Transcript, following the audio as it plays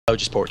Oh,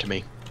 just port to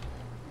me.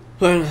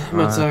 Fine, I'm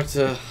gonna talk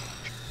to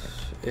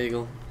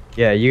Eagle.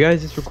 Yeah, you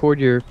guys just record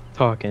your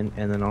talking,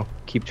 and then I'll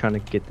keep trying to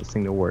get this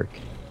thing to work.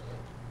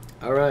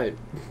 Alright.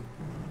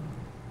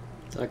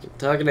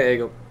 Talking to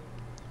Eagle.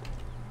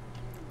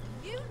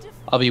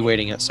 I'll be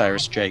waiting at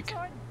Cyrus Jake.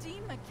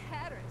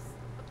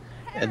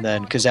 And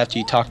then, because after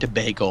you talk to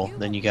Bagel,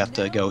 then you have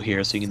to go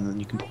here so then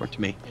you can port to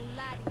me.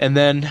 And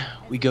then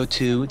we go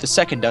to the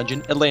second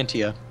dungeon,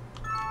 Atlantea.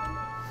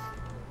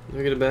 Do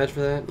I get a badge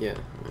for that? Yeah.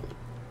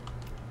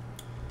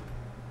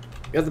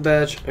 Got the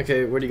badge.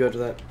 Okay, where do you go to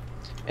that?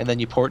 And then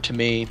you port to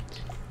me,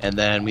 and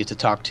then we have to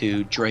talk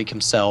to Drake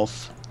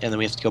himself, and then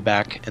we have to go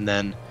back, and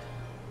then,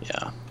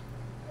 yeah.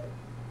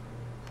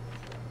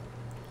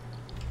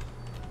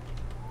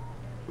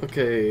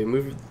 Okay,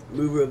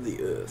 mover of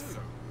the earth.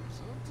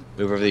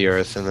 Mover of the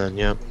earth, and then,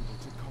 yeah.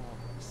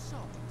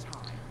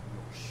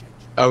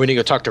 Oh, we need to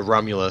go talk to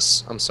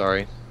Romulus. I'm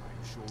sorry.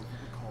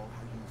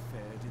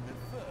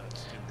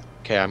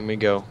 Okay, I'm gonna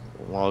go.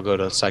 Well, I'll go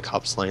to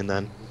Cyclops Lane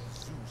then.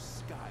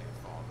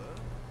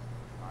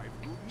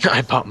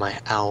 I bought my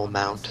owl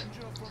mount.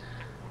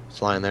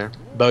 Flying there.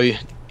 Bo, you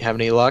have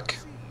any luck?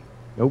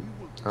 Nope.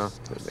 Oh,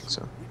 I didn't think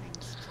so.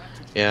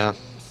 Yeah.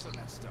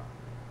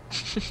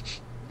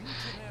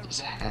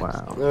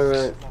 Wow.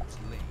 Alright.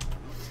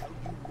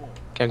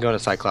 Okay, I'm going to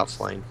Cyclops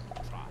Lane.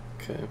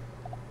 Okay.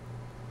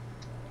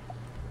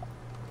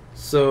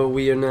 So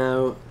we are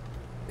now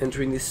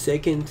entering the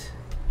second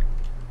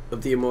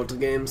of the Immortal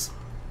games.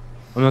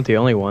 I'm not the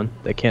only one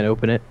that can't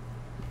open it.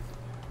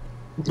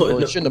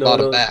 Well, you shouldn't have bought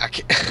him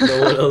back.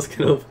 No one else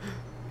can open.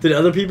 Did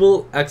other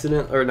people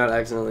or not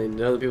accidentally,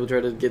 did other people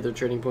try to get their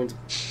trading points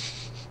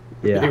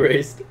Yeah.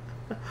 erased?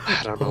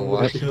 I don't know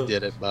why you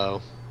did it,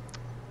 Bo.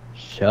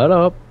 Shut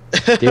up.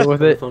 Deal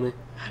with it. Funny.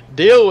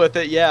 Deal with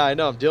it. Yeah, I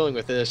know I'm dealing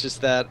with it. It's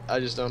just that I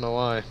just don't know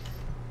why.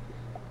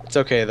 It's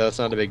okay though. It's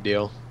not a big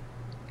deal.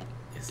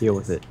 Yes, Deal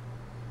with it.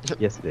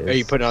 Yes, it is. Are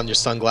you putting on your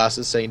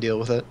sunglasses saying deal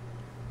with it?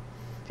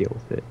 Deal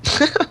with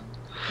it.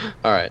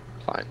 Alright,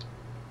 fine.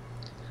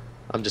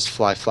 I'm just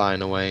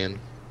flying away and...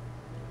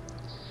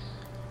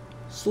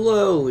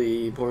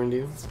 Slowly pouring to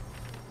you.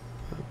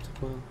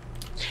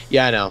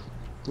 Yeah, I know.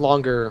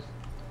 Longer...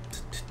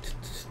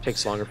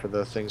 Takes longer for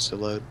the things to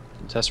load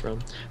in test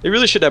run. They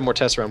really should have more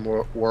test run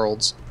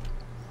worlds.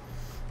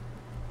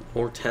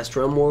 More test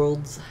run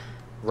worlds?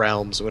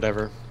 Realms,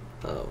 whatever.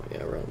 Oh,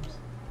 yeah, realms.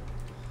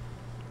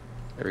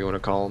 Whatever you want to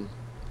call them.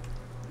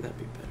 That'd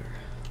be better.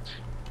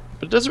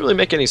 But it doesn't really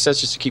make any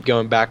sense just to keep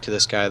going back to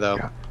this guy,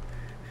 though.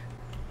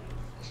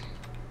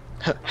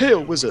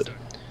 Hail, wizard!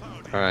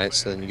 Alright,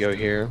 so then you go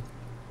here.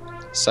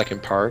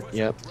 Second part,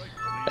 yep.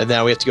 And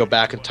now we have to go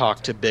back and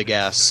talk to Big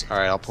S.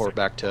 Alright, I'll pour it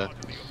back to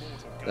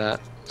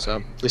that.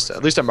 So,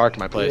 at least I marked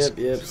my place.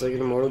 Yep,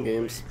 second Immortal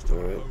games.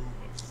 Alright.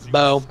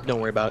 Bo, don't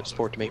worry about it, just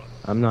pour it to me.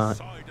 I'm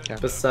not. Okay.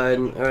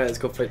 Poseidon. Alright, let's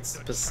go fight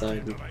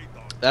Poseidon.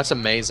 That's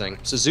amazing.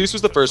 So Zeus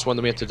was the first one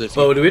that we have to defeat.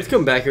 Oh, do we have to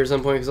come back here at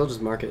some point? Because I'll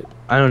just mark it.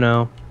 I don't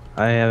know.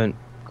 I haven't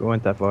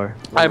went that far.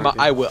 I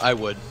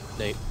would,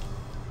 Nate.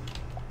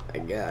 I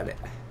got it.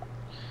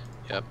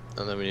 Yep,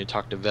 and then we need to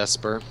talk to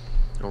Vesper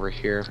over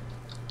here.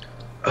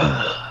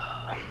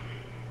 Oh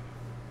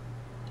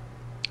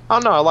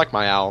no, I like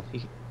my owl.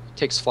 He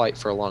takes flight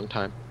for a long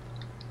time.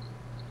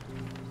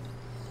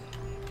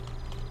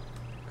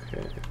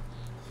 Okay.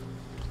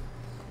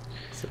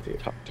 What's up here?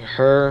 Talk to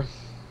her.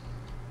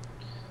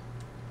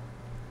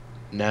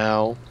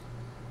 Now.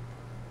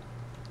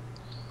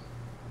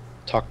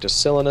 Talk to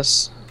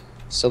Silenus.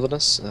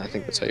 Silenus? I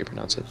think that's how you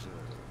pronounce it.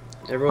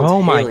 Everyone's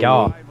Oh my hailing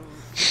god. me.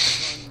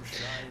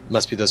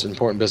 Must be those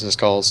important business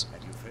calls.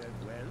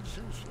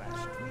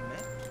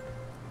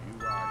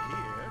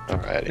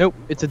 Alrighty. Nope,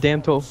 it's a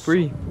damn toll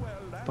free.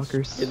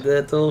 Fuckers. Get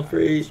that toll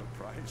free.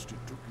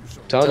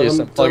 Telling you, Tell some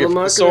them- plug it tell from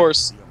them the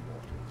source.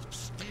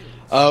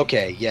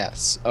 Okay,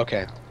 yes.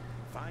 Okay.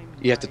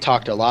 You have to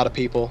talk to a lot of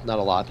people. Not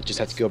a lot, but just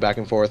have to go back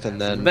and forth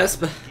and then...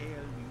 Vespa.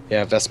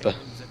 Yeah, Vespa.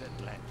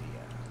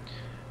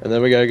 And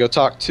then we gotta go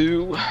talk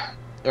to...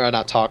 Or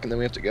not talk, and then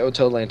we have to go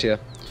to Atlantea.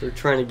 So we're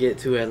trying to get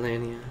to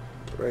Atlantea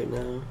right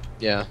now.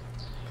 Yeah.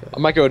 I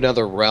might go to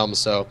another realm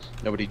so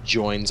nobody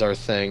joins our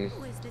thing.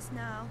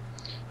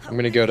 I'm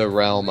gonna go to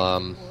realm,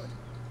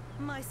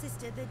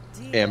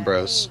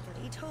 Ambrose.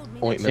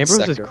 Ointment Ambrose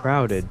sector. is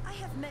crowded.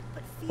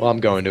 Well, I'm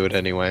going to it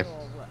anyway.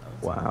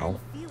 Wow.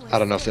 I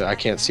don't know if I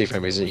can't see if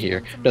anybody's in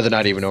here. No, they're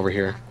not even over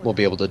here. We'll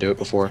be able to do it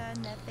before.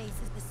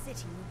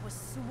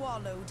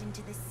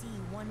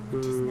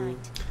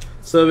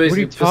 So basically, What are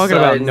you talking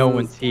about? Poseidon, No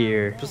one's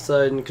here.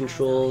 Poseidon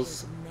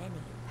controls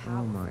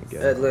Oh my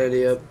god.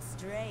 Atlantea,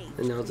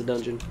 and now it's a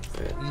dungeon.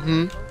 Right.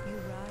 Mm-hmm.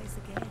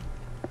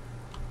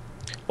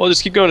 Well,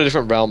 just keep going to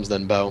different realms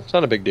then, Bo. It's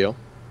not a big deal.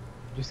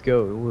 Just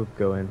go. We'll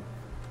go in.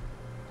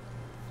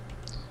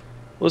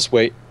 Let's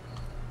wait.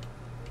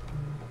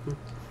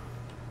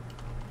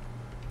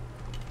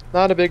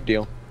 Not a big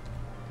deal.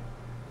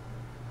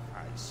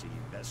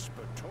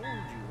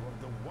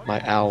 My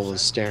owl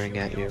was staring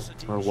at you,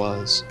 or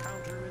was.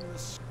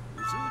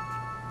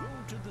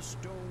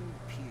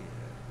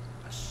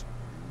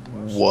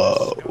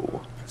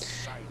 Whoa.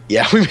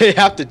 Yeah, we may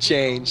have to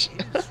change.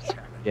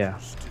 Yeah.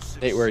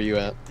 Nate, where are you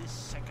at?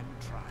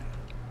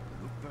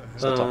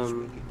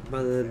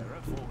 By the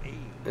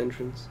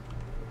entrance.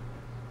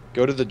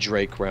 Go to the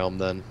Drake realm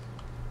then.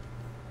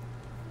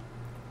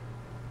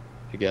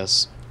 I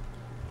guess.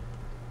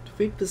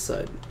 Tweak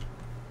beside.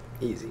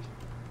 Easy.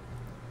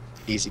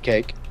 Easy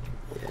cake.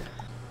 Yeah.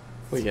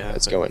 Well, yeah.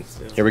 Let's go in.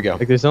 Here we go.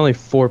 Like there's only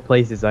 4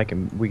 places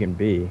we can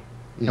be,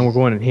 and we're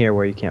going in here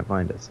where you can't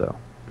find us. So.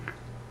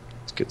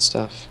 It's good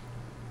stuff.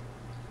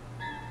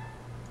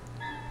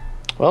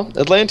 Well,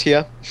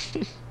 Atlantea.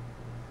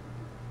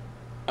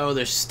 Oh,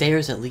 there's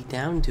stairs that lead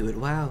down to it.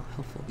 Wow,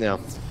 helpful. Yeah.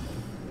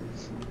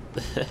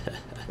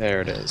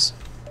 There it is.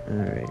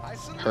 Alright.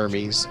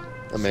 Hermes.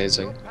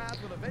 Amazing.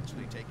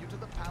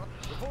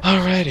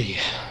 Alrighty.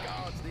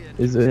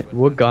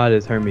 What god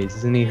is Hermes?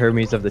 Isn't he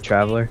Hermes of the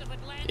Traveler?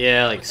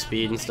 Yeah, like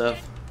speed and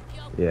stuff.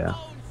 Yeah.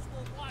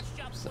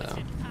 So.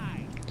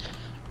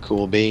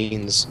 Cool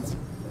beans.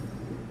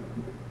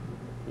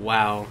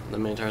 Wow, the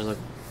Minotaurs look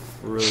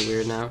really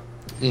weird now.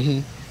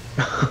 Mm-hmm.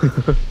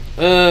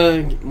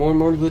 More and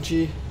more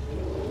glitchy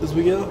as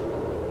we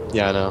go.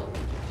 Yeah, I know.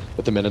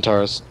 With the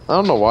Minotaurs. I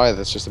don't know why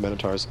that's just the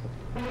Minotaurs.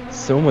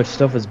 So much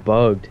stuff is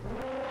bugged.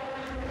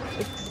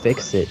 Like,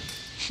 fix it.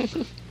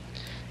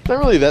 Not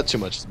really that too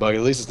much is bugged.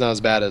 At least it's not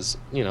as bad as,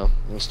 you know,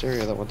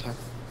 Mysteria that one time.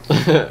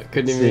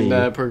 Couldn't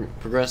even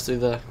progress through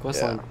the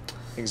questline. Yeah,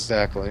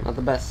 exactly. Not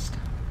the best.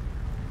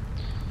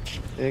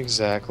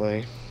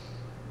 Exactly.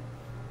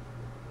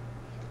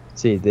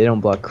 See, they don't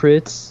block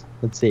crits.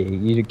 Let's see,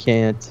 you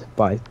can't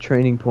buy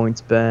training points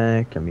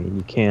back. I mean,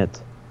 you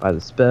can't buy the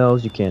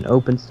spells. You can't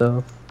open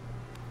stuff.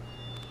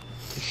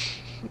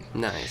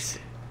 Nice.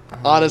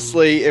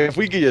 Honestly, if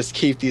we could just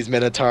keep these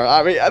Minotaur,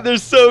 I mean, they're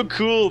so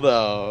cool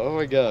though. Oh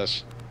my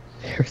gosh.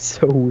 They're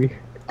so weird.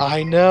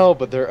 I know,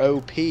 but they're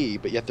OP,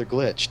 but yet they're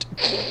glitched.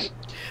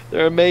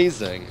 They're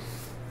amazing.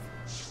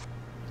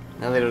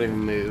 Now they don't even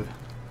move.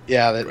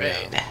 Yeah, that.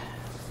 Right. Yeah.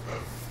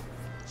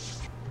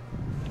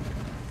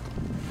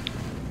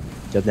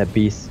 Got that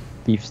beef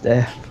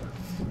staff.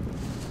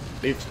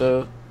 Beef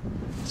stuff.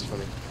 It's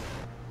funny.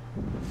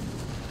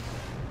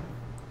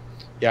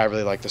 Yeah, I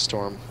really like the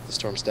storm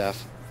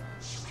staff.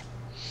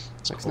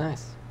 Looks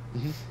nice.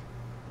 Mm-hmm.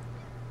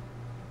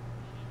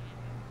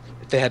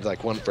 If they had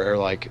like one for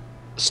like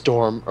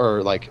storm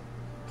or like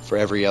for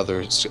every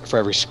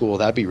school,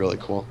 that'd be really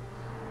cool.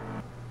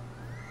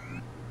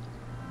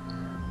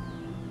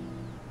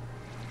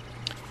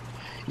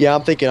 Yeah,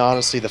 I'm thinking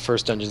honestly the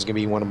first dungeon's gonna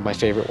be one of my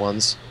favorite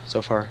ones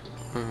so far.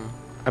 Mm-hmm.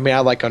 I mean, I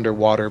like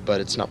underwater, but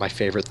it's not my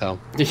favorite though.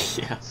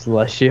 Yeah.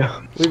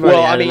 Celestia.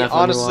 Well, I mean,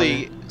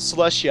 honestly,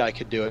 Celestia I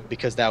could do it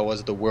because that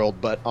was the world,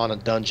 but on a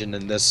dungeon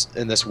in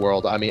this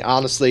world, I mean,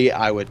 honestly,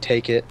 I would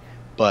take it,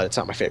 but it's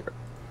not my favorite.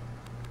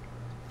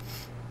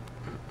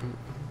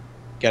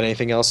 Got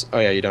anything else? Oh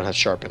yeah, you don't have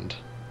sharpened.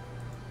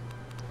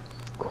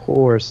 Of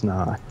course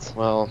not.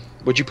 Well,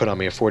 what'd you put on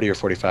me? A 40 or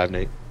 45,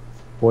 Nate?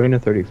 40 and a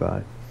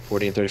 35.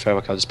 40 and 35.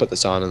 Okay, I'll just put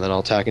this on, and then I'll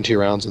attack in 2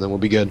 rounds, and then we'll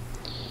be good.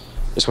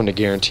 Just want to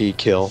guarantee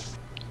kill.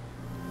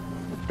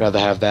 Rather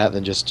have that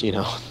than just, you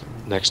know,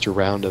 an extra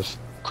round of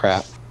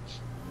crap.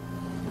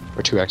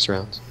 Or 2 extra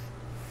rounds.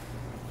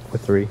 Or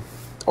 3.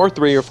 Or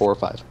 3 or 4 or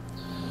 5.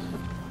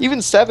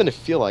 Even 7 if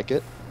you feel like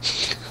it.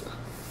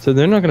 So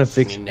they're not gonna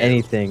fix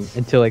anything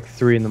until like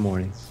 3 in the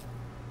morning.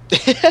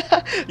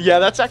 Yeah,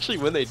 that's actually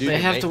when they do. They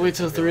have to wait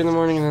till 3 in the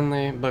morning and then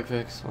they bug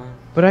fix. Wow.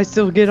 But I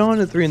still get on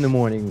at 3 in the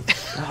morning.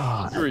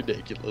 God. It's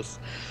ridiculous.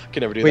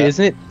 Can never do Wait, that.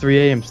 isn't it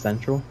 3 a.m.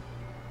 Central?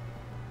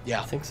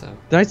 Yeah. I think so.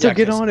 Then I still Yeah,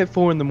 get 'cause- on at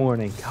 4 in the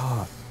morning.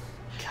 God.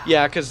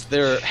 Yeah, because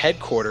their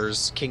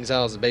headquarters,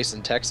 KingsIsle, is based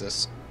in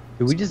Texas.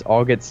 Did we just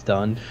all get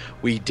stunned?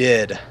 We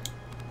did.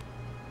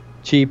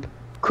 Cheap.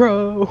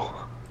 Crow.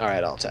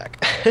 Alright, I'll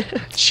attack.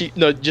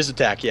 No, just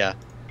attack, yeah.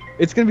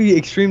 It's gonna be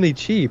extremely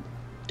cheap.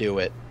 Do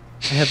it.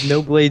 I have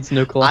no blades,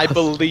 no claws. I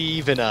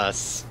believe in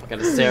us.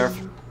 Gotta stare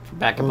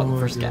back up on the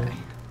first guy.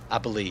 I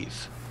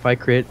believe. If I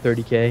crit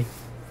 30k,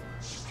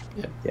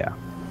 Yeah. yeah,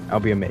 I'll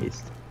be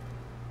amazed.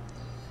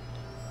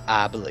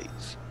 I believe.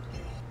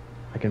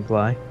 I can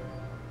fly.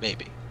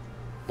 Maybe.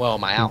 Well,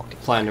 my owl.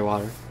 Fly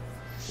underwater.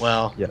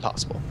 Well, Yeah.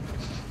 possible.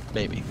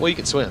 Maybe. Well, you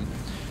can swim.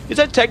 Is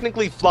that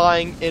technically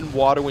flying in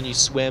water when you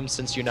swim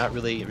since you're not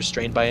really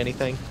restrained by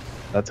anything?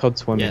 That's called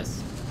swimming.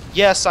 Yes.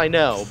 Yes, I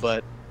know,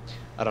 but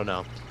I don't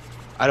know.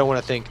 I don't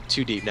want to think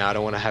too deep now. I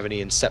don't want to have any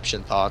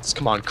inception thoughts.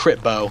 Come on,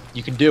 crit bow.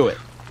 You can do it.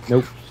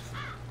 Nope.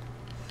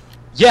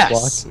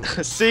 Yes!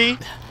 See?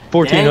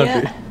 1400.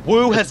 Yeah.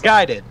 Woo has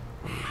guided.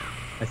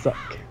 I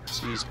suck.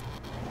 Excuse me.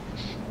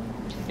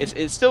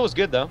 It still was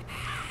good, though.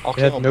 I'll It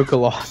kill had him. no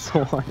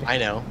colossal on it. I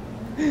know.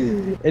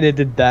 And it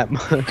did that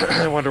much.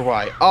 I wonder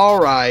why.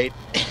 Alright.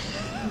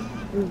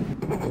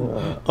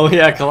 Oh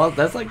yeah, Colossus.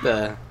 That's like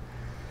the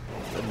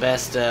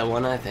best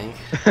one, I think.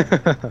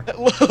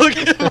 Look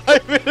at my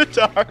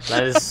Minotaur.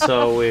 That is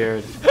so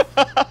weird.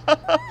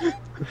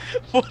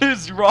 What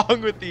is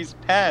wrong with these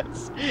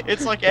pets?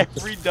 It's like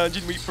every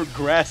dungeon we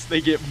progress,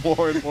 they get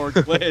more and more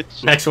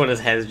glitch. Next one, his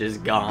head's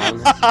just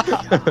gone.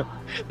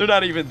 They're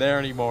not even there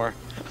anymore.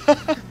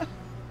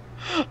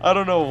 I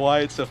don't know why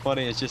it's so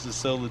funny. It's just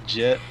so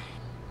legit.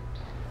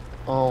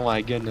 Oh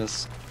my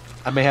goodness.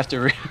 I may have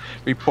to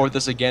report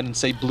this again and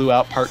say blew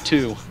out part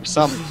 2 or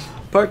something.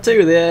 Part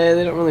 2,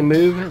 they don't really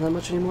move that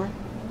much anymore.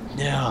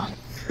 Yeah.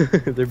 They're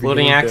Floating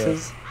beginning to-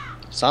 axes.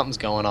 Something's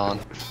going on.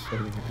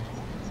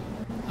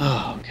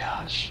 Oh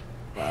gosh.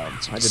 Wow.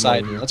 I did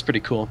Side, not know. that's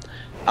pretty cool.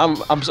 I'm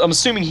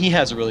assuming he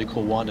has a really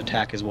cool wand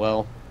attack as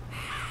well.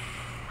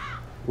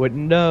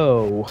 Wouldn't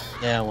know.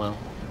 Yeah, well.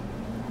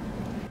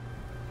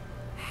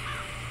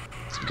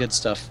 Some good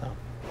stuff though.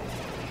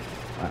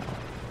 Wow.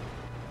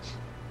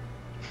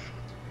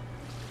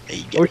 There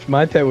you I go. wish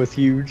my pet was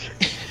huge.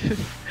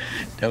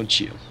 Don't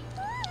you?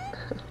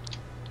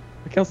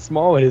 Look how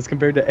small it is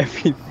compared to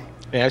everything.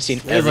 Yeah, I've seen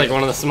It's every. like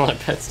one of the smaller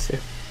pets too.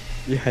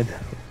 Yeah, I know.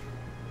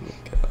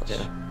 Yeah.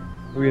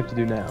 What do we have to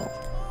do now?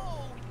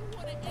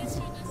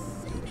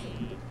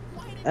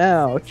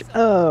 Ouch!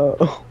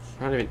 Oh!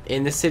 We're not even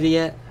in the city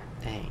yet.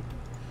 Dang.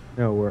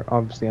 No, we're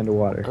obviously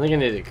underwater. I think I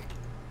need to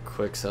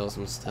quick sell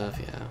some stuff.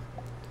 Yeah.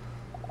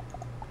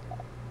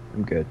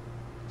 I'm good.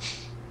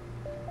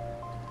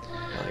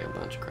 Like a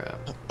bunch of crap.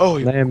 Oh,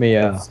 Let me,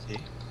 let's see.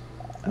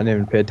 I didn't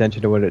even pay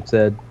attention to what it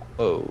said.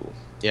 Oh,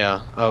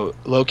 yeah. Oh,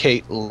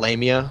 locate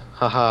Lamia.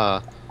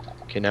 Haha.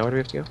 Okay, now where do we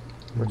have to go?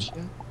 Where's she at?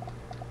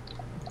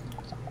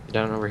 You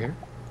down over here?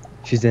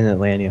 She's in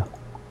Atlantea.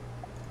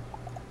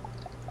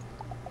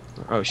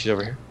 Oh, she's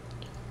over here.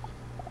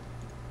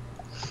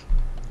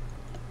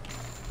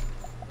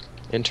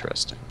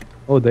 Interesting.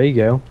 Oh, there you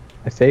go.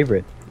 My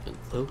favorite.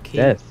 Locate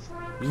Death.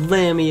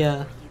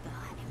 Lamia.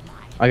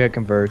 I got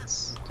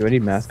converts. Do I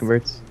need mass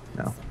converts?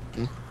 No.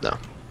 No.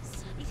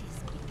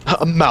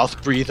 A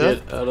mouth breather.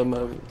 Get out of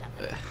my.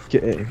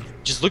 Get,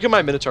 Just look at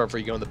my Minotaur before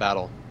you go in the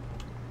battle.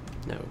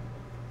 No.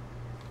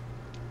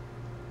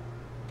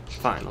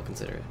 Fine, I'll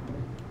consider it.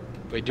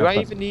 Wait, do I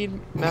even need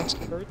max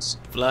converts?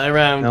 Fly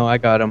around. no, I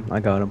got him. I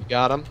got him.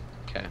 Got him?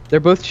 Okay. They're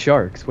both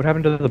sharks. What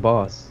happened to the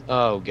boss?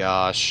 Oh,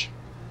 gosh.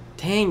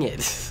 Dang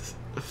it.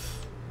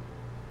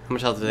 How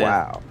much health do they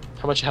have? Wow.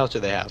 How much health do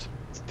they have?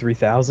 It's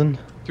 3,000?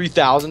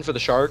 3,000 for the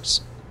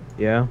sharks?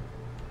 Yeah.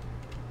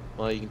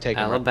 Well, you can take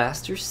them.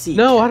 Alabaster Sea.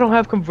 No, I don't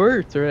have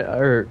converts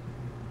or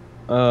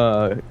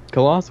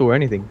colossal or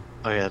anything.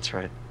 Oh, yeah, that's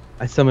right.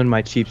 I summoned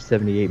my cheap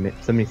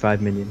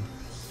 75 minion.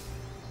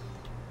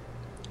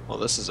 Well,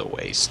 this is a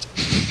waste.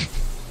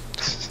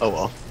 Oh,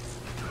 well.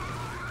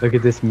 Look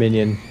at this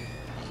minion.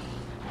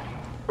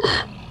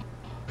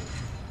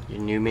 Your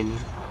new minion.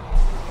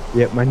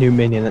 Yep, my new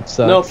minion that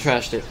sucks. Nope,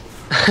 trashed it.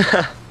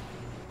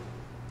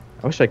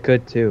 I wish I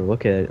could too.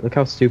 Look at it. Look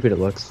how stupid it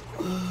looks.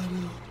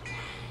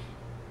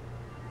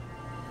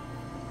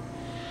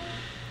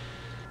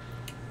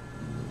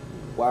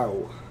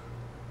 Wow.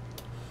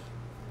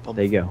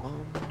 There you go.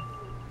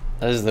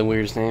 That is the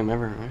weirdest name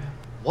ever.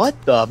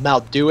 What the?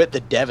 Malduit the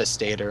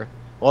Devastator.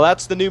 Well,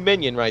 that's the new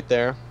minion right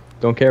there.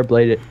 Don't care,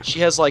 blade it. She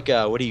has like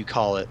a, what do you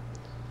call it?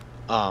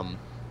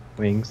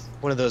 Wings.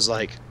 One of those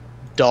like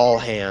doll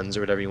hands or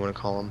whatever you want to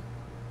call them.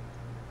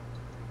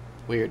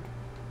 Weird.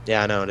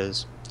 Yeah, I know it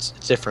is. It's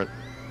different.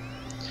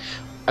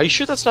 Are you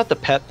sure that's not the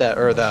pet that,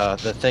 or the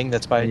thing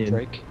that's by Minion.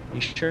 Drake?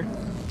 You sure?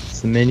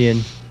 It's the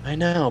minion. I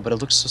know, but it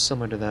looks so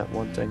similar to that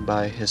one thing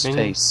by his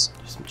Minion? face.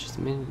 Just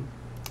a minion.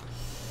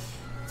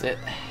 That's it.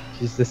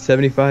 She's the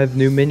 75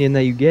 new minion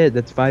that you get.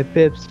 That's 5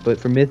 pips, but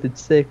for myth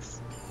it's 6.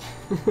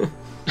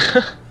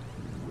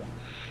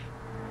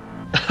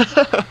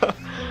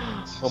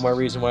 One more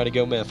reason why to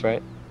go myth,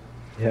 right?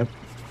 Yep.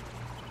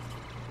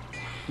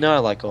 No, I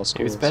like all Maybe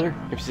schools. it's better.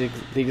 Maybe it's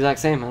the exact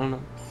same. I don't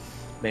know.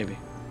 Maybe.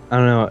 I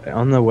don't know.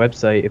 On the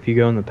website, if you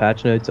go in the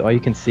patch notes, all you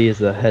can see is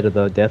the head of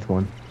the death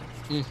one.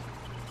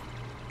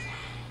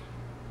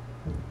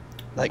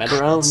 Like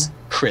Better own.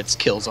 crits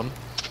kills him.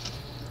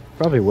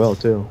 Probably will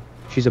too.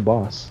 She's a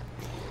boss.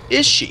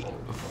 Is she?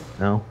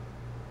 No.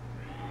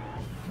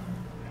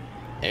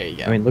 There you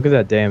go. I mean, look at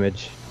that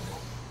damage.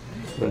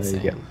 There you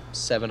Insane. go.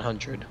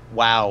 700.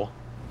 Wow.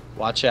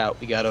 Watch out.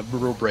 We got a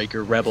rule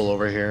breaker rebel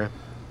over here.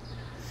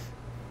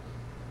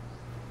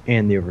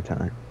 And the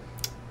overtime.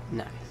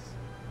 Nice.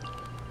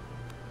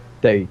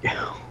 There you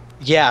go.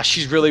 Yeah,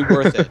 she's really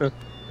worth it.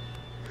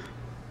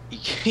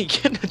 You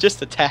get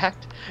just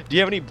attacked. Do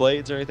you have any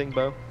blades or anything,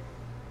 Bo?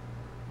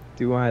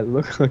 Do I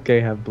look like I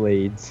have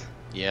blades?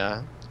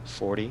 Yeah.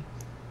 40.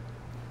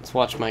 Let's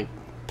watch my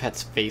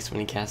pet's face when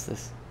he casts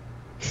this.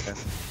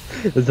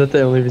 Is that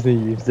the only reason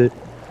you used it?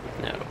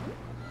 No.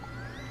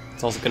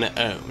 It's also gonna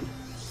own.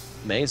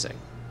 Amazing.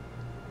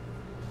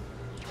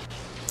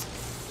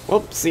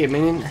 Well, see ya,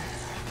 minion.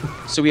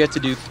 So we have to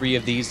do 3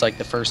 of these like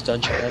the first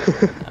dungeon?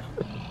 Right?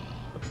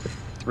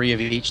 3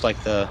 of each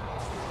like the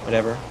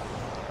whatever?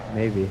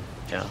 Maybe.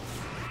 Yeah.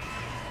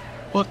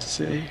 What to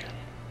say?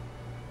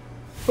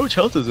 How much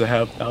health does it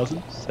have? 1,000?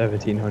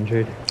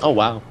 1700. Oh,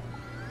 wow.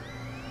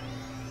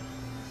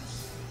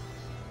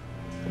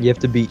 You have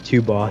to beat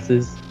 2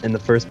 bosses, and the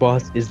first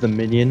boss is the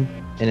minion,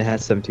 and it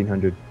has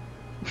 1700.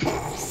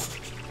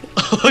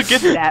 Look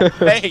at that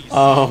face.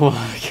 Oh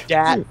my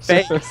god.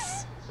 That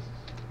face.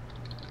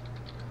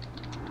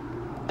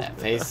 That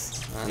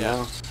face. I Yeah.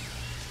 know.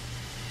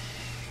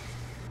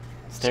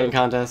 Staring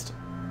contest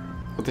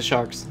with the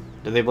sharks.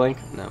 Did they blink?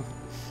 No.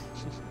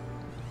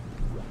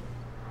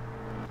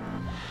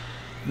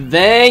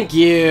 Thank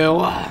you.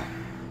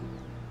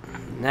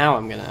 Now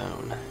I'm gonna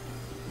own.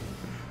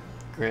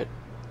 Grit.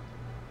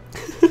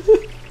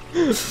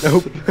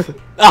 Nope.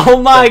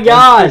 Oh my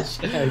gosh!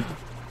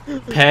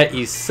 Pet,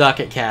 you suck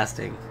at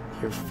casting.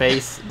 Your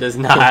face does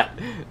not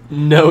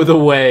know the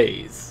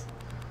ways.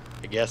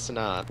 I guess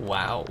not.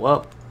 Wow.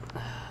 Well.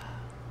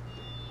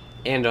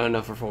 And don't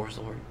know for 4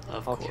 sword.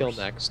 Of I'll course. kill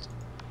next.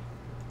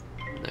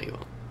 No, you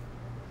won't.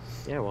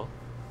 Yeah, well.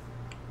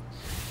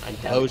 I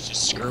doubt I was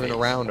just screwing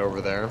around over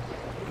there.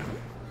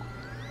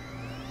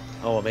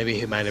 Oh, well, maybe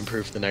he might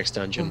improve for the next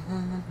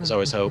dungeon. There's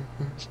always hope.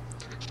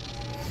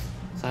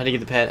 So how do you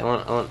get the pet?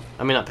 I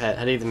mean not pet.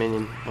 How do you get the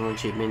minion? I want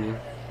a cheap minion.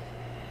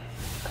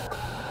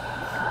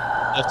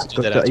 Let's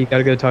do that You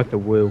gotta go talk to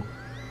Woo.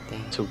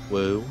 Dang. to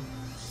Woo.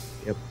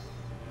 Yep.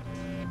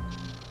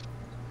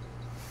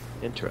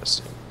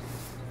 Interesting.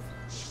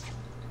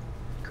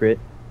 Crit.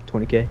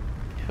 20k.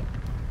 Yep.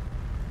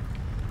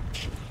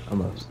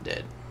 Almost.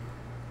 Dead.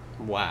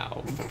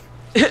 Wow.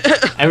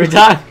 Every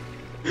time.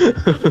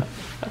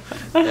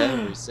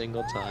 Every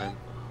single time.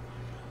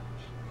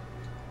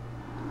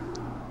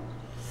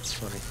 It's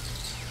funny.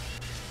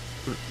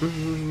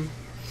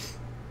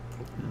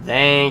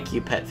 Thank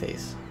you, pet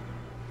face.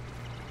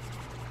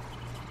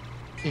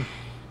 There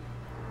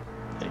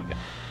you go.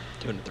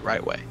 Doing it the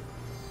right way.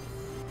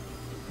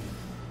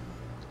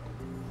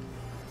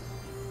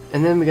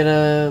 And then we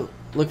gotta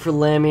look for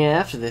Lamia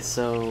after this,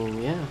 so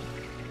yeah.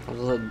 I'll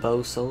just let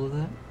Bo solo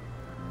that.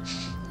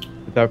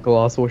 Without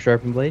Colossal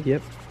Sharpened Blade,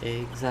 yep.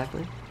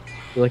 Exactly.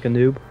 You're like a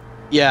noob.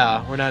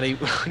 Yeah, we're not. We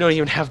don't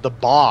even have the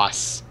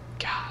boss.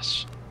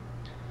 Gosh.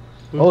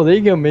 Oh, there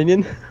you go,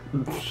 minion.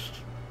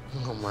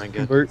 Oh my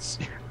Convert. goodness.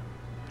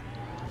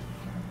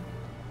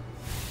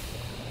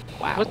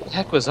 Wow. What the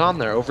heck was on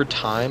there? Over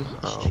time?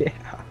 Oh. Yeah.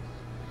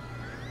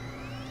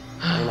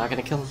 You're not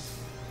gonna kill him.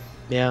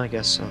 Yeah, I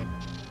guess so.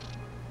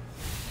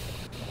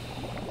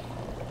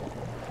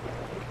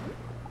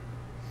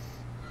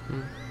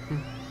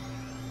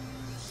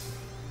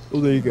 Oh,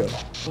 there you go.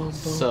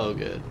 So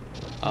good.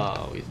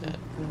 Oh, he's dead.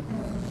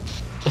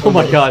 Oh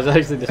my gosh, I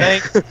actually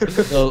Thank.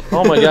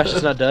 Oh my gosh,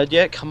 it's not dead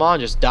yet. Come on,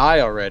 just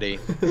die already.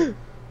 It's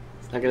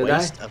not gonna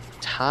Waste die? of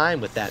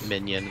time with that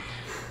minion.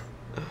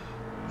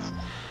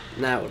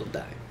 Now it'll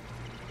die.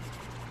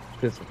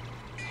 This one.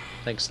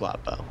 Thanks a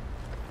lot, Bo.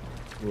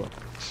 You're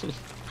welcome.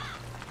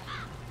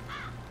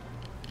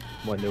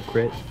 What, no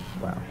crit?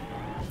 Wow.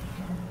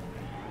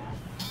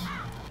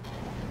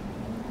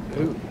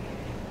 Ooh.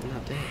 I'm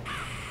not dead.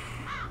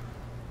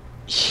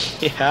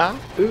 Yeah.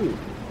 Ooh.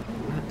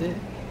 I'm not dead.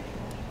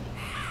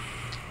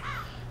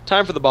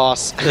 Time for the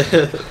boss.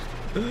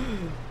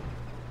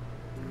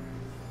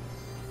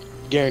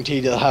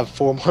 Guaranteed he'll have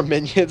 4 more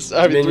minions.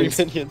 I mean, 3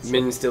 minions.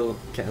 Minion still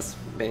casts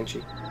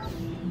Banshee.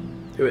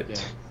 Do it. Yeah.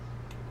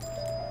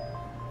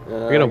 I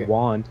got a okay.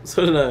 wand.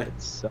 So did I.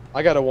 So,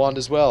 I got a wand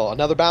as well.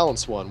 Another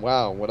balanced one.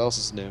 Wow, what else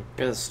is new?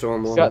 Got a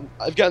storm one.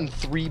 I've gotten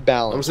 3 I'm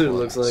balanced seeing what it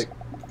looks ones. like.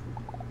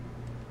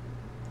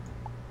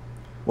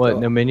 what, Oh,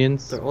 no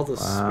minions? They're all the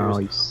Wow,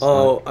 spheres. you suck.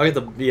 Oh, I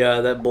got the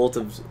that bolt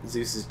of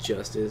Zeus's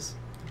justice.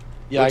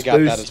 Yeah, I Which got that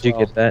boost as Did you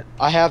well. get that?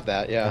 I have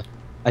that, yeah,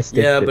 I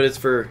stitched Yeah, it. but it's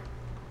for.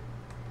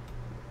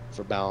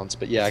 for balance.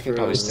 But yeah, I can For,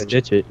 probably uh, stitch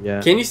it. Stitch it,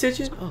 yeah. Can you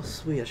stitch it? Oh,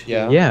 sweet. I should.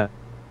 Yeah. Yeah.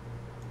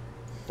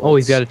 Oh,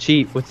 he's got a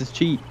cheat. What's his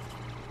cheat?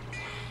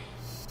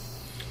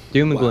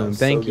 Doom and Wow, Gloom, so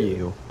thank good.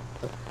 you.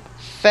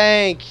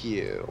 Thank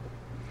you.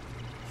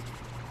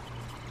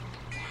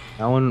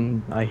 That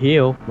one, I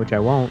heal, which I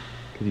won't,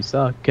 because you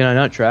suck. Can I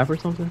not trap or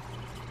something?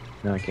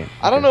 No, I can't.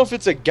 I don't Okay. know if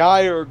it's a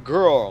guy or a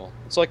girl.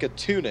 It's like a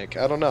tunic.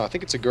 I don't know. I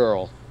think it's a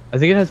girl. I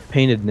think it has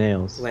painted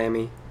nails.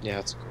 Lammy. Yeah,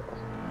 it's a girl.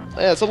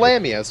 Yeah, it's a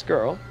lamia. It's a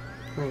girl.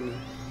 Lammy.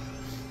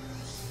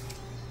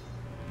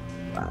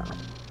 Wow.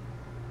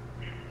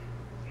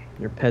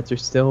 Your pets are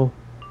still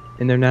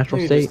in their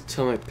natural I state. just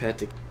tell my pet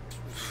to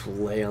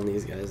lay on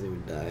these guys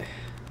and they would die.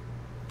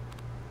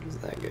 Is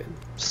that good?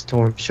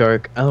 Storm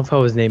Shark. I love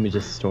how his name is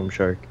just Storm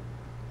Shark.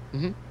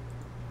 Mm-hmm.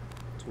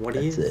 What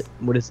That's is it.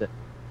 What is it?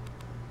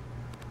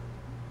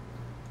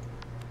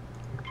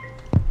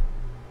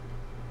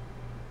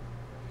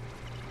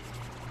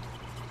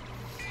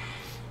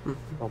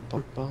 Bum,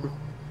 bum, bum.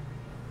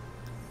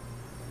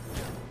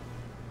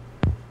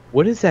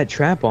 What is that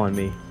trap on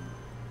me?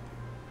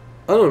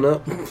 I don't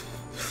know.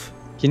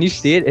 Can you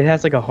see it? It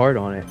has like a heart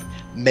on it.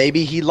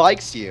 Maybe he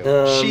likes you.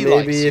 She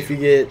likes maybe you. if you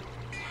get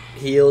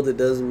healed, it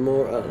does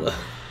more. I don't know.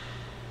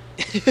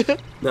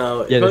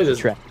 No, it Yeah, probably that's just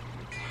a trap.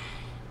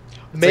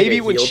 Maybe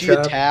like a when heal she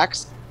trap.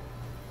 attacks,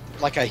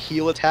 like a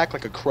heal attack,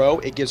 like a crow,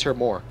 it gives her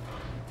more.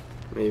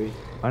 maybe.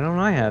 Why don't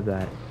I have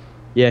that?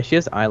 Yeah, she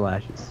has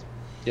eyelashes.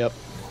 Yep,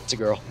 it's a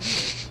girl.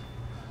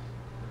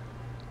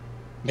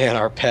 Man,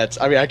 our pets.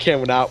 I mean, I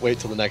cannot wait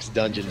till the next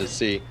dungeon to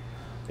see.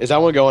 Is that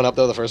one going up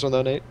though? The first one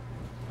though, Nate?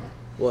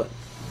 What?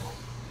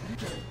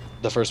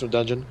 The first one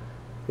dungeon?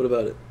 What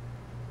about it?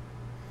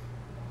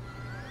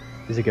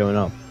 Is it going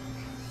up?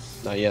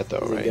 Not yet though,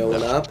 Is right? it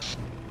going up?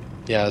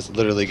 Yeah, it's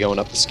literally going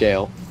up the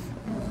scale.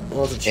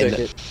 I'll have to check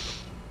it.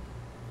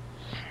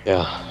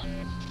 Yeah.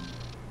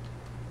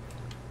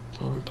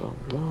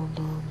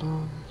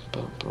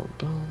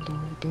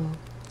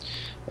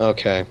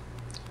 Okay.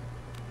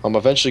 I'm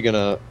eventually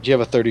gonna. Do you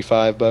have a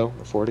 35 bow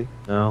or 40?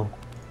 No.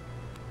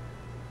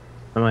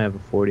 I might have a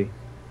 40.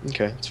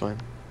 Okay, that's fine.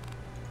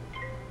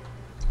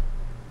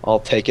 I'll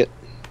take it.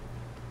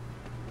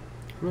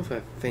 I don't know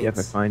if I Yeah, if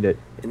I faint find it.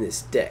 in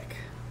this deck.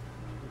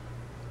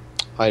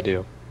 I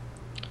do.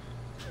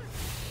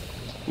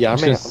 Yeah, I'm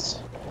I mean,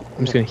 just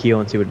gonna heal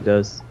and see what it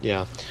does.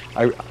 yeah.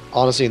 I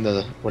honestly,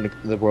 when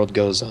the world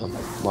goes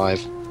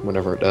live,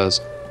 whenever it does,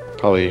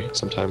 probably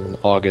sometime in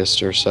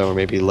August or so, or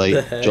maybe late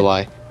The heck?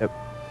 July. Yep.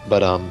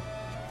 But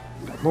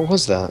what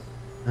was that?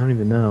 I don't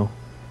even know.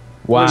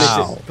 Probably makes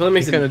Wow. it- probably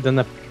makes You it- could have done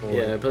that before.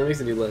 Yeah, it probably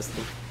makes it do less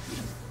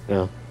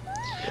than.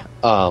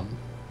 Yeah.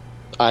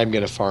 I'm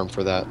gonna farm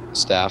for that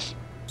staff,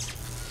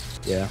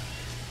 Yeah.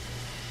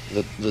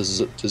 the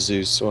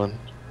Zeus one.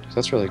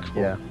 That's really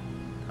cool. Yeah.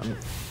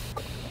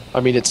 I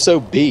mean, it's so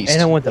beast.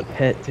 And I want the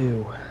pet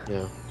too.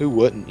 Yeah. Who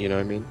wouldn't? You know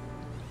what I mean?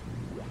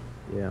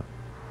 Yeah.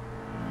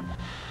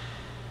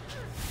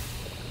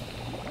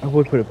 I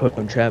would put a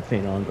Pokemon Trap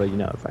Feint on, but you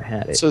know, if I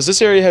had it. So does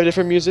this area have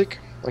different music?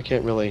 I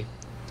can't really.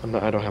 I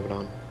don't have it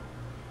on.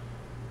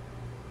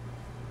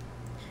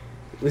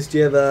 At least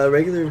you have a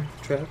regular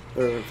trap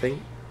or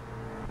feint.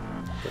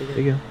 There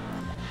you go.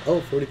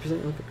 Oh,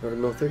 40%? Okay. Or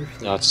no,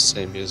 30%. No, it's the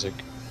same music.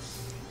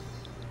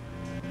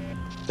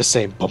 The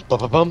same bum bum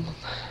bum bum.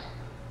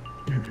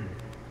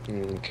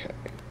 Okay.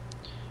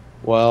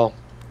 Well,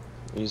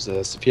 use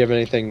this. If you have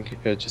anything,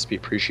 it would just be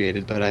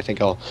appreciated. But I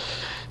think I'll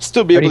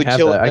still be I able already to have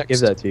kill that. it I next. give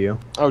that to you.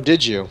 Oh,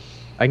 did you?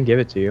 I can give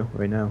it to you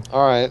right now.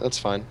 All right, that's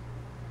fine.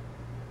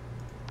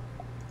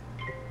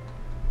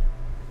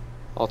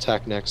 I'll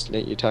attack next.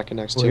 Nate, you attacking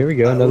next Well, too? here we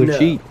go. Another no.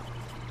 cheat,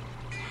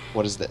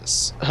 What is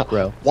this?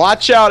 bro.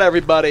 Watch out,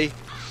 everybody!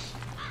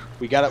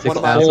 We got it. One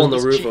of my Hole in the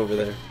is roof cheat- over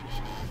there.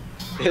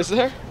 Is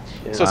there?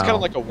 Yeah. So it's kind Wow.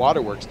 of like a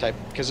waterworks type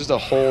because there's a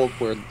hole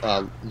where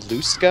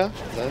Luska.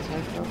 Is that how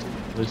you pronounce it?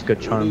 Let's go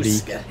Charmbeak.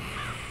 Luska.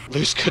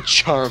 Luska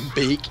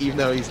Charmbeak, even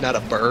though he's not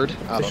a bird.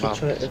 I don't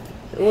know.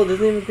 Well,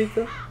 doesn't he have a beak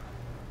though?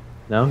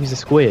 No, he's a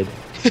squid.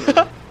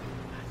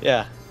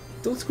 Yeah.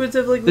 Don't squids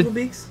have like little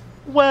beaks?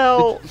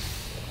 Well,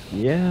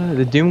 Yeah,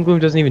 the Doom Gloom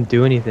doesn't even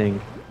do anything.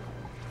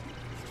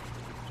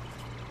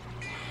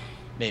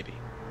 maybe.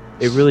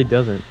 It really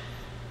doesn't.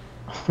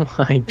 Oh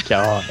my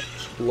god.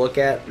 Look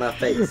at my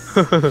face.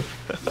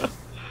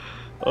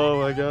 Oh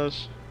my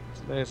gosh,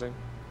 it's amazing.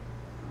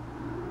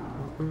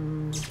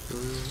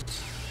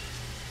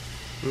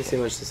 Let me see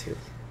how much this heals.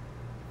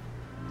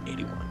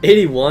 81.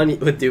 81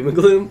 with doom and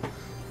gloom?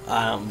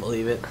 I don't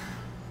believe it.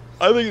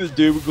 I think the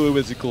doom gloom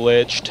is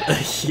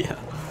glitched. Yeah.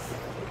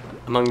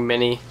 Among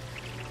many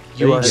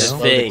You are go. slow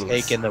to things.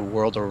 take in the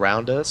world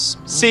around us.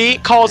 See,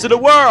 calls it a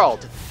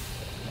world.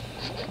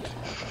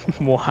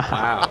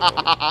 Wow.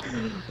 Wow.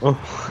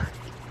 Oh.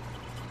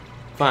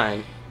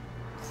 Fine.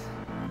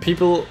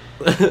 People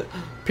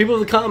people in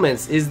the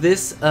comments, is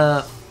this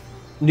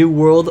new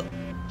world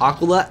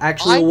Aquila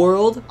actually a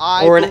world?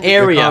 I or an believe-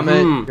 area?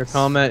 Your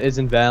comment is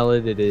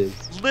invalid. It is.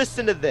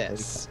 Listen to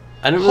this.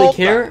 I don't really Hold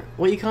care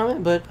what you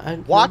comment, but I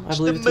Watch I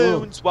believe the it's a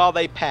world. moons while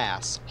they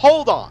pass.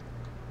 Hold on.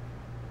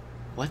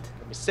 What?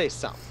 Let me say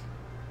something.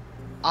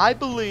 I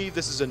believe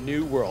this is a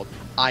new world.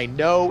 I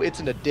know it's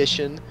an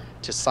addition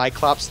to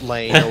Cyclops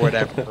Lane or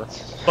whatever,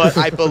 but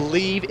I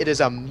believe it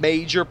is a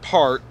major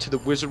part to the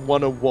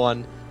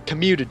Wizard101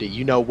 community.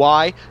 You know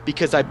why?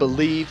 Because I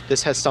believe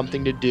this has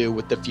something to do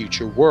with the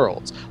future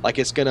worlds. Like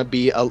it's gonna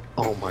be a...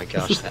 Oh my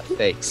gosh, that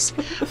face.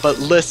 But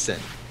listen,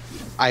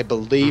 I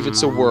believe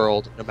it's a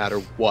world no matter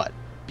what.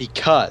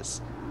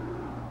 Because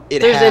it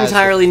There's has...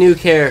 entirely new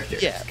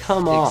characters. Yeah,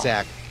 Come on.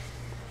 Exactly.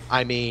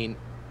 I mean,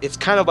 it's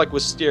kind of like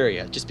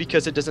Wisteria. Just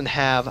because it doesn't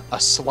have a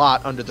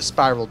slot under the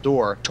spiral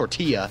door,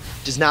 tortilla,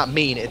 does not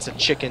mean it's a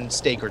chicken,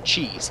 steak, or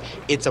cheese.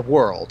 It's a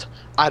world.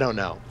 I don't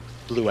know.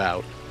 Blew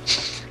out.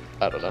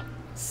 I don't know.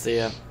 See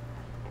ya.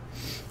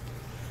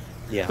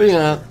 Yeah. But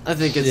yeah, I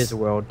think It it's is a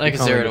world. I Your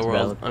consider it comment a is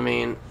world. valid. I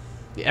mean,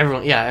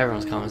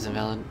 everyone's comments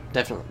invalid.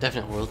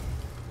 Definite world.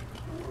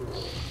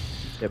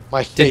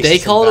 My Did face they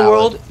is call it a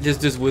invalid. world?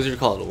 Does Wizard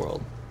call it a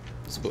world?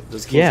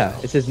 Does KingsIsle? Yeah,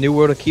 it says New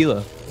World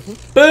Aquila.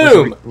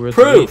 Boom! Where's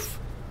the Proof.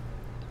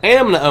 And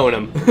I'm gonna own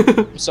him.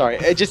 I'm sorry.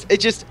 It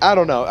just. I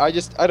don't know.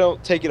 I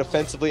don't take it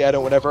offensively. I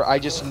don't whatever. I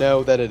just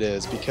know that it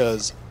is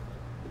because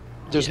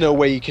there's no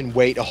way you can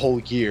wait a whole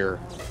year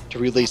to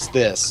release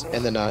this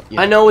and then not. You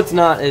know, I know it's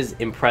not as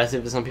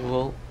impressive as some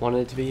people wanted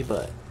it to be,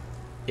 but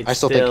it's I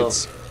still think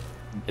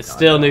it's.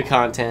 still new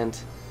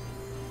content,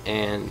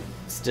 and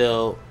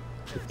still,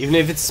 even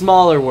if it's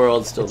smaller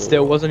world, still It new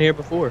still world. wasn't here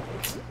before.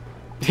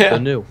 Yeah. Still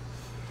new.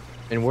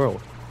 In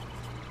world.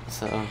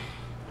 So,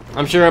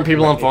 I'm sure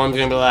people on forums are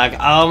gonna be like,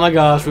 "Oh my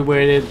gosh, we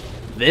waited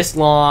this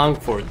long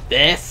for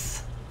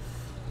this."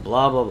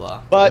 Blah blah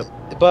blah.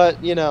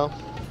 But you know.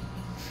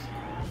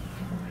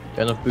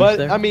 Got enough boots But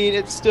there? I mean,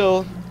 it's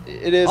still.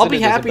 It is. I'll and be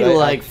it isn't, happy but to I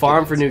like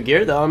farm think for new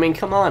gear though. I mean,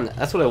 come on,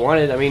 that's what I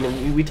wanted. I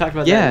mean, we talked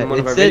about that Yeah, in one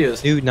of it our said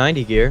videos. new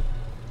 90 gear.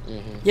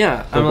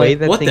 Yeah, The I'm way like,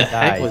 that what thing the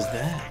heck died. was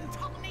that?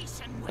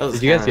 That was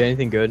Did you guys kinda get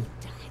anything good?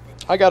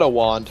 I got a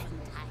wand.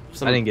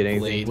 some I didn't get anything.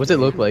 blade. What's it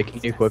look like?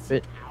 Can you equip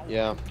it?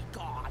 Yeah.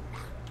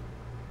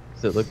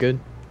 Does it look good?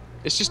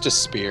 It's just a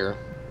spear.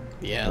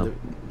 Yeah,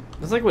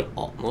 that's like what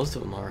most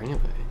of them are anyway.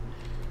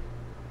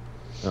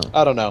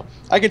 I don't know.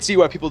 I can see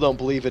why people don't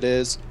believe it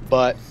is,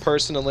 but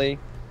personally,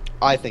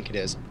 I think it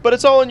is. But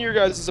it's all in your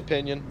guys'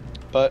 opinion.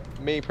 But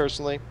me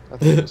personally, I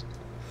think it is.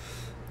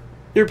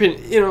 Your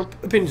opinion, you know,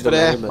 opinions But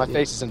don't matter. my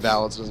face is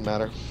invalid, so it doesn't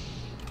matter.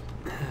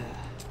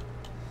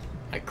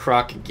 A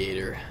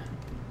Krokogator.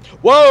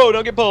 Whoa!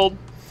 Don't get pulled.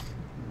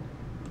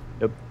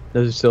 Nope.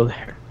 Those are still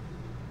there.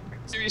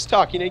 Serious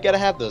talk. You know, you gotta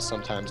have those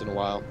sometimes in a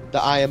while.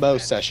 The IMO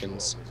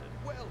sessions.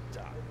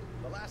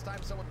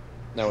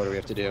 Now what do we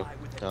have to do?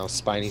 Oh,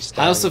 Spiny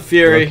Stein. House of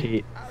Fury.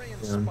 Locate,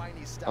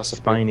 House of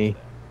Spiny.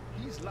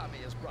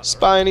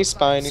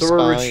 Spiny. So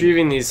we're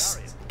retrieving these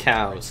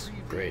cows.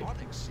 Great.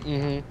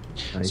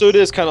 Mm-hmm. Nice. So it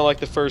is kind of like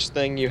the first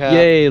thing you have.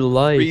 Yay,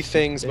 life. 3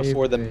 things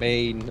before the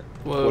main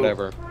Whoa.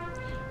 whatever.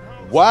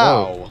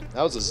 Wow,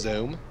 that was a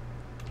zoom.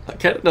 I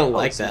kind of don't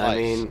like it's that. life.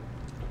 I mean,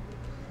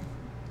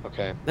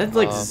 Okay. that's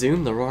like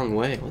zoomed the wrong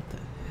way. What the?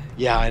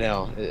 Yeah, I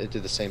know. It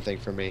did the same thing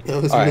for me.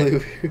 That was All right.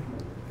 really weird.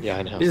 Yeah,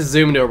 I know. You just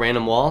zoom into a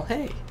random wall.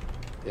 Hey.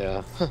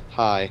 Yeah.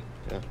 Hi.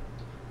 Yeah.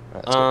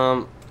 All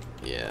right,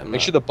 Yeah.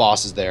 make sure the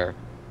boss is there.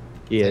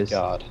 He Thank is.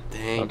 God.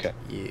 Thank Okay.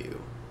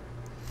 you.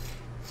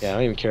 Yeah, I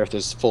don't even care if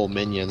there's full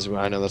minions.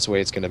 I know that's the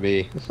way it's gonna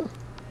be.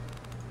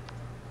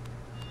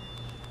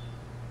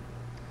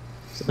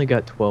 He's only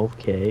got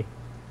 12k.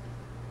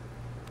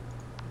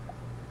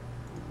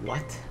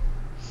 What?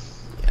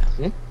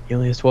 He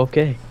only has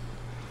 12k.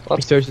 What?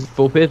 He starts with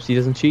full pips. He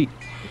doesn't cheat.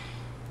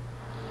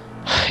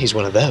 He's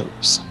one of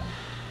those.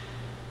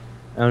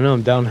 I don't know.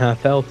 I'm down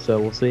half health, so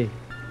we'll see.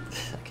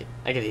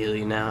 I could heal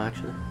you now,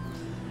 actually.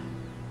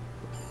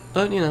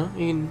 But you know,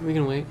 we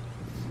can wait.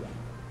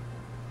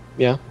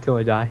 Yeah. Till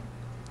I die.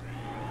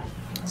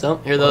 So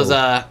here are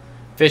those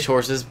fish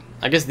horses.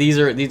 I guess these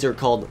are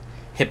called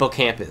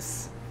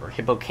hippocampus or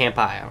hippocampi.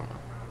 I don't know.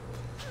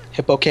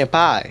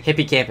 Hippocampi.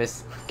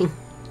 Hippocampus.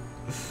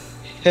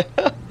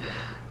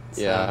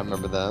 Yeah, I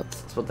remember that.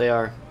 That's what they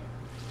are.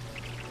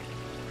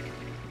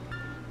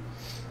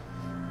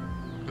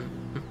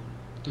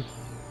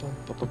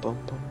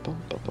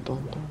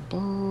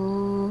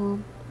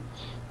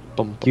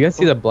 Do you guys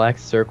see the black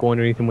circle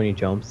underneath him when he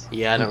jumps?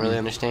 Yeah, I don't really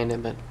understand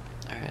it, but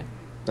alright.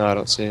 No, I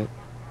don't see it.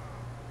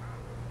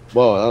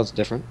 Whoa, that was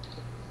different.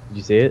 Did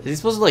you see it? Is he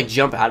supposed to like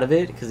jump out of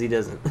it? Because he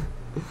doesn't.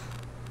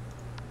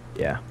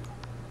 Yeah.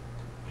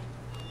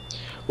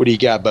 What do you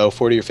got, Bo?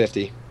 40 or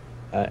 50?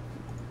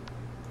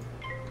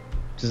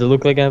 Does it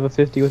look like I have a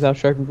 50 without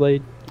sharpened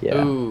blade?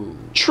 Yeah. Ooh.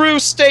 True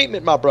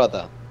statement, my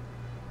brother.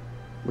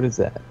 What is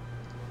that?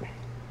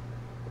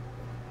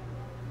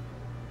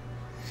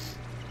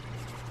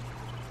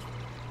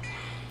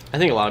 I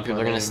think a lot of people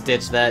are gonna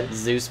stitch that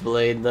Zeus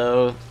blade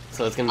though,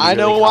 so it's gonna be I really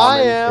know I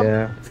common. am.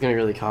 Yeah. It's gonna be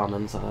really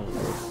common, so I don't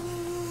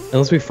know.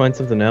 Unless we find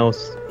something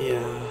else.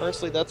 Yeah.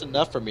 Personally, that's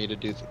enough for me to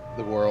do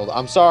the world.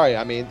 I'm sorry.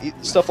 I mean,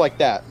 stuff like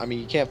that. I mean,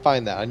 you can't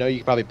find that. I know you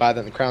can probably buy that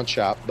in the crown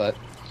shop, but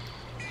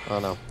I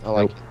don't know. I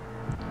like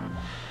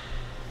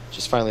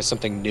just finally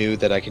something new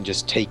that I can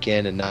just take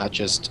in and not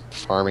just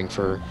farming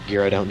for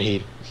gear I don't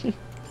need.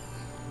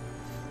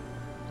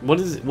 What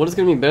is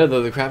gonna be better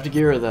though, the crafted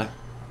gear or the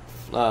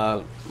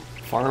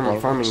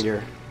farming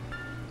gear?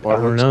 I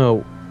don't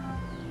know.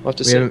 We'll have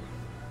to We see.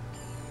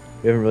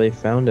 haven't really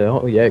found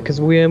out yet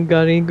because we haven't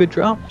got any good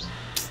drops.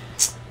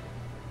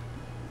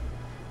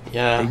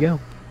 Yeah. There you go.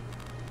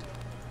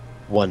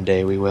 One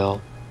day we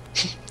will.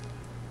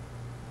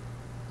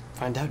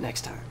 Find out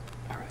next time.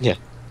 All right. Yeah.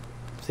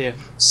 See ya.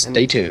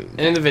 Stay tuned.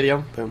 And in the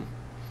video, boom.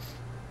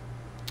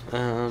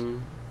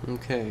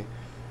 Okay.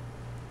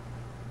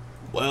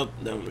 Well,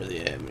 don't really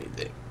have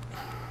anything.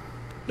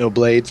 No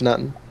blades,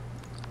 nothing.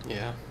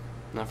 Yeah,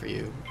 not for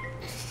you.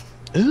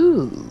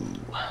 Ooh.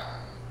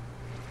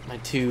 My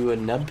 2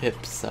 nub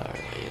pips are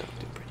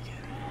doing pretty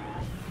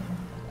good.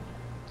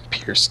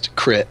 Pierced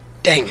crit.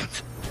 Dang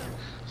it.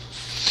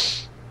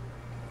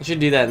 You should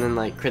do that and then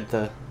like crit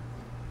the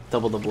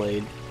double the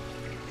blade.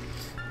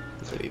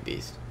 This would be a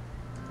beast.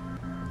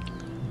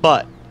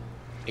 But,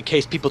 in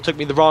case people took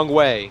me the wrong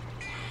way,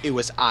 it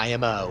was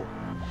IMO.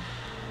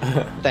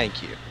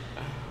 Thank you.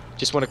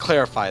 Just want to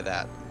clarify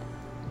that.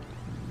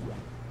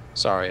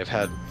 Sorry, I've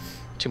had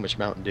too much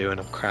Mountain Dew and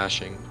I'm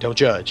crashing. Don't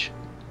judge.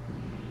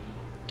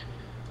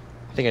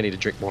 I think I need to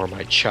drink more of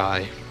my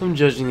chai. I'm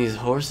judging these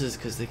horses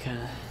because they kind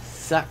of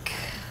suck.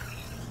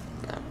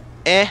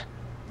 I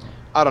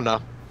don't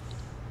know.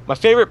 My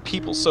favorite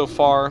people so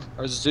far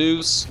are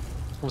Zeus.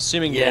 I'm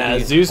assuming Yeah,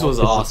 maybe Zeus was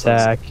His awesome.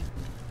 attack.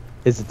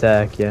 His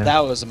attack, yeah.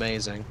 that was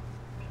amazing.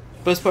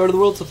 Best part of the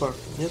world so far.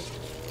 Yep.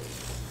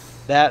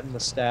 That and the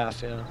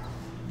staff, yeah.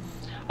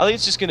 I think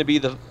it's just going to be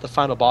the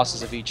final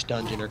bosses of each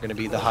dungeon are going to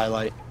be the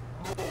highlight.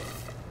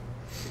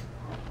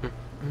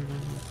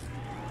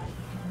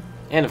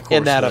 And of course,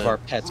 and that of our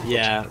pets.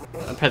 Yeah,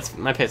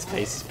 my pet's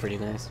face is pretty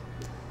nice.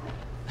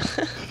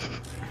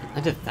 I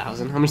did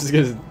 1,000. How much is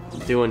it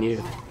gonna do on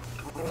you?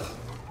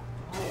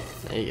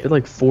 There you go. Did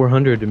like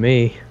 400 to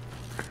me.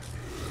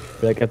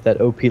 But I got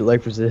that OP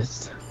life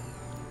resist.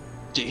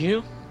 Do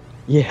you?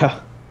 Yeah.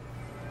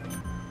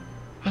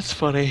 That's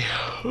funny.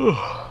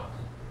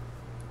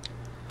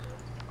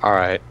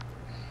 Alright.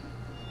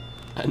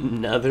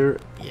 Another,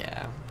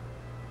 yeah.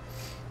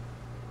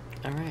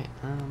 Alright,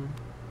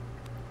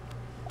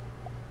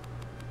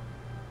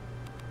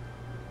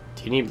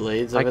 do you need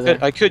blades over there?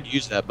 I could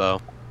use that bow.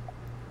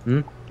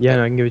 Hmm? Yeah,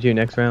 no, I can give it to you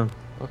next round.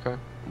 Okay.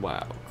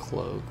 Wow,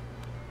 cloak.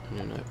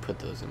 No, I put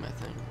those in my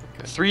thing.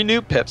 Okay. 3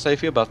 new pips. How do you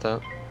feel about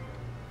that?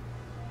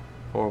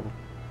 Horrible.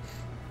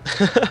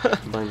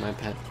 Blame my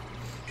pet.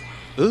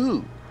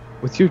 Ooh.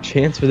 What's your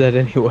chance for that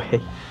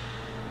anyway?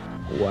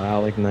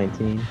 Wow, like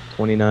 19,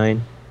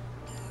 29.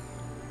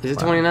 Is it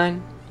Wow.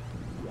 29?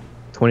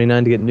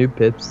 29 to get new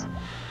pips.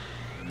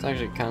 It's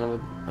actually kind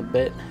of a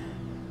bit.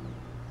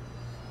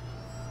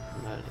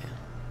 But yeah.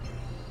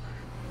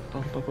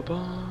 Bum, bum, bum,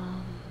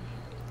 bum.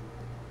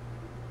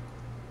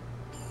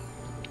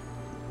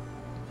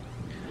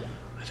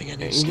 I think I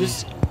know. You're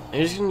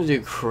just gonna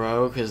do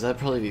crow because that'd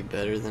probably be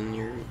better than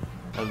your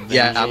avenging.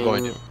 Yeah, I'm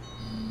going to.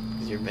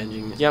 Because you're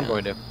avenging. Yeah, I'm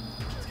going to.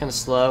 It's kind of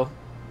slow.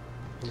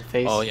 In the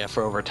face. Oh yeah,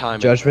 for overtime.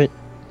 Judgment.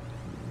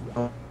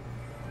 Oh,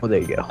 there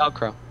you go. I'll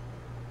crow.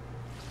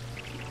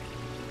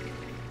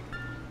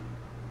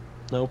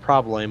 No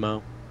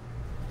problemo.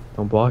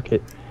 Don't block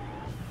it.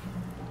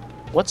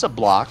 What's a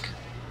block?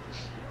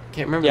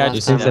 Can't remember. Yeah, I last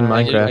just see time that.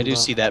 I Minecraft. do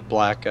see that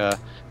black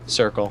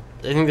circle.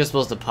 I think they're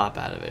supposed to pop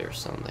out of it or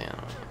something. I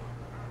don't know.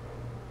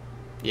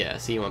 Yeah,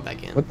 see, you went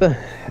back in. What the?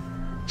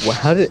 What?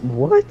 How did?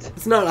 What?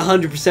 It's not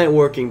 100%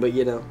 working, but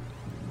you know.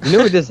 You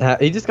know he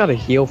just got a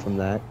heal from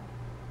that.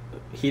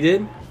 He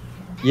did?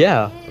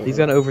 Yeah, he's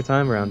got an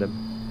overtime around him.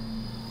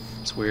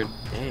 It's weird.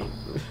 Dang.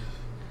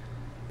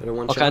 Better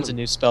one All kinds of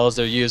new spells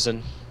they're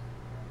using.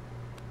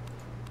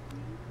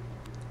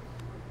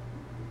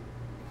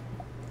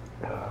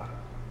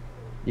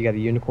 You got a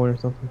unicorn or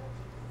something?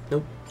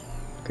 Nope.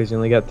 Because you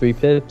only got 3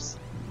 pips.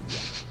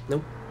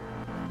 Nope.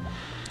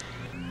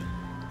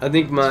 I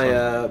think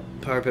my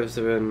power pips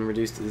have been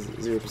reduced to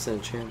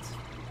 0% chance.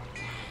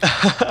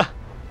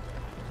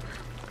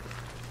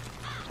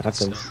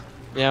 Happens.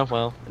 Yeah,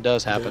 well, it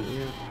does happen.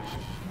 Yeah.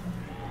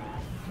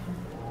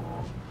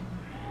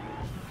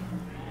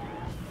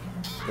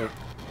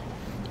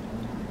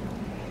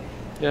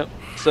 Yep.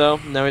 So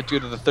now we have to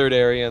go to the 3rd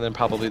area and then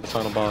probably the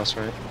final boss,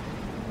 right?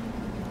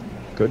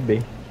 Could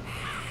be.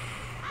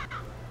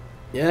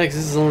 Yeah, because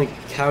this is only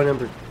cow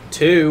number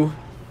 2.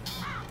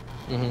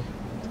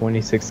 Mm-hmm.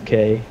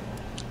 26k.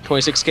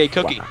 26k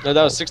cookie. Wow. No,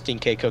 that was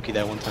 16k cookie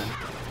that one time.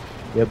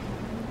 Yep.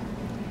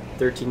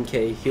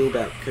 13k heal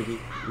back cookie.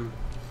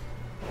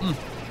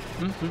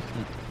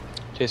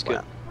 Tastes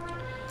good.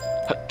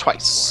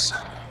 Twice.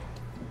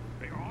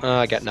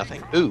 I got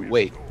nothing. Ooh,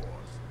 wait.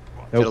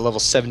 Nope. Got a level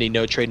 70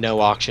 no trade, no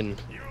auction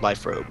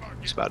life robe.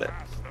 That's about it.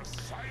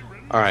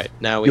 Alright,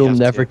 now we You'll have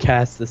never to...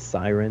 cast the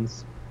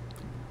sirens.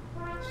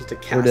 Just a Or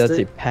cast did I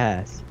say it?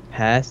 pass?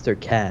 Passed or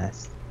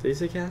cast? Did you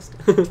say cast?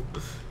 I don't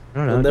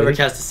know. I'll never dude.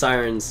 cast the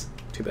sirens.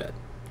 Too bad.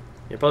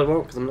 Yeah, probably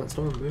won't because I'm not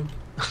Storm. Boom.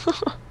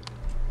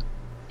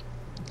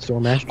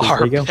 Storm Astros, Our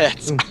there you go.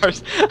 pets.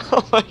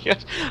 Oh my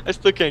gosh. I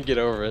still can't get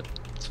over it.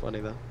 It's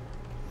funny though.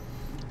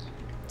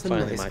 It's a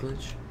Finally, nice my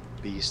glitch.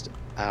 beast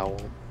owl.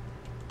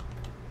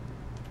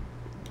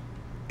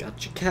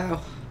 Got your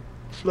cow.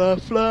 Fly,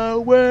 fly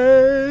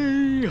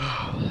away.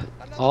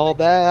 All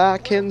that I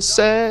can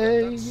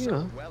say.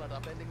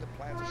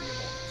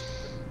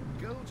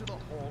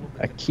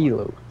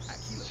 Aquila.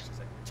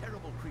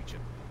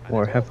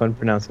 Or have fun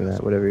pronouncing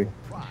that, whatever. Just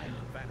call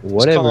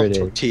Whatever him it is.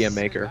 Tortilla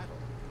maker.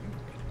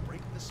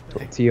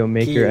 Tortilla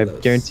maker. I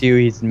Aquilos. guarantee you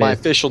he's My missed.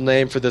 official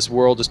name for this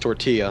world is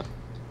Tortilla.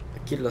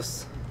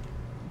 Aquilos.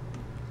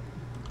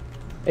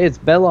 Hey, it's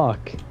Belloc.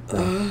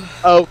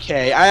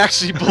 Okay, I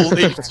actually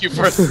believed you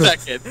for a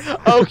second.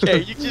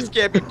 Okay, you just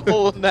can't be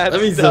pulling that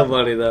That'd be so stuff.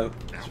 funny though.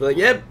 Just be like,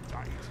 yep.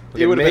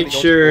 It would've been Make the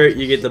sure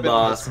ultimate- you get the been the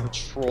boss. ultimate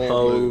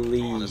troll move,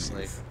 Please.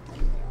 honestly.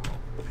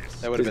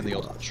 That would have been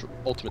the Please be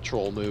ultimate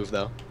troll move,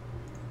 though.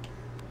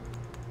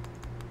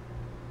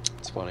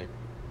 It's funny.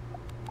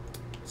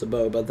 So,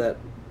 Bo, about that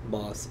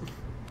boss.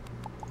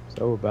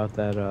 So about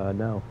that,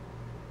 no.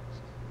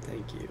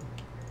 Thank you.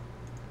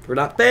 For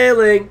not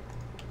failing.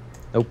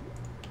 Nope.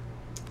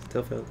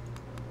 Still failed.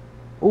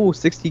 Ooh,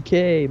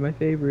 60k, my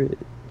favorite.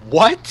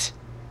 What?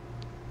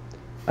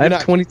 I have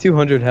not-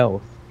 2200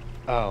 health.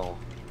 Oh.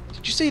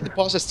 Did you say the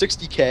boss has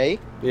 60k?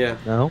 Yeah.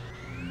 No?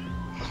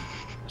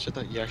 I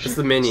thought you That's actually.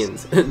 the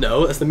minions.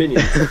 No, that's the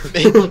minions.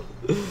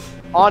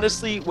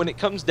 Honestly, when it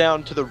comes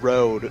down to the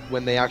road,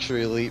 when they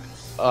actually release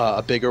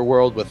a bigger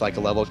world with like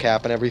a level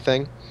cap and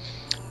everything,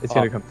 It's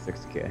gonna come to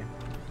 60k.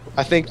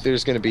 I think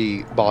there's gonna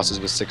be bosses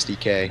with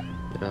 60k,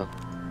 you know,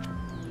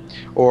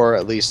 or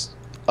at least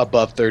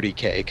above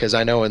 30k. Because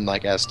I know in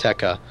like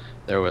Azteca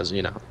there was,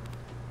 you know,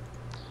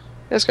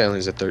 this guy only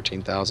is at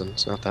 13,000.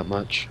 It's not that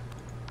much.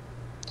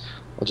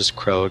 I'll just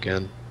crow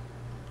again.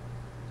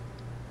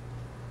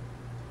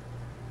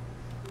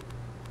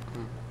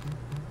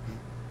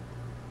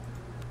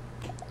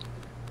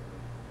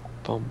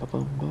 Boom, boom,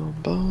 boom, boom,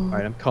 boom.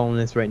 Alright, I'm calling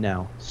this right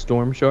now.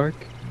 Storm Shark.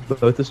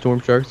 Both the Storm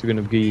Sharks are going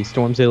to be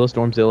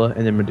Stormzilla,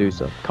 and then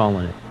Medusa.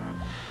 Calling it.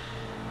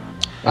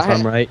 That's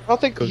I'm right. I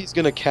don't think he's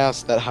going to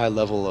cast that high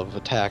level of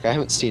attack. I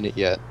haven't seen it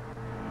yet.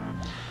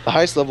 The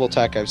highest level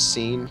attack I've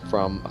seen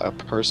from a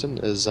person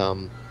is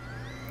Stormzilla?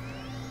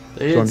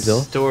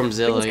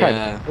 Stormzilla,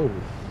 yeah. Oh.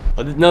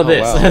 Oh, no,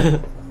 this.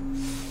 Wow.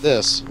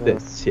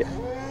 This, yeah.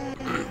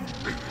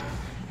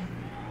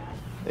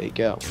 There you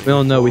go. We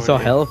don't know. We saw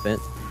Elephant.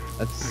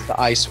 That's the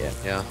ice one,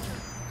 yeah.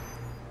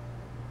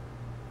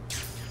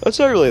 That's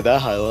not really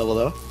that high level,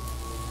 though.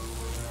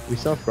 We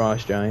saw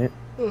Frost Giant.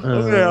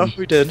 Yeah,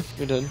 we did.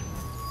 We did.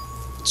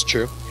 It's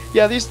true.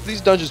 Yeah, these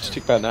dungeons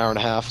take about an hour and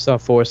a half. Saw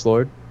Forest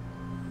Lord.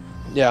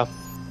 Yeah.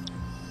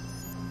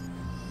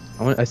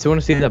 I still want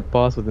to see that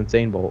boss with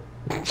Insane Bolt.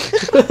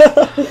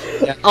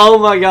 Yeah. Oh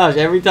my gosh,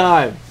 every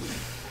time.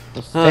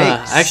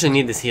 I I actually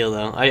need this heal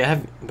though.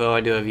 I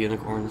do have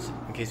unicorns,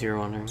 in case you were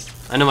wondering.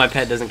 I know my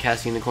pet doesn't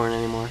cast unicorn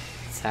anymore.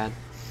 It's sad.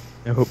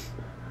 Nope.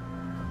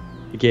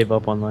 He gave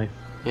up on life.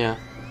 Yeah.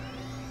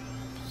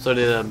 So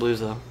did Blues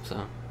though,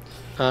 so.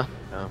 Huh?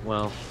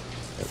 Well.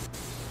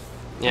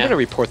 Yeah. I'm gonna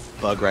report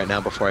the bug right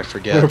now before I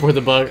forget. Report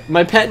the bug.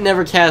 My pet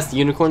never casts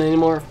unicorn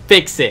anymore.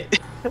 Fix it.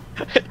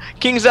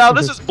 KingsIsle,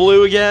 this is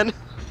Blue again.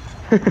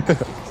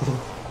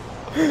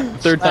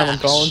 Third time I'm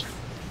calling.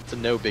 It's a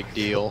no big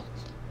deal.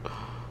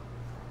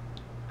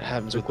 It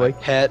happens with Quick.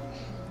 my pet.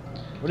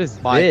 What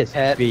is My this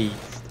pet. beast?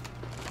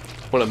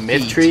 What, a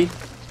mid tree?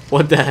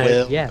 What the heck?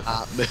 Well,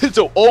 Yeah. It's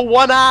a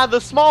one eye, the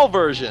small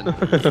version. Yeah.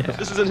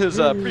 This is in his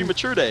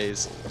premature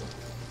days.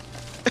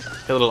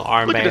 The little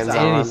armbands that.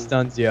 And on. he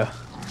stuns you.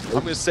 I'm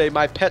gonna say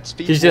my pet's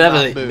feet You should will have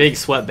not a move. big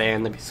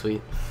sweatband. That'd be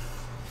sweet.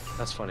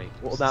 That's funny.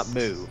 Will not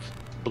move.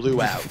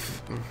 Blew out.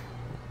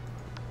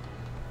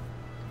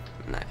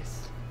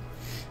 Nice.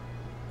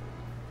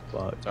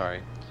 Fuck.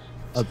 Sorry.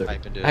 Other.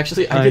 Type into it.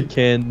 Actually, I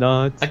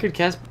cannot. I could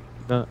cast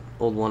No.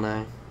 Old One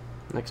Eye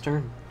next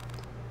turn.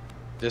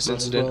 This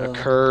incident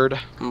occurred I'm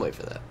gonna wait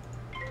for that.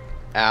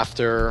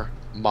 after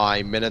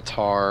my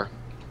Minotaur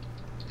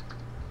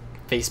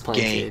Face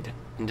planted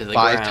into the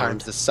 5 ground.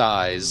 times the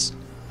size.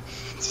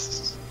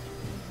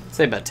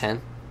 Say about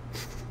 10.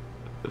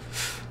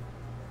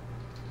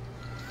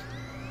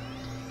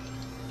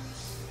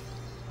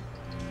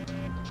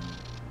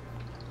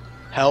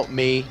 Help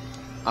me.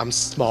 I'm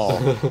small.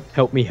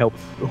 Help me help.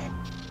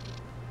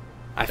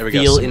 I There we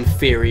go, feel some-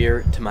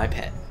 inferior to my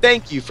pet.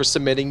 Thank you for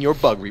submitting your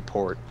bug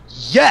report.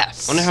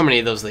 Yes! I wonder how many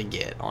of those they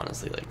get,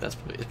 honestly. Like, it's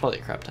probably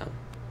a crap ton.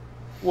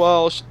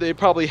 Well, they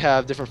probably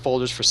have different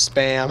folders for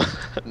spam.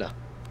 No.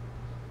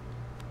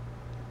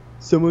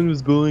 Someone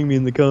was bullying me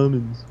in the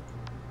comments.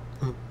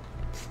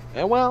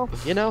 Yeah, well,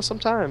 you know,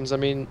 sometimes, I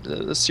mean,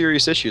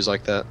 serious issues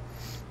like that.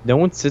 No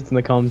one sits in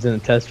the comments in a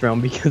test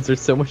round because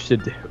there's so much to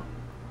do.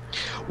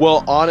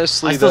 Well,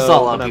 honestly, I still though,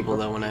 saw a lot of when people,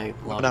 though, when I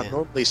logged I'm in.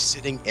 normally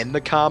sitting in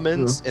the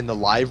commons in the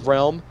live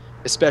realm,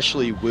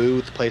 especially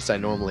Woo, the place I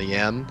normally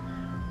am,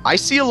 I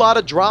see a lot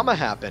of drama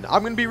happen.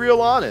 I'm gonna be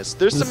real honest.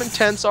 There's some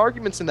intense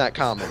arguments in that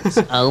commons.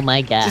 Oh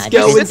my god. Just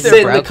Go sit and there, sit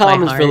in bro. the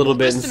comments for a little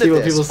bit and Listen see to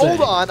what this. people say.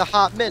 Hold on a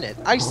hot minute.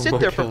 I sit my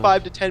there for God.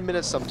 5 to 10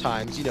 minutes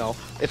sometimes, you know,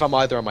 if I'm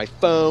either on my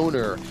phone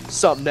or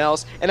something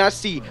else, and I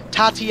see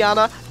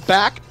Tatiana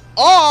back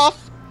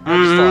off.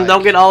 I'm just like-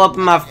 Don't get all up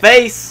in my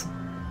face.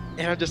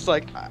 And I'm just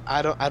like,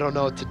 I don't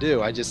know what to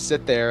do. I just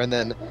sit there and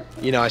then,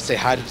 you know, I say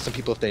hi to some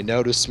people if they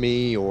notice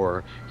me,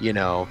 or, you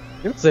know.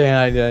 You don't say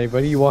hi to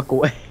anybody, you walk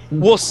away.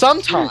 Well,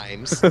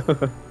 sometimes,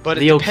 but it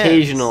The depends.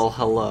 occasional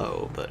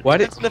hello, but Why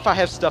did? Depends if I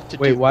have stuff to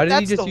do. Wait, why but did he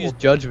that's just the use whole-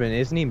 Judgment?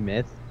 Isn't he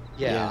Myth?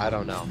 Yeah, Yeah. I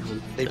don't know.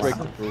 They break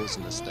the rules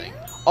in this thing.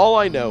 All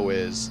I know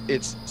is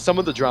it's some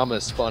of the drama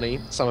is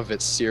funny, some of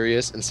it's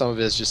serious, and some of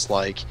it's just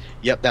like,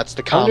 yep, that's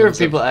the I wonder if comments.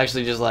 people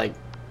actually just like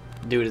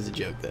do it as a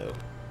joke though.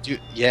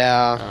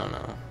 Yeah, I don't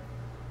know.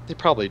 they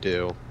probably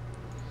do.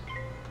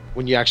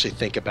 When you actually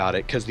think about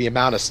it, because the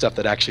amount of stuff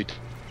that actually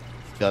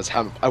does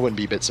happen, I wouldn't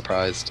be a bit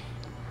surprised.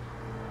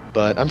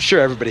 But I'm sure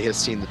everybody has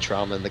seen the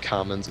trauma in the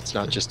commons. It's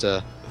not just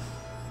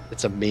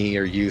it's a me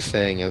or you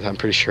thing, and I'm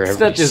pretty sure It's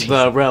not everybody's just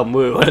the Realm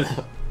Woo.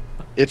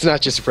 It's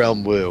not just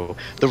Realm Woo.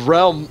 The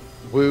Realm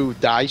Woo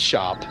die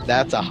shop,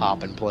 that's a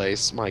hopping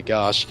place. My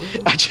gosh.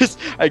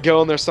 I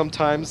go in there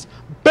sometimes,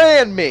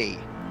 ban me!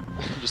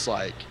 I'm just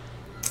like,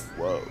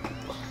 whoa.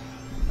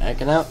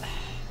 Backing out.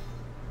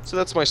 So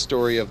that's my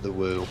story of the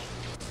Woo.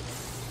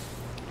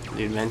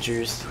 The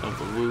Adventures of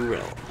the Woo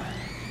Realm.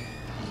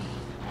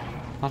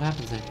 What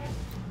happens there?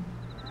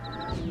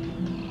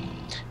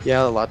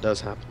 Yeah, a lot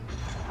does happen.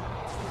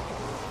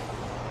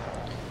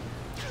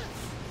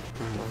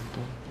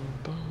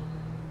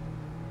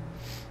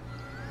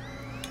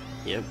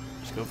 Yep,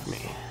 just go for me.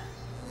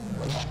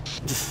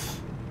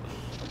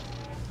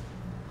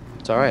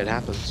 It's alright, it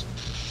happens.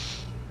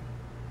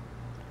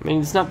 I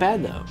mean, it's not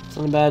bad though. It's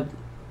not a bad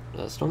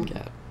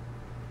Stormcat.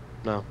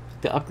 No.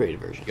 The upgraded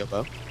version. Go,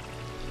 Bo.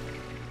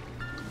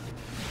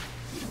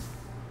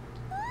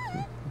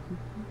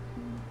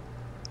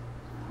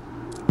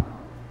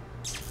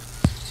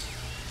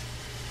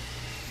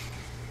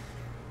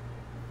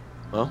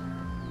 Well,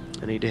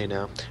 any day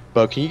now.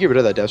 Bo, can you get rid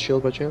of that death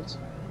shield by chance?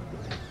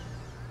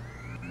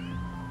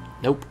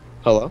 Nope.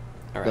 Hello?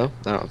 All right. No?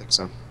 I don't think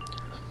so.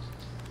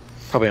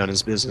 Probably on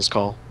his business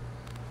call.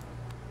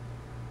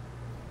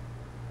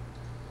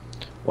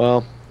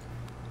 Well,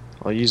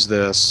 I'll use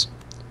this,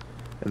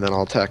 and then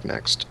I'll attack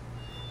next.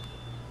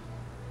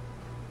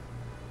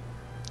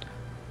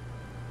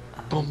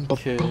 Boom, boom,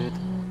 Could.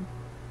 boom.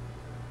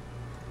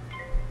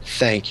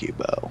 Thank you,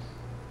 Bo.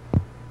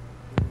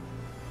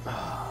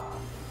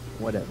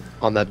 Whatever.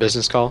 On that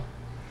business call?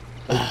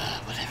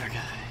 Whatever,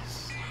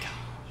 guys.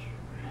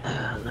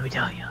 Let me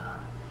tell you.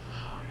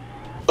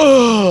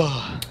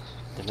 Ugh.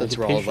 Then That's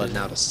make we're it all patient. letting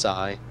out a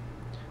sigh.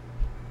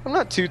 I'm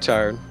not too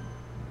tired,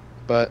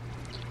 but,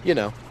 you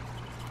know,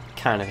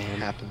 Kind of it am.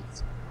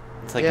 happens.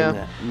 It's like Yeah. in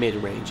that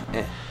mid-range.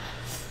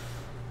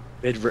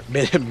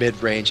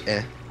 Mid-range,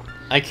 eh.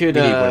 I could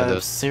We need one of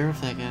those.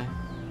 Seraph that guy.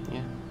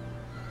 Yeah.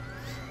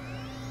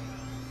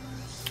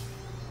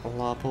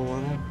 I'll pull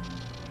one up.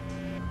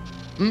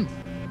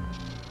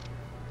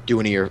 Do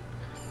any of your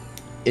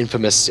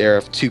infamous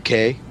Seraph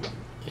 2K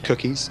Yeah.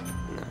 cookies?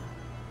 No.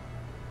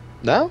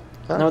 No?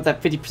 Huh? Not with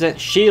that 50%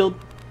 shield.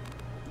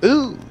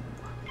 Ooh.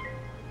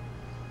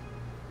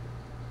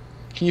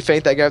 Can you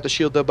feint that guy with the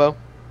shield, though, Bo?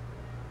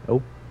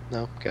 Nope.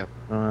 No? Okay. I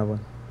don't have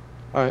one.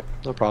 Alright,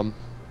 no problem.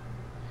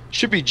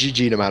 Should be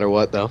GG no matter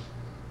what, though.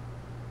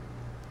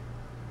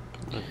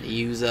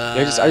 Use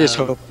I just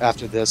hope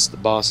after this the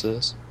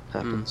bosses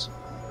happens.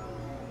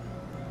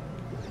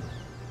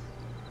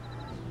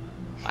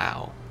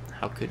 Wow.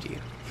 How could you?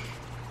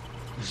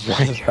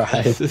 My God.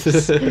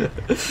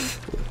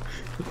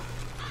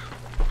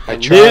 I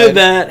Did tried,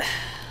 that.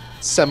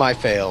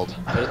 semi-failed,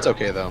 but it's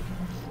okay though.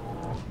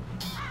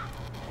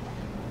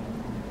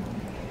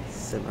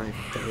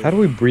 How do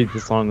we breathe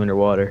this long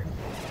underwater?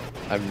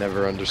 I've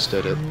never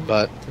understood it,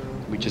 but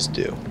we just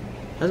do,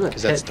 That's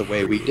because that's the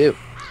way we do.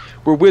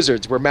 We're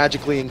wizards. We're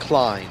magically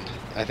inclined.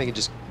 I think it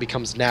just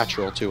becomes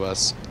natural to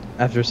us.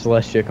 After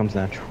Celestia comes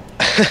natural.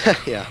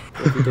 Yeah.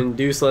 If you didn't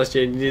do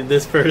Celestia, you did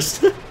this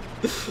first.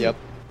 Yep.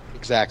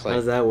 Exactly. How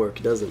does that work?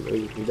 It doesn't.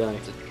 You die.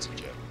 It's a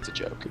joke. It's a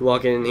joke. You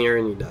walk in here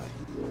and you die.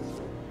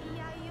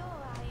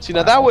 See,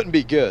 now that wouldn't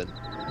be good.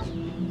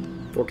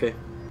 Okay.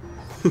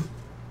 Yeah,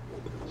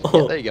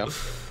 Oh. there you go.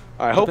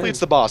 All right. Hopefully it's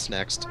the boss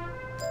next.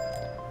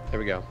 There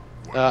we go.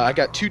 I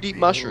got 2 deep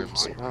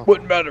mushrooms. Wow.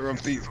 What matter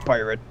of these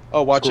pirate?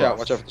 Oh, watch out!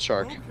 Watch out for the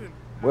shark.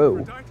 Whoa.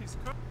 You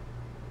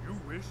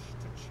wish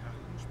to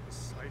challenge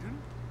Poseidon?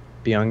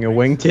 Be on your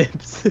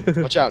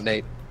wingtips. Watch out,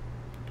 Nate.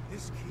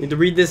 This You need to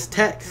read this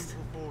text.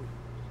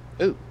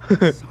 Ooh,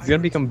 He's gonna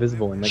become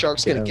visible and like.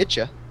 shark's gonna get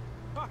you.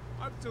 I'm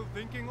still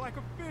thinking like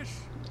a fish.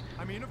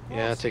 I mean, of course.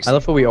 Yeah, it takes. I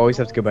love how we always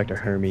have to go back to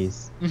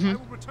Hermes. I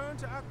will return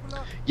to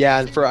Aquila. Yeah,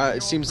 and for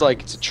it seems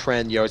like it's a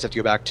trend. You always have to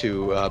go back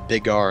to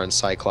Big R and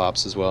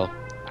Cyclops as well.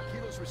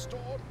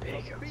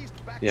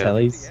 Yeah.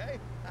 Tellys.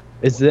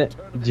 Is it?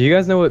 Do you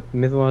guys know what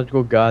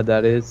mythological god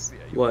that is?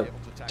 What?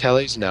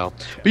 Tellys, no.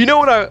 But you know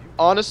what? I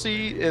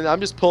honestly, and I'm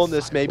just pulling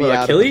this maybe What,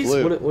 out Achilles?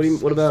 of the blue.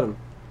 What about him?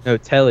 No,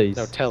 Tellys.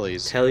 No,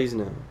 Tellys. Tellys,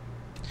 no.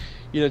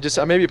 You know, just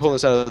I may be pulling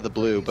this out of the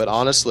blue, but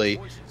honestly,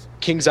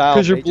 KingsIsle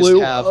 'Cause you're may blue?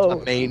 just have Oh.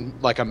 a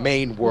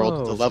main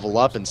world to Whoa. level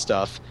up and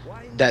stuff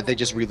that they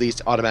just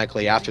released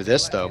automatically after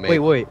this, though. Maybe.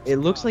 Wait. It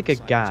looks like a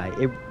guy.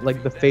 It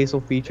like the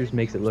facial features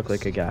makes it look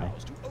like a guy.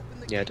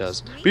 Yeah, it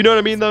does. But you know what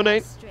I mean, though,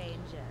 Nate?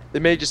 They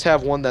may just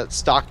have one that's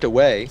stocked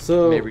away.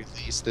 So- may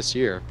release this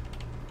year.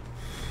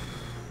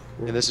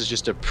 And this is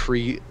just a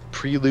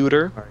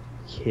preluder. Are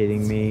you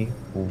kidding me?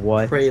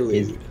 What is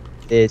Prelude.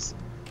 this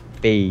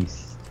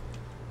face?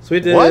 So we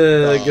had to What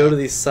the- go to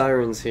these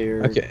sirens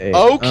here. Okay.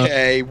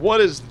 Okay, what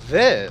is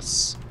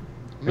this?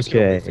 I'm just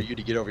gonna wait Okay. for you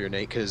to get over here,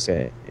 Nate, because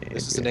Okay.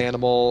 this is an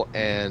animal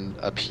and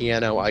a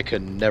piano I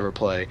could never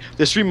play.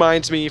 This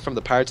reminds me from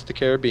the Pirates of the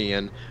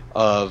Caribbean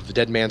of the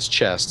Dead Man's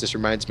Chest. This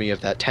reminds me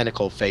of that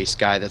tentacle face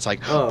guy that's like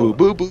Oh. boo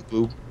boo boo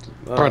boo.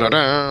 Uh,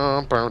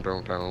 Ba-da-dum.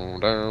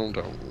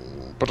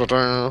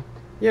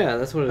 yeah,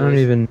 that's what it I don't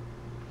is. even.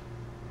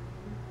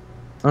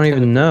 I don't even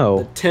The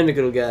know.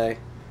 tentacle guy.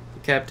 The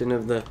captain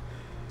of the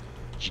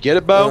Did you get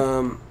it,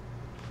 Bo?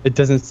 It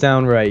doesn't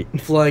sound right.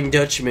 Flying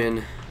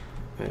Dutchman.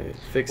 Right,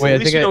 fix Wait, it. At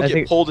least you don't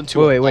get pulled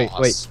into a Wait.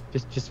 boss.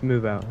 Just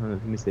move out. Hold on,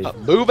 let me see.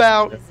 Move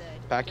out.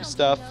 Pack your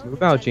stuff.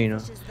 Move out,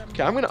 Gina.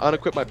 Okay, I'm gonna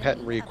unequip my pet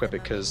and re-equip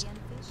it because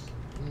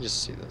let me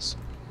just see this.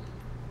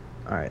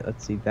 All right,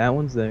 let's see. That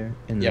one's there.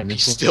 And Yeah, then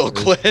he's this still one's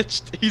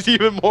glitched. He's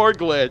even more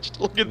glitched.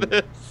 Look at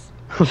this.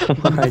 Oh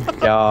my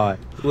god.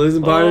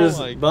 Losing part of Oh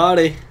my- his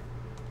body.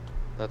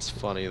 That's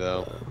funny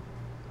though.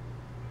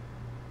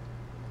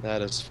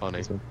 That is funny.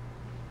 This one.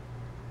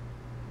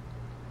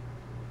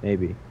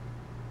 Maybe.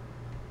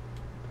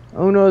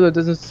 Oh no, that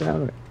doesn't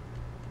sound right.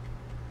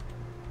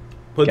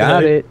 What the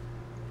Got heck? it.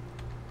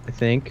 I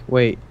think.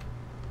 Wait.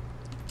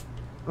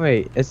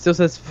 Wait, it still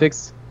says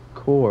fixed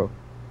core.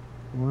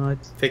 What?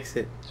 Fix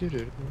it.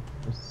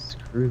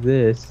 Screw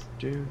this.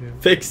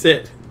 Fix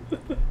it.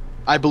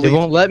 I believe It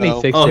won't let me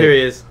though. fix Oh, it. here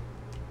he is.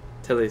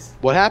 Telly's.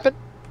 What happened?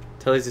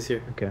 Telly's is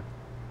here. Okay.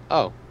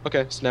 Oh,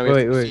 okay. So now we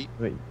have Wait.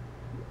 we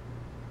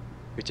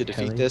have to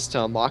defeat Kelly? this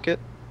to unlock it.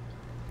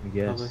 I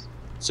guess. Probably.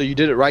 So you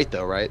did it right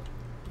though, right?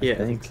 Yeah.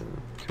 think. So.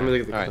 Let me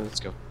look at the All right, code. let's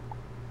go.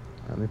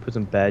 Let me put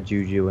some bad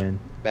juju in.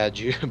 Bad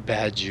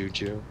bad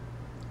juju.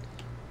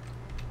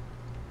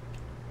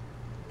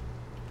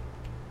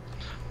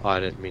 Oh, I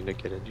didn't mean to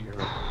get into your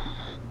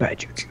Bad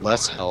juju.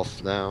 less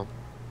health now.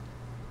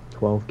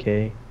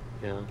 12k.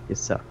 Yeah. You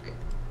suck.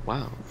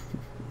 Wow.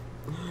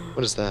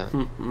 What is that?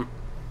 Mm-mm.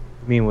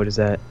 I mean, what is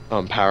that?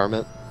 Oh,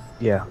 empowerment.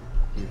 Yeah.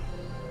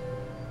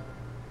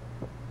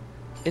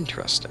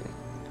 Interesting.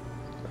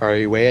 Are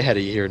you way ahead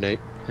of you here, Nate?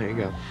 There you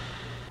go.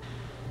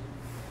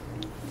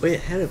 Way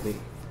ahead of me.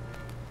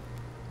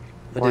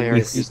 I Why did are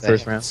miss. you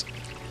First round.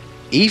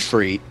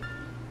 Efreet?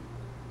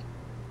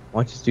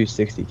 Why don't you just do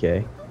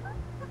 60k?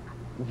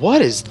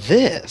 What is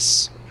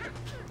this?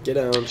 Get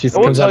down. She just I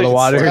won't comes out tell of the you,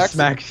 water and it's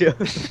smacks you.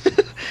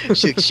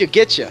 she'll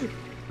get you.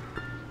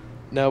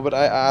 No, but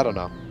I don't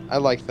know. I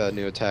like the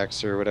new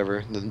attacks or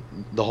whatever.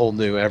 The whole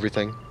new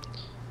everything.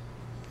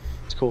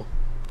 It's cool.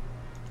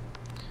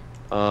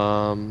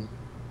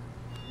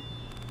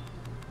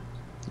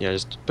 Yeah,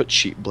 just put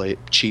cheap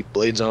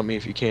blades on me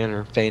if you can,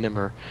 or feign him,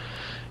 or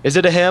is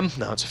it a him?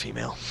 No, it's a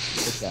female.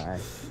 Good guy.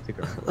 It's a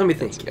girl. Let me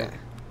think. Yeah.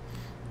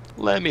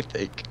 Let me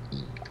think.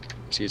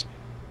 Excuse me.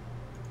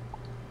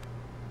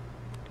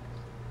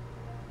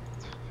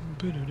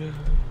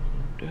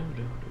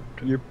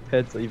 Your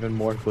pet's even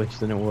more glitched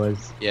than it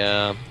was.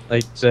 Yeah.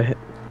 Like the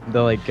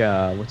like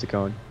what's it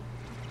called?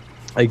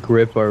 Like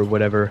grip or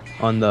whatever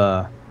on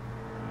the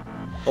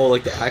Oh,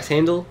 like the axe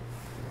handle?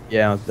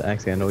 yeah the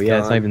axe handle. Yeah,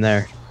 it's not Gone. even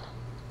there.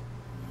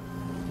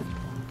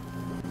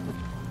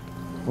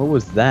 What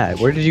was that?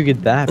 Where did you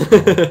get that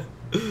from?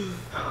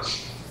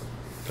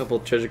 Couple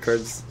treasure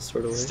cards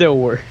sort of way. Still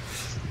worse.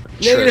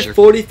 Negative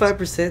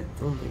 45%.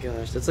 Oh my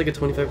gosh, that's like a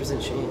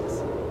 25%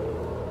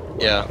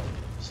 chance. Yeah.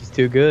 She's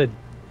too good.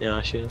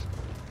 Yeah, she is.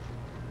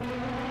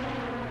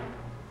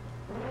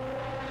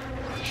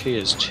 She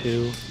is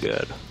too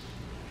good.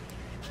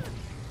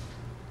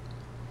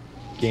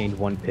 Gained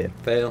 1 pip.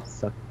 Fail.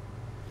 Suck.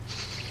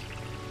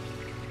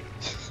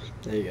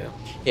 There you go.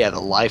 Yeah, the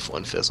life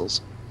one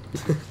fizzles.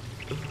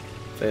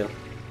 Fail.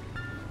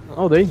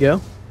 Oh, there you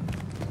go.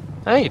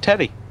 Hey,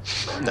 Teddy.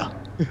 No.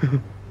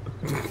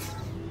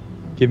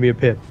 Give me a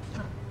pip.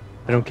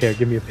 I don't care.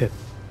 Give me a pip.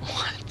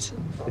 What?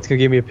 It's gonna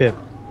give me a pip.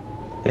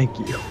 Thank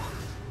you.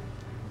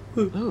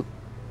 Ooh.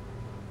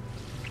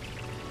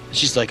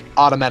 She's like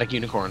automatic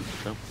unicorn.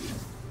 No.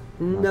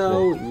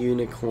 No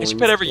unicorns. Has your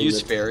pet ever in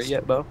used the fairy test.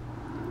 yet, Bo?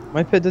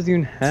 My pet doesn't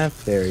even have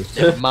fairy.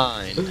 Never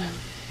mind.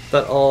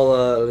 But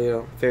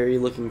all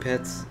fairy-looking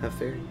pets have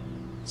fairy.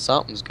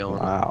 Something's going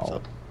Wow.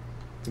 on.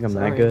 Think I'm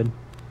Sorry. that good?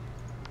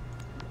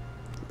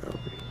 No,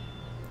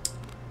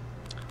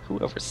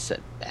 Whoever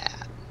said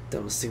that?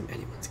 don't assume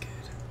anyone's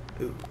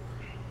good. Ooh.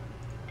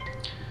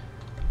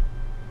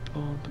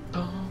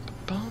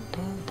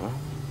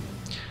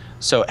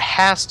 So it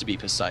has to be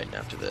Poseidon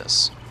after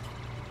this.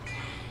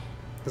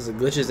 Because the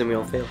glitches and we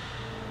all fail.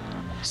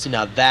 See,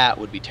 now that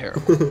would be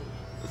terrible.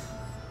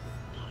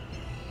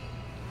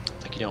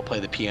 Like you don't play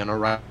the piano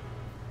right,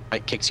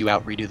 it kicks you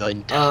out, redo the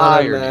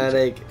entire.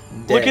 Automatic.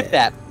 Look at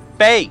that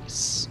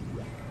face.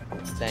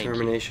 Thank you.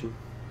 Determination.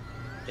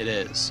 It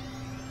is.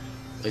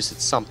 At least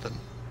it's something.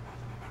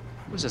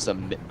 What is this?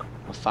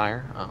 A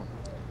fire? Oh.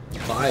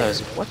 Fire.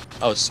 What?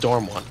 Oh,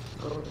 storm one.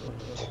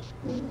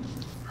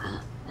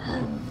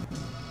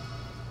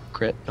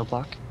 Crit, no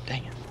block.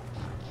 Dang it.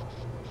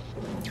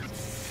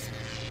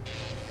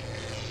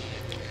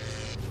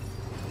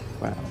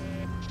 Wow.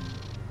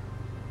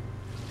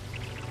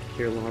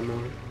 Hear a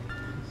lawnmower.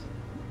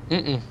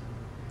 Mm-mm.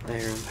 I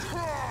hear him.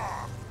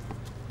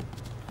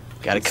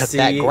 Gotta cut See-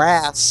 that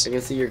grass. I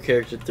can see your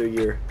character through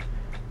your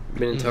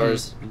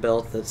Minotaur's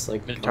belt that's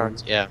like...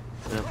 Minotaurs. Yeah.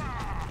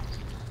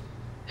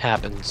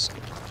 Happens.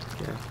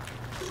 Yeah.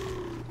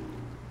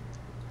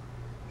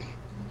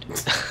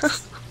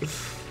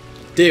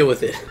 Deal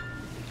with it.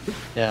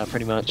 Yeah,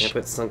 pretty Can I much.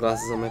 put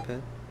sunglasses on my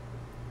pet?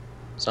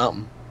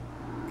 Something.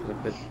 Can I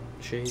put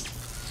shade?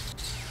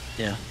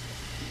 Yeah.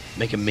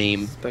 Make a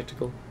meme.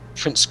 Spectacle?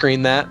 Print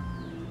screen that.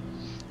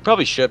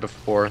 Probably should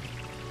before.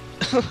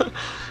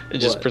 And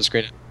just What? print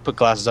screen it. Put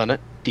glasses on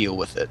it. Deal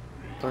with it.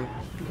 Fine.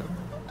 No.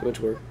 Too much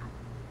work.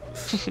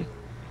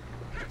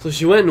 So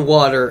she went in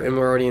water, and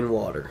we're already in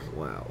water.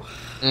 Wow.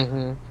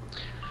 Mm-hmm.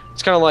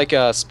 It's kind of like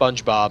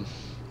SpongeBob,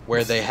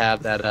 where they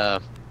have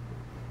that.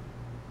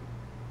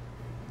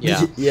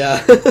 Yeah.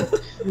 Yeah.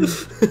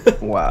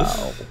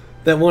 Wow.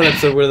 That one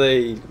episode where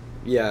they...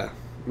 Yeah.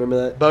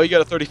 Remember that? Bo, you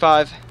got a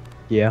 35?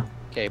 Yeah.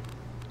 Okay,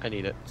 I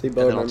need it. See, And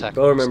Bo, then I'll attack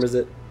Bo first. remembers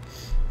it.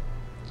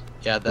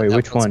 Yeah, that, Wait, that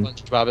which one?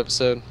 SpongeBob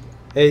episode.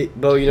 Hey,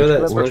 Bo, you know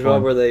that Which SpongeBob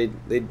one? where they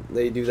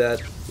do that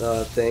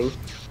thing,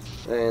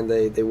 and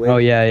they win? Oh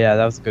yeah,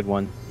 that was a good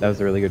one. That was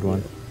a really good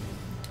one.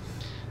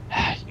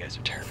 You guys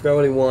are I terrible. forgot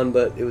what he won,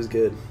 but it was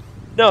good.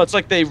 No, it's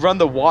like they run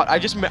the water. I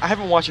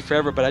haven't watched it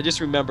forever, but I just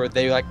remember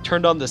they like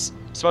turned on this.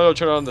 SpongeBob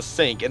turned on the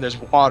sink, and there's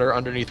water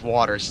underneath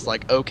water. It's just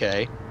like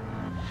okay.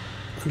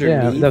 Yeah,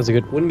 Underneath? that was a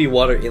good. Wouldn't be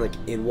water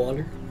in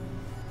water?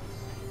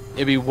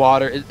 It'd be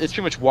water. It's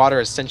pretty much water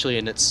essentially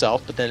in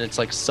itself, but then it's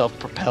like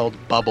self-propelled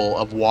bubble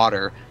of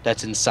water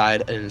that's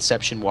inside an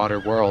Inception water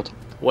world.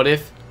 What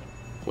if?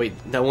 Wait,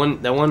 that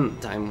one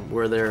time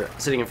where they're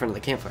sitting in front of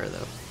the campfire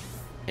though,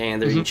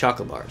 and they're eating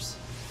chocolate bars,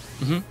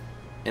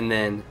 and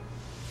then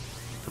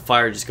the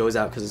fire just goes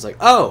out because it's like,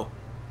 oh,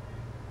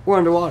 we're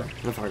underwater,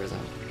 and the fire goes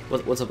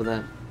out. What's up with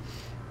that?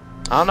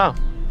 I don't know.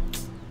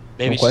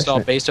 Maybe Don't it's just all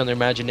question it. based on their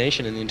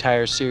imagination, and the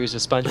entire series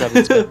of SpongeBob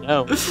that's been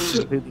known is just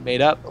completely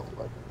made up.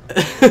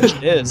 Which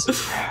it is.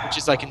 Which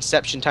is like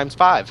Inception times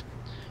 5.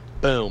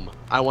 Boom.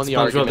 I won the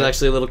SpongeBob's argument.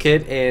 actually a little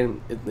kid,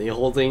 and the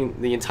whole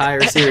thing, the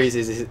entire series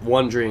is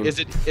one dream. Is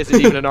it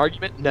even an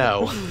argument?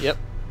 No. Yep.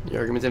 The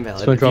argument's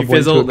invalid. SpongeBob if you went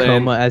fizzle, into a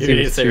then coma as you're he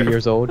gonna was say 2 you're-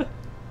 years old.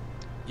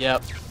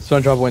 Yep.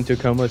 SpongeBob went into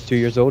a coma as 2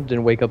 years old,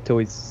 didn't wake up till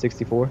he's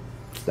 64.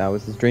 That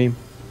was his dream.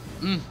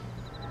 The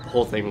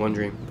whole thing, one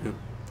dream. Boom.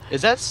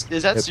 Is that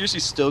seriously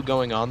still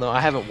going on though? I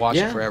haven't watched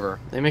Yeah. it forever.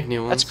 They make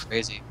new ones. That's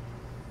crazy.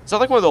 Is that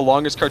like one of the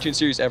longest cartoon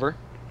series ever?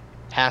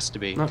 Has to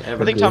be. Not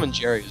ever, I think dude. Tom and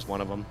Jerry is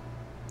one of them.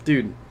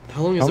 Dude,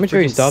 how long has How the much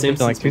already freaking stopped in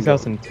like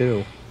Simpsons been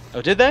going? 2002?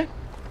 Oh, did they?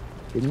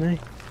 Didn't they?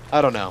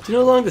 I don't know. Do you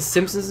know how long the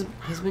Simpsons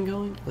has been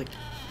going? Like,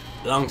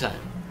 a long time.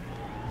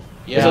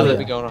 Yeah, other- they've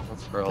been going on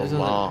for a there's other-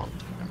 long.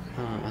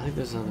 I think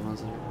there's other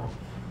ones that are.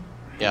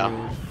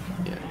 Yeah.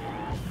 Yeah.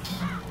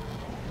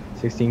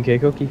 16K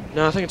cookie.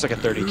 No, I think it's like a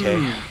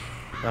 30K.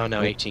 Oh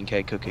no,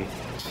 18K cookie.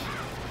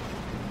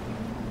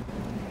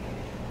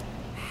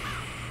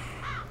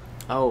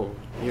 Oh,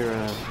 your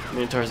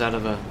Minotaur's out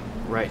of a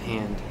right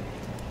hand.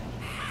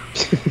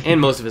 And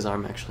most of his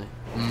arm, actually.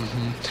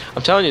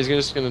 I'm telling you, he's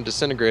just gonna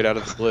disintegrate out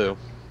of the blue.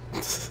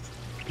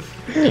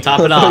 Top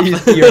it off. You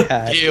see your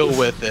hat. Deal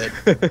with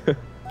it.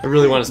 I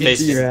really want his face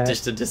see your hat.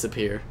 just to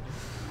disappear.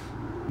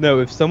 No,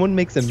 if someone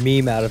makes a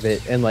meme out of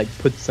it and like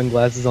puts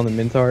sunglasses on the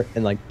Minotaur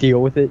and like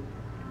deal with it,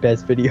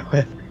 best video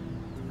ever.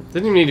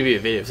 Doesn't even need to be a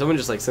video. If someone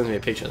just like sends me a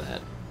picture of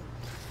that,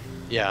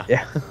 Yeah.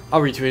 Yeah.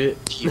 I'll retweet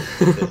it. Deal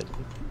with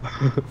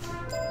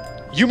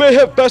it. You may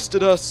have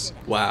bested us.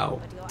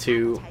 Wow.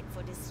 2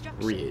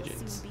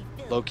 reagents.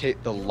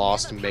 Locate the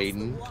lost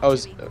maiden. Oh,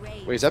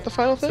 wait, is that the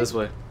final thing? This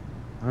way.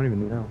 I don't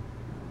even know.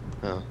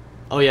 Oh.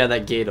 Oh yeah,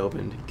 that gate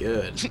opened.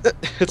 Good. It's I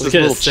this was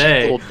gonna little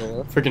say. cheap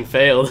little door. Freaking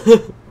failed.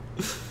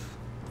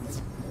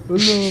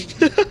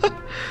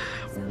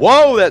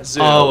 Whoa, that zoo.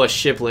 Oh, a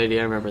ship lady.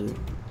 I remember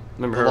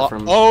her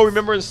from Oh,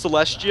 remember in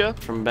Celestia?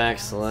 back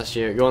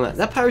Celestia. Go on that.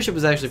 That pirate ship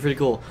was actually pretty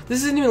cool.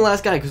 This isn't even the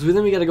last guy because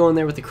then we got to go in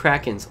there with the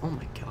Krakens. Oh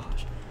my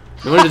gosh.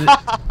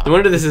 No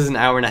wonder this is an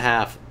hour and a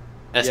half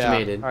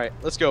estimated. Yeah. All right,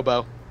 let's go,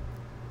 Bo.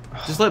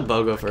 Just let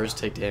Bo go first.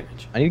 Take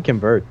damage. I need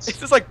converts.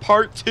 This is like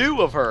part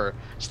 2 of her.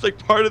 She's like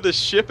part of the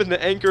ship, and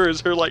the anchor is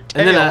her like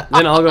tail. And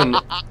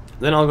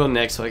then I'll go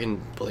next so I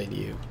can blade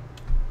you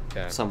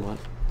Okay. somewhat.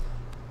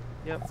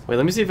 Yep. Wait,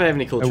 let me see if I have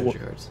any cool I treasure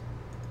cards.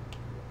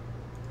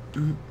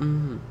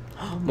 More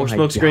My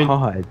smoke screen.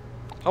 God.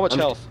 How much I'm-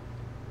 health?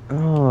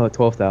 Oh,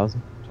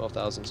 12,000.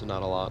 12,000, so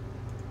not a lot.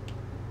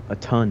 A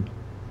ton.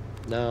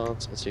 No,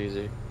 it's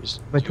easy.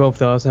 Just, By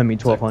 12,000, I mean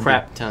It's a 1,200.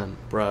 crap ton,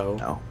 bro.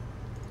 No.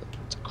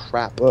 it's a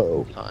crap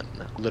Whoa. ton.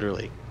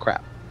 Literally,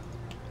 crap.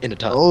 In a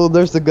ton. Oh,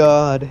 there's the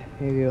god.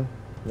 Here you go.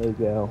 There you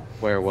go.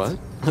 Where, what?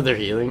 They're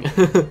healing.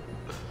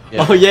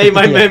 Yeah. Oh yay,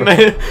 my Yeah.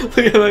 man! Look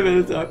at my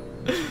Minotaur.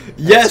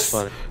 Yes.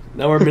 funny.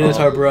 Now we're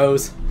Minotaur Oh.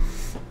 bros.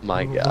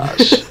 My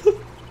gosh.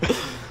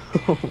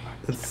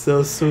 That's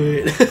so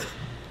sweet.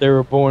 They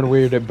were born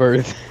weird at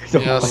birth.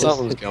 Yeah,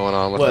 something's going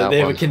on with What? that They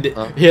have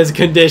one. a he has a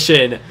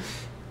condition.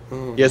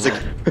 He has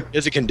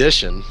a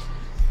condition.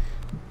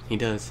 He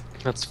does.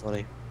 That's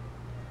funny.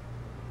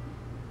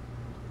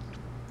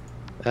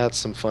 That's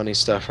some funny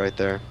stuff right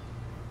there.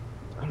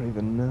 I don't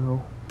even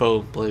know.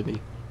 Bo, believe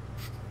me.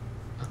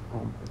 Oh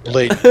my God.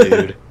 Late,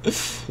 dude.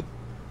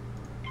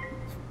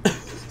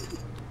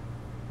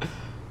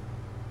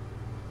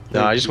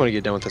 No, I just want to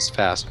get done with this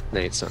fast,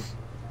 Nate. So.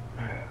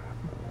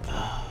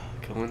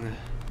 Go in the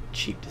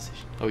cheap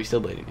decision. Oh, he's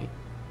still blading me.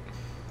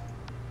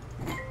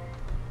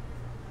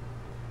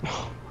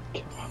 Oh my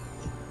God.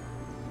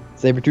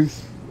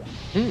 Sabertooth.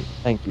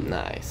 Thank you.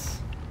 Nice.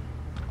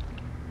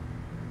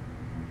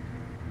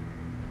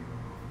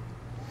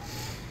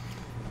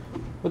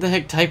 What the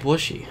heck type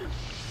was she?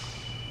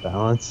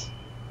 Balance.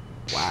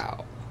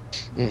 Wow.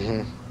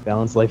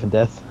 Balance, life, and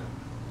death.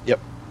 Yep.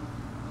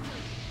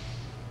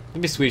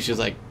 It'd be sweet if she was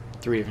like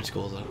 3 different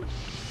schools though.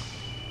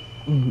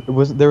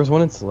 There was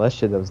one in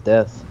Celestia that was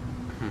death.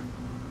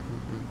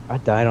 I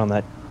died on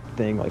that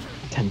thing like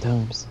 10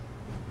 times.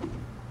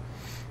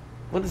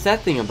 What is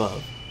that thing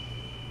above?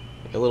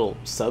 Like a little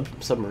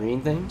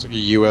submarine thing. It's like a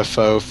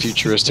UFO,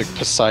 futuristic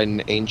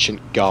Poseidon,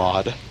 ancient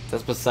god.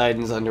 That's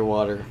Poseidon's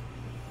underwater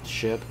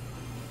ship.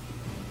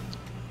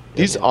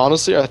 These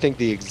honestly, I think,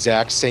 the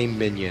exact same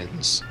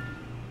minions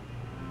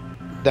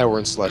that were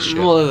in Celestia.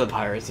 Well, they're the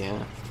pirates,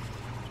 yeah.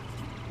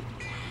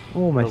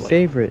 Oh, my Like,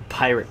 favorite.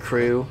 pirate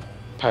crew.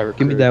 Pirate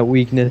Give me crew. that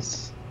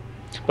weakness.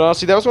 But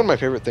honestly, that was one of my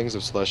favorite things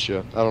of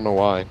Celestia. I don't know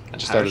why. I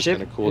just thought it was ship?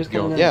 kind of cool It was to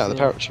go. kinda Yeah, nice, the yeah.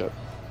 pirate ship.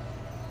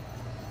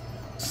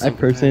 I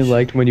personally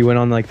liked when you went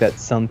on like that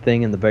sun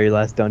thing in the very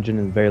last dungeon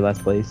in the very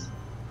last place.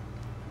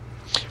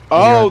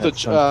 Oh, that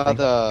something.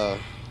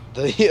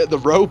 the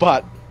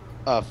robot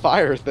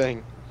fire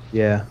thing.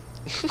 Yeah.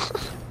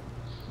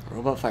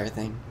 Robot fire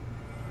thing.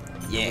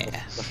 Yeah.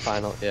 The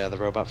final, yeah, the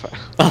robot fire.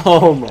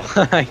 Oh my.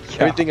 My God.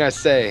 Everything I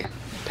say,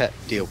 pet,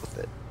 deal with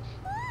it.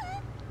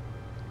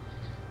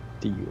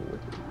 Deal with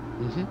it.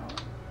 Mm-hmm.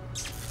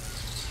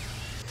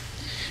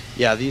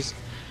 Yeah, these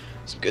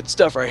some good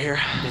stuff right here.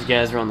 These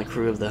guys are on the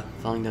crew of the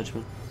Falling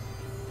Dutchman.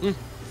 Mm.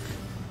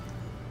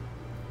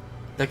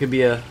 That could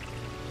be a.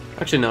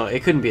 Actually, no,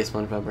 it couldn't be a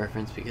SpongeBob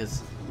reference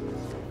because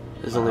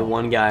there's only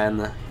one guy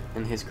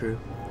in his crew.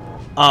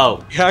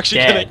 Oh, You're actually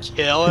dead. gonna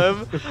kill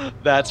him?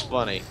 That's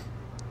funny.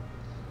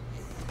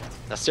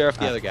 Now Seraph,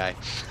 the other guy.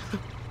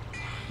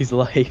 He's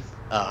alive.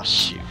 Oh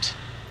shoot.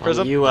 Well,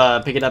 Prism? you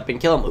pick it up and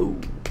kill him.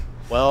 Ooh.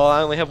 Well,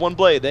 I only have one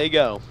blade. There you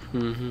go.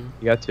 Mm-hmm.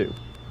 You got 2.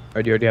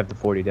 Or do you already have the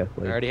 40 death I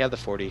blade? already have the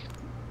 40. You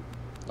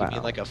Wow.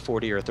 mean like a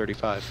 40 or a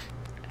 35?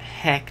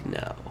 Heck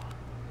no.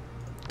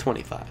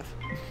 25.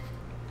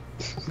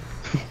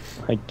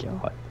 My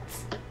God.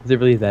 Is it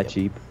really that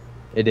cheap?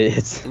 It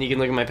is. And you can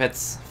look at my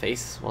pet's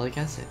face while he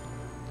casts it.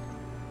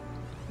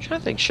 I'm trying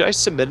to think. Should I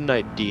submit an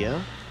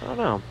idea? I don't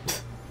know.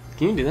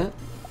 Can you do that?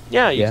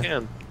 Yeah, you Yeah.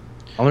 can.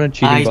 I want a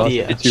cheating boss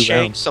Idea. to 2 Change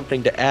rounds.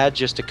 something to add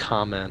just a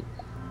comment.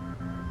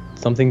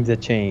 Something to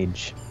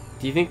change.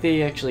 Do you think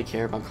they actually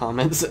care about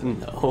comments?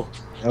 No.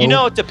 You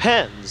know, it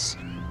depends.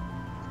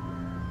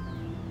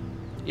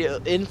 You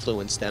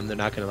influence them. They're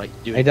not gonna like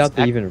do. I doubt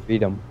they exact- even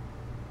read them.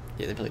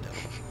 Yeah, they probably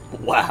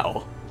don't.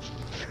 Wow.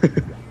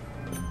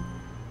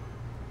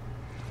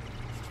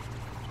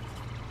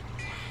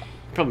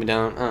 Probably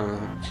don't. I don't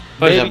know.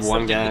 Probably Maybe have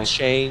one something guy. to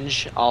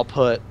change. I'll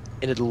put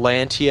in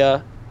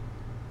Atlantea.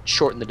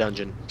 Shorten the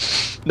dungeon.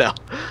 No.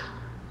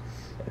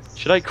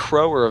 Should I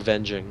crow or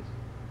avenging?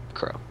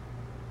 Crow.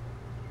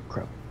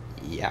 Crow.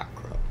 Yeah,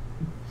 crow.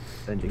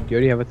 Avenging. Do you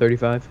already have a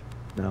 35?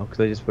 No, because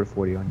I just put a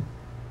 40 on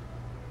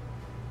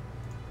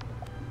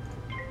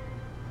you.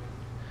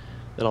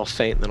 Then I'll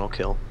faint. And then I'll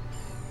kill.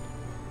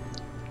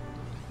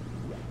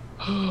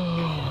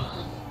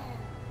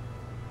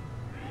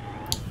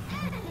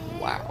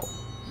 Wow.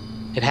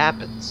 It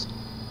happens.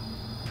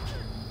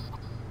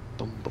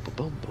 Boom, boom, boom,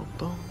 boom, boom,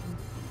 boom.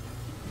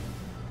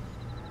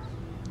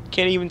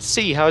 Can't even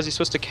see. How is he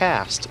supposed to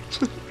cast?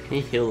 He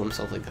healed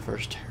himself like the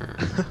first turn.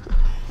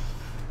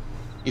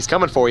 He's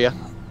coming for you.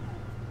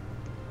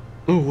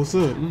 Oh, what's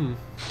that?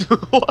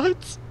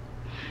 What?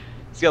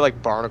 He's got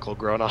like barnacle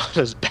growing on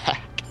his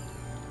back.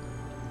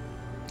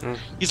 Mm.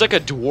 He's like a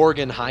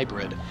Dworgen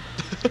hybrid.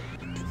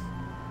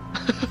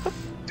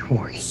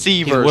 Dwarf. Sea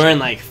He's version. wearing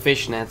like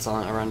fishnets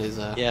on around his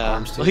Yeah.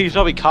 arms too. Well, he's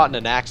probably caught in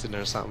an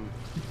accident or something.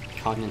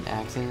 Caught in an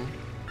accident.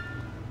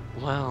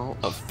 Well,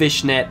 A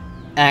fishnet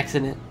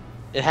accident.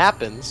 it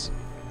happens.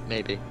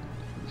 Maybe.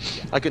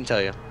 I couldn't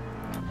tell you.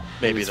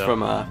 Maybe It's though.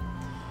 from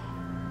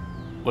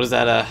what is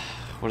that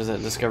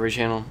Discovery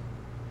Channel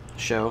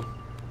show?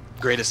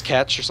 Greatest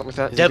Catch or something like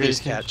that. Is it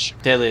Deadliest Greatest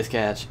Catch. Deadliest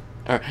Catch.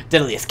 Or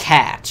Deadliest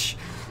Catch.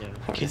 Yeah.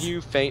 Or Can is-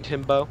 you feint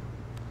him, Bo?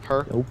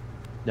 Her? Nope.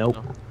 Nope.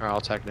 No? Or I'll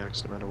attack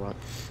next, no matter what.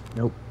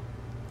 Nope.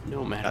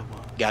 No matter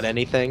what. Got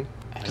anything?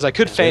 Because I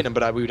could feint him,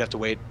 but we would have to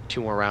wait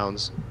 2 more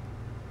rounds.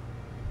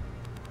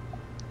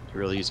 You're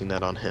really using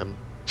that on him.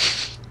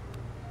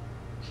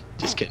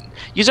 Just kidding.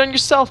 Use it on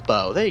yourself,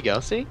 Bo. There you go.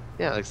 See?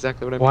 Yeah, that's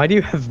exactly what I mean. Why do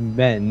you have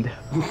mend?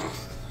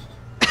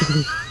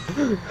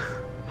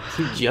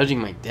 Keep judging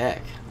my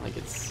deck like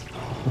it's.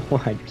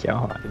 Oh my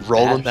God.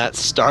 Rolling bad. that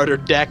starter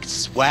deck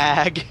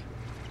swag.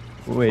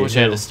 Wait, Wish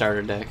I had no. a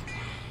starter deck.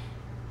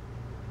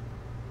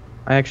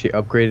 I actually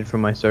upgraded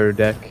from my starter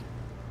deck.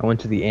 I went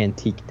to the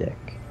antique deck.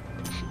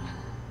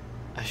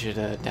 I should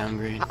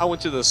downgrade. I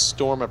went to the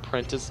Storm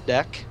Apprentice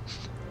deck.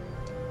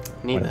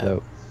 Need One of that.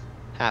 those.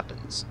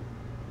 Happens.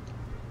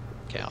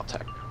 Okay, I'll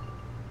attack.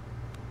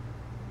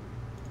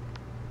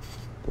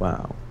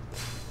 Wow.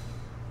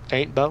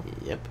 Feint, Bo?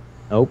 Yep.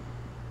 Nope.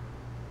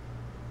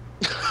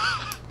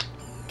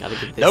 Gotta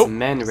get this Nope.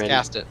 men Let's ready.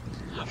 cast it.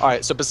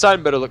 Alright, so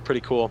Poseidon better look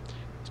pretty cool.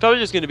 It's probably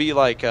just going to be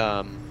like,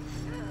 I We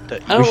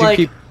don't should like.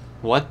 keep-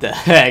 What the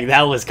heck?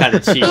 That was kind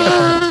of cheap.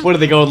 What are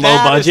they going low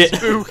That is budget?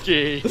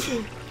 spooky.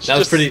 That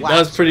was pretty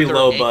with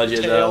low their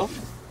budget tail. though.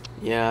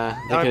 Yeah,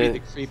 That would they, be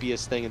the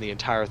creepiest thing in the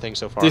entire thing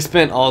so far. they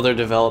spent all their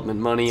development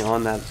money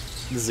on that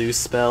Zeus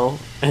spell,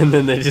 and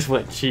then they just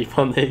went cheap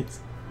on these.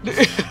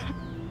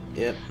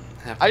 Yep.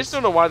 I just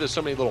don't know why there's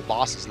so many little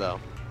bosses though.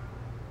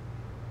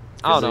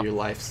 I don't know. Your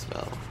life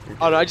spell. I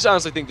don't know. I just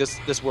honestly think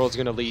this world's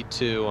gonna lead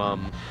to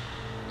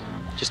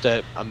just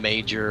a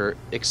major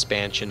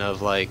expansion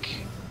of like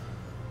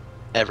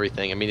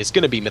everything. I mean, it's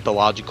gonna be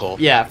mythological.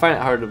 Yeah, I find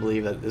it hard to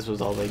believe that this was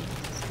all they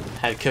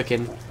had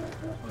cooking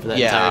for that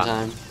entire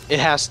time. It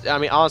has. I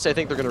mean, honestly, I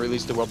think they're gonna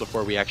release the world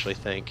before we actually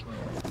think.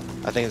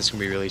 I think it's gonna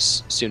be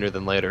released sooner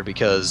than later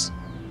because,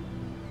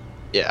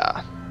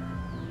 yeah,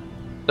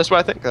 that's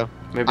what I think though.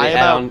 Maybe they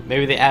add on.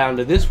 Maybe they add on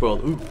to this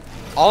world. Ooh.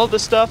 All of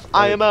this stuff,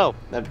 IMO.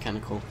 That'd be kind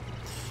of cool.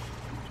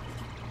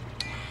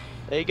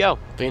 There you go.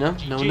 But you know,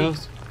 no one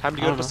knows. Time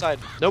to go to the side.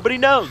 Nobody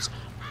knows.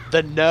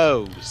 The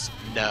nose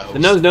knows. The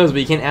nose knows, but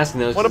you can't ask the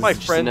nose. One of my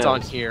friends on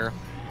here,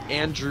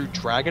 Andrew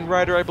Dragon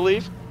Rider, I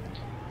believe.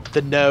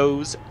 The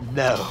nose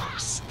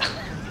knows.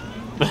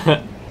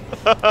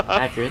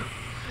 Accurate.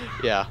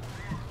 Yeah.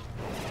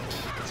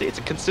 See, it's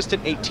a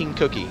consistent 18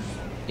 cookie.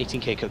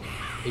 18K cookie.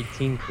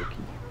 18 cookie.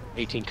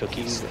 18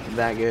 cookies.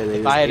 That good.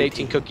 If I had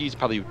 18 cookies, I'd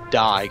probably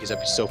die because I'd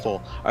be so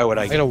full. Alright, what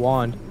I got a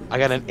wand. I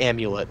got an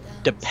amulet.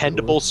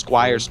 Dependable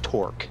Squire's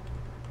Torque.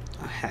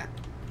 A hat.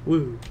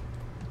 Woo.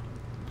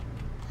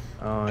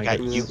 Oh, I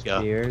got Yuga.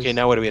 Okay,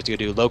 now what do we have to go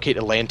do? Locate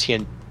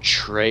Atlantean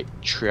Triarch?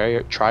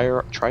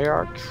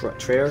 Treyarch?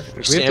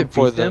 We have to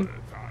defeat them?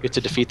 We have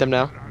to defeat them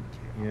now?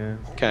 Yeah.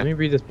 Okay. Let me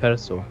read this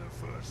pedestal.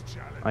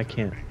 I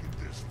can't.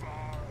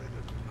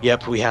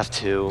 Yep, we have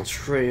to.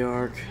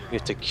 Treyarch. We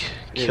have to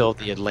kill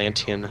the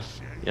Atlantean.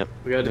 Yep.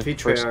 We gotta defeat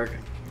Treyarch.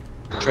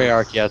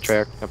 Treyarch, yeah,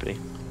 Treyarch Company.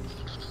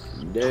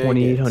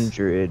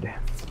 2800.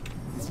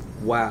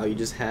 Wow, you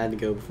just had to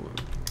go before him.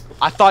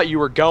 I thought you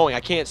were going. I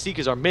can't see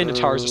because our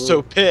Minotaurs are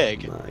so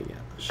big. My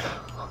gosh.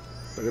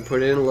 Better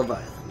put it in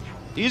Leviathan.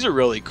 These are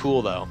really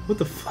cool, though. What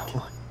the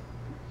fuck?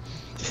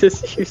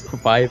 Just use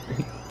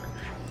Leviathan.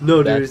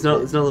 No, dude, it's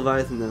not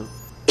Leviathan though.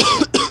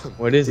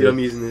 What is Dude, it? I'm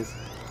using this.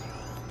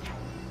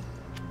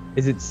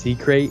 Is it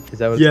Secret? Is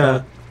that what it's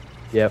called?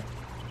 Yep.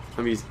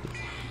 I'm using it.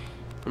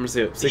 I'm gonna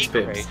say 6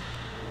 pips.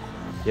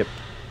 Yep.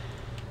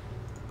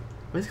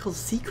 Why is it called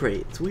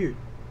Secret? It's weird.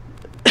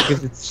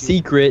 Because it's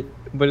secret,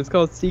 but it's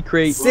called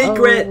Secret.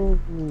 Secret! Oh.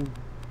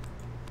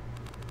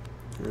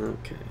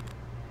 Okay.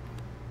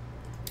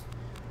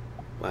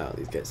 Wow,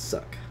 these guys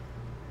suck.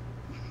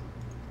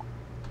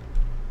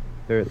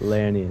 They're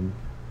Atlantean.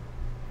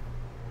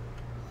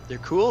 They're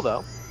cool,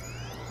 though.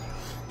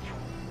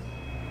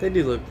 They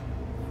do look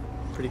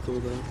pretty cool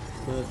though,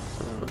 but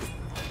I don't know.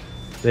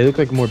 They look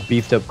like more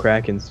beefed up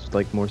Krakens,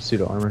 like more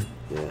pseudo armor.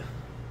 Yeah.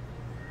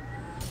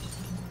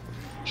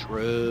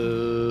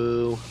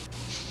 True.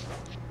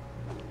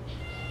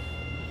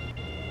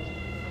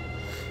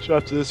 So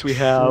after this we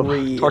have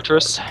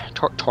Tartarus.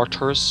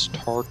 Tartarus.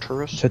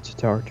 Such a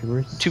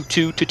Tartarus.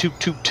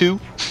 2-2-2-2-2-2.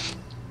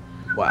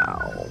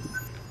 Wow.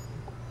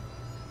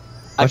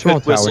 I Watch could my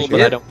whistle, towers.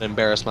 but I don't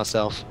embarrass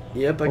myself.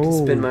 Yep, I can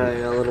spin my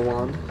little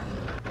wand.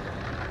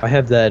 I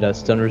have that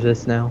stun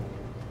resist now.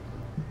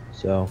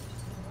 So,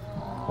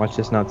 watch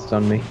this not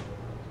stun me.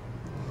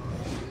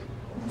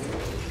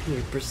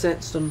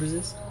 100% stun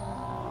resist.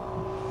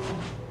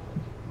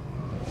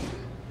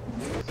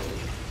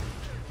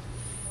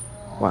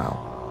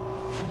 Wow.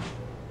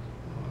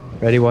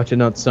 Ready? Watch it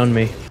not stun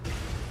me.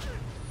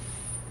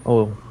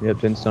 Oh, yep,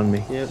 didn't stun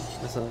me. Yep,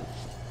 I saw it.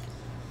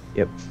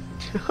 Yep.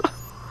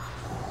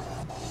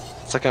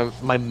 It's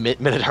like my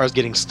Minotaur's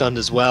getting stunned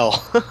as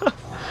well.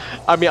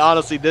 I mean,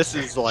 honestly, this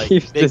is like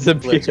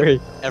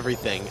disappearing.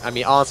 Everything. I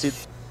mean, honestly,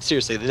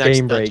 seriously, the next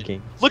Game dungeon.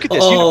 breaking. Look at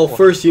this. Oh, unicorn.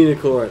 first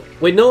unicorn.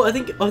 Wait, no, I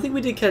think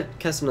we did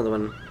cast another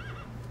one.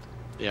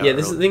 Yeah, Yeah,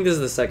 I think this is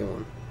the second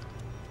one.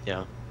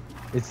 Yeah.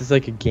 This is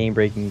like a game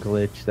breaking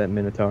glitch, that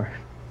Minotaur.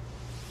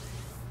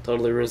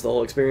 Totally ruins the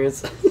whole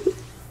experience.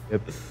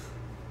 Yep.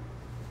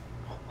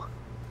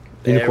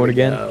 There Unicorn we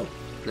again? go.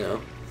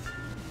 No.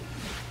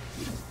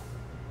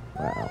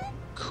 Wow.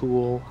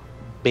 Cool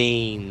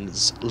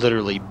beans.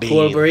 Literally beans.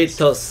 Cool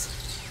burritos.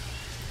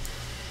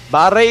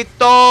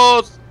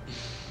 Burritos!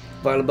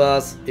 Final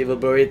boss, evil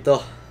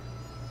burrito.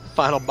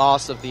 Final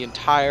boss of the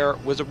entire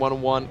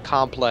Wizard101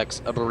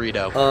 complex, a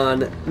burrito.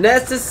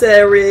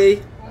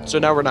 Unnecessary. So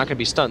now we're not going to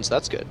be stunned, so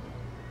that's good.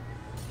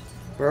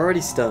 We're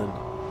already stunned.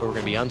 But we're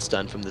going to be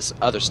unstunned from this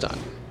other stun.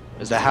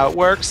 Is that how it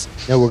works?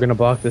 No, we're gonna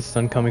block this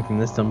stun coming from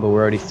this stun, but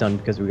we're already stunned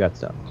because we got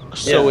stunned.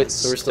 So Yeah, it's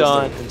so we're still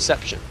stun stunned.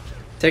 inception.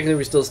 Technically,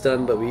 we're still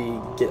stunned, but we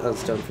get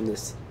unstunned from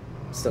this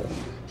stun.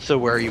 So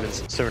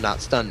we're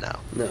not stunned now.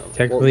 No.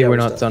 Technically, Well, yeah, we're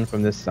not stunned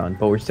from this stun,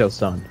 but we're still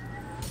stunned.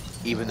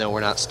 Even though we're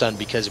not stunned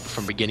because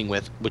from beginning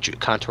with, which you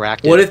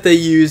counteracted. What if they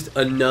used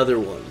another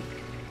one?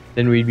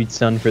 Then we'd be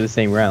stunned for the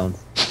same round.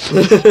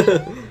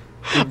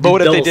 But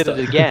what if they did it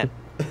again?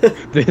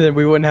 Then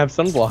we wouldn't have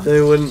sunblock.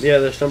 They wouldn't. Yeah,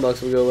 their stun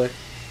blocks would go away.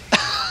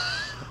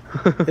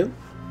 Yep.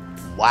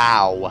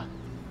 Wow.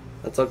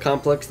 That's how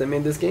complex they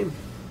made this game.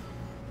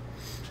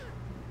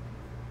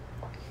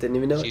 Didn't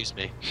even know it. Excuse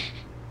me.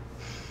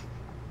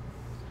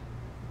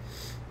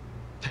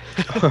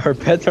 Our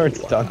pets aren't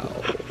stunned.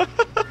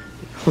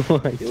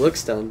 You look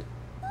stunned.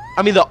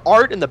 I mean, the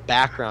art in the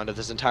background of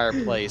this entire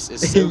place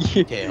is so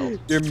detailed.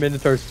 Your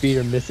Minotaur's feet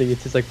are missing.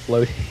 It's just like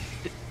floating.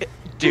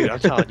 Dude, I'm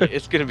telling you,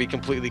 it's gonna be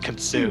completely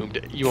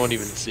consumed. You won't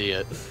even see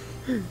it.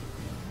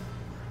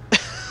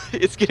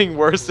 It's getting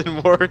worse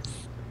and worse.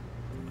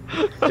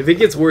 If it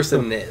gets worse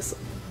than this,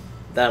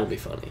 that'll be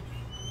funny.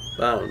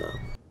 But I don't know.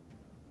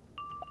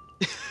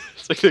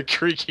 It's like the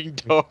creaking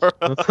door.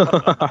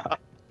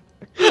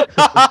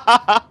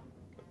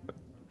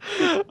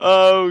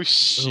 Oh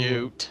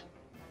shoot!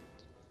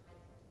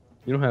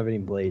 You don't have any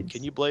blades.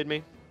 Can you blade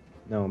me?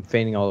 No, I'm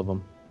feigning all of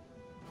them.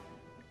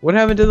 What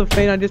happened to the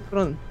feint I just put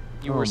on?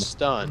 You were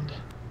stunned.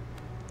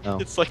 Oh.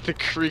 It's like the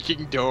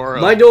creaking door.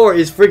 My door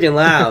is freaking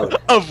loud.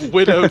 Of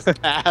Widow's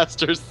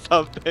Past or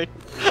something.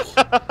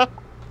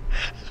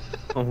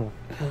 Oh.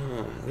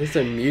 At least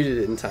I muted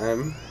it in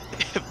time.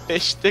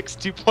 Fish Sticks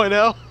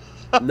 2.0?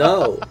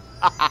 No.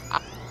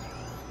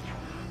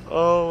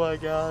 Oh my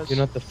gosh. You're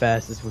not the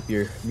fastest with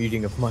your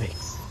muting of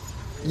mics.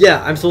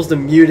 Yeah, I'm supposed to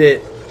mute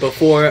it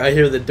before I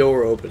hear the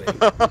door opening.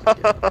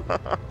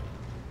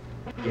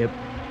 Yep,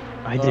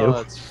 I Oh, do.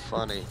 that's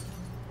funny.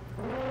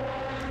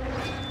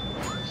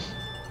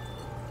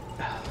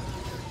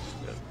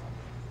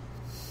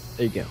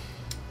 There you go.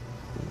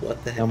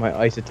 What the Now hell? my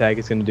ice attack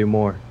is gonna do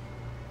more.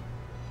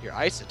 Your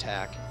ice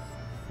attack?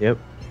 Yep.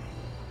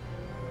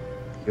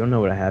 You don't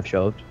know what I have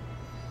shoved.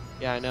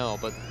 Yeah, I know,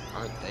 but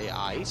aren't they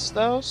ice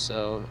though?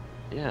 So,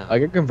 yeah. I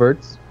get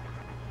converts.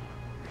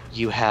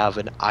 You have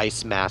an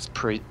ice mass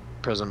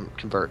prism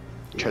convert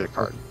treasure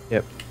card.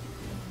 Yep.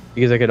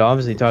 Because I could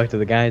obviously talk to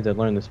the guys that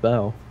learned the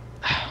spell.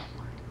 Oh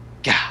my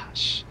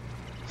gosh.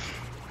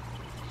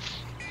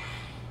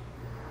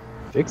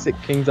 Fix it,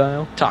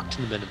 KingsIsle. Talk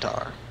to the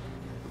Minotaur.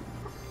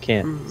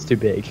 Can't. It's too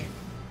big.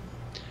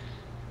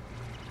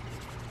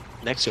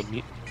 Next, you'll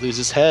lose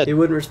his head. He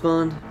wouldn't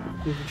respond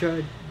if you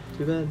tried.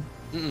 Too bad.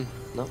 Mm-mm.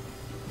 No.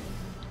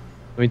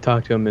 Let me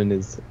talk to him in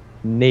his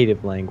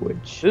native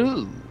language.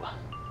 Ooh.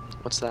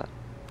 What's that?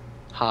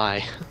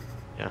 Hi.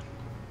 Yeah.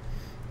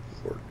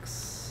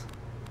 Works.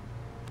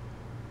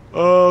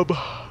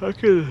 I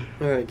could.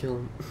 Alright, kill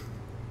him.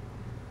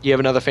 You have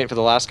another feint for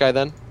the last guy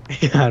then?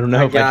 I don't know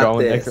I if I got draw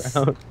one this. next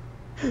round.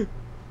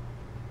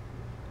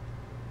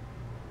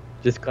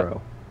 Just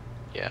crow.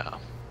 Yeah.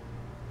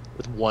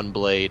 With one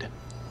blade.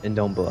 And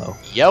don't blow.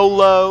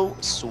 YOLO!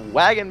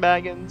 Swaggin'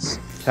 baggins!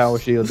 Tower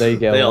shield, there you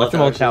go. They all Watch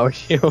them all tower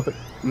shield.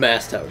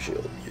 Mass tower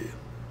shield. Yeah.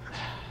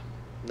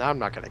 Now I'm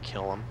not gonna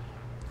kill him.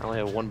 I only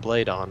have one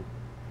blade on.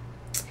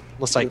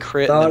 Unless I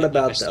crit. Thought and then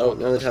about I that. still- Oh,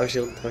 another tower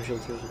shield. Tower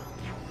shield. Tower shield.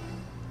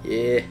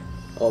 Yeah.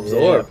 Oh,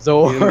 absorb.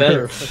 Absorb. Even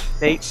better.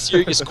 Nate,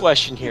 serious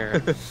question here.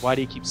 Why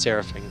do you keep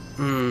seraphing?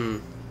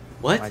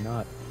 What? Why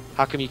not?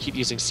 How come you keep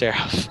using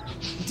seraph?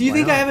 Do you Why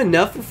think I not? have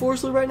enough for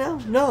Force Loop right now?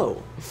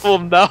 No. Well,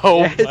 no.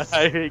 Yes.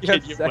 But can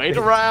Yes, you second. wait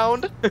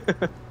around?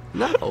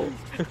 No.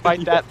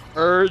 Fight that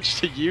urge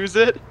to use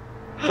it?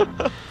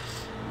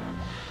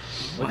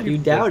 Why do you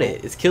doubt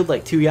it? It's killed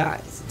like 2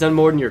 guys. It's done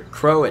more than your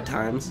crow at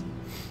times.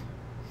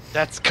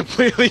 That's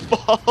completely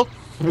false.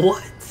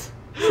 What?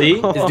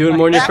 See? It's doing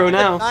more than your Back crow in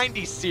now. the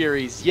 90s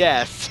series,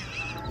 yes.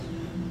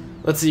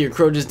 Let's see, your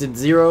crow just did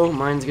 0.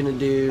 Mine's gonna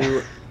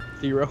do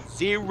 0.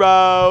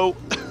 0.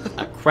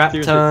 a crap Seriously,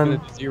 it's ton.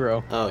 gonna be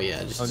 0. Oh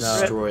yeah, just Oh, no.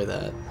 destroy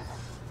that.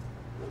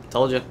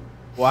 Told you.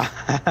 Wow.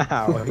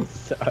 You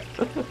suck.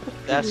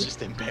 That's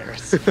just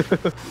embarrassing.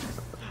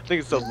 I think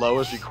it's the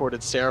lowest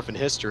recorded seraph in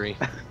history.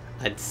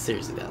 I'd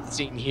seriously doubt that.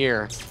 Seen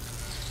here.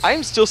 I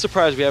am still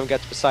surprised we haven't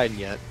got to Poseidon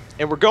yet.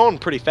 And we're going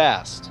pretty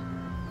fast.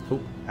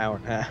 Hour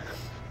and a half.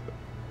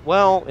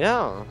 Well,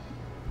 yeah.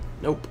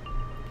 Nope.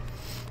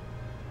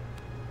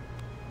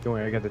 Don't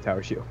worry, I got the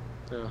tower shield.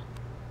 Yeah.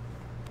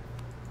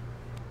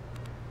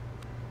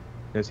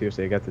 No,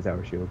 seriously, I got the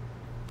tower shield.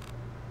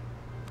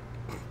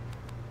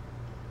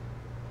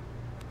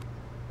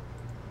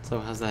 So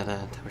how's that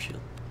tower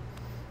shield?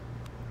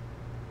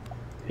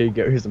 Here you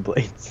go, here's some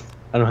blades.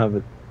 I don't have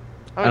it.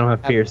 I don't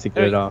have Pierce to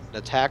get it off. An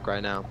attack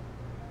right now.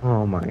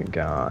 Oh my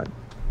god.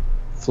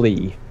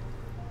 Flee.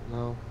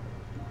 No.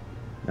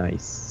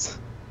 Nice.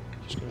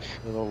 Just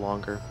a little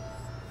longer.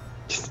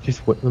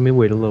 Just wait, let me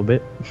wait a little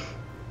bit.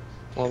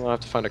 Well, I'm gonna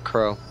have to find a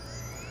crow.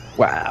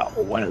 Wow,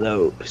 one of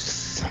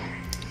those.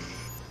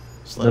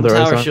 Just let him Another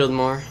ice tower on? shield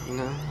more, you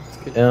know? It's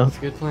good. Yeah. It's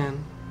a good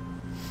plan.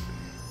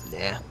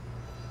 Yeah.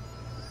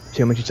 See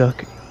how much you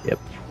suck? Yep.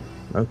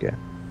 Okay.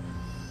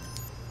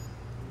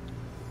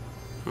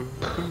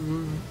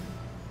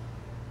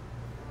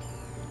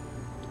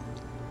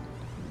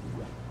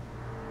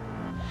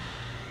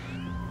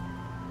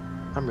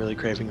 I'm really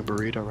craving a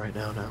burrito right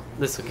now.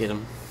 This will get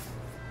him.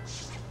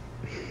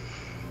 There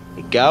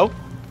you go.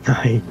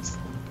 Nice.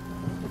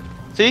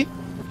 See?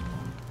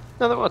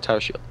 Another one tower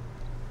shield.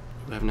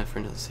 We have enough for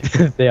another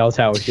series. They all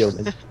tower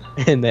shielded.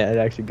 And that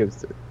actually goes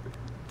through.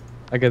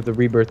 I got the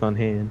rebirth on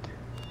hand.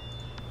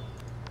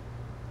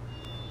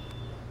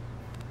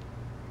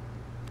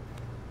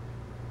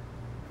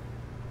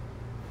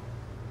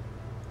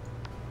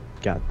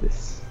 Got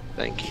this.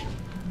 Thank you.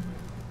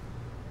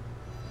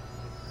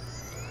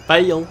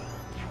 Fail.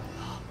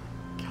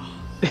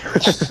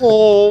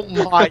 Oh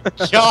my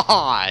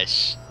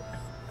gosh!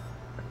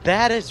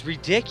 That is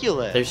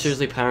ridiculous. They're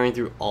seriously powering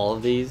through all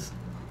of these.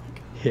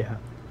 Yeah.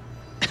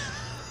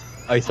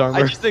 Ice armor.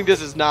 I just think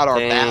this is not our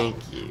battle.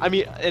 Thank you. I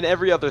mean, and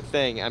every other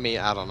thing. I mean,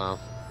 I don't know.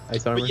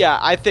 Ice armor. But yeah,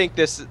 I think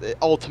this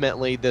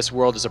ultimately this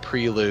world is a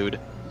prelude,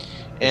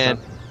 and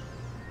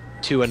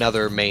to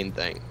another main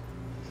thing.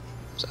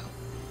 So.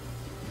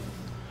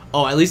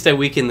 Oh, at least I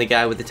weakened the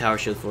guy with the tower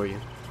shield for you.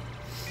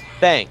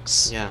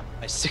 Thanks. Yeah.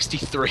 By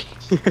 63.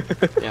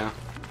 Yeah.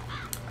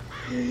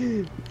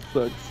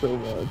 Sucks so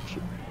much.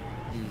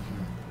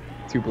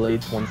 2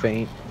 blades, 1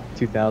 feint,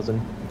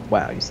 2,000.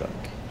 Wow, you suck.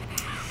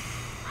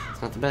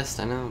 It's not the best,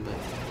 I know, but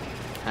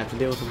I have to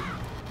deal with them.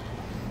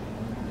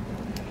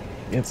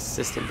 Yep.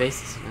 Consistent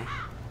basis, you know.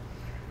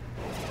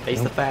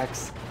 Face the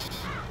facts.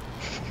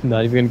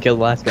 Not even gonna kill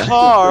the last guy.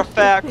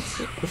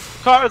 Carfax.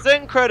 Cars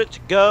in, credit to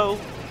go.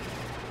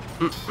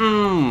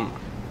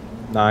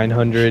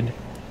 900.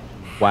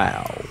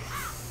 Wow.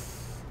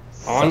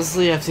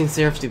 Honestly, I've seen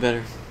Seraph do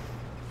better.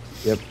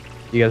 Yep.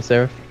 You got a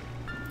Seraph?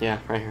 Yeah,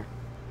 right here.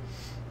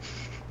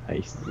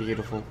 Nice.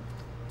 Beautiful.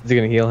 Is it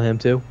gonna heal him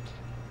too?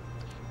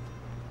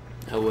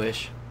 I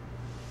wish.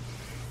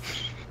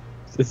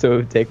 So it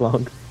would take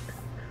long.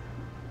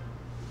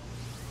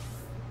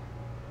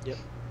 Yep.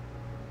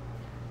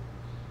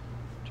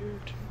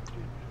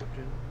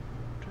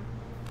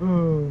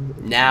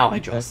 Now I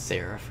draw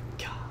Seraph.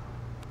 God.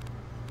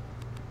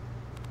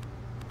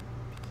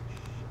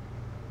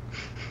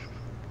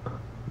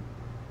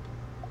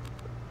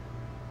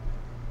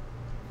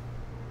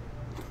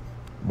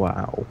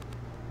 Wow.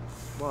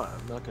 What?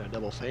 I'm not gonna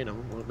double feint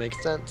him. Won't make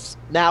sense.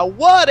 Now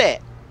what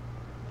it?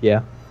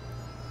 Yeah.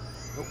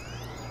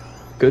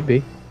 Could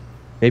be.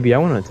 Maybe I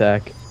want to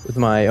attack with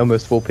my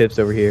almost full pips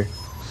over here.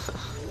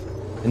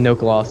 And no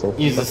colossal.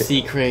 Use the Okay.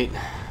 sea crate.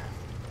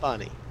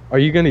 Funny. Are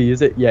you gonna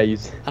use it? Yeah,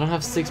 use. I don't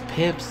have 6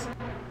 pips.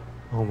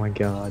 Oh my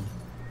god.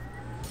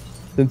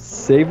 Then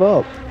save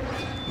up.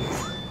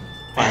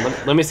 Fine,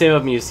 let me save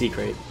up and use sea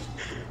crate.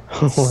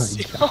 Oh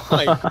Oh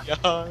my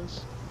gosh.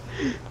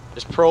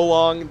 Just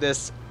prolong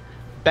this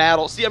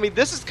battle. See, I mean,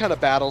 this is kind of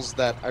battles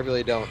that I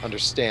really don't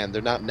understand.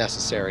 They're not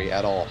necessary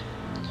at all.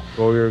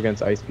 Warrior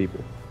against ice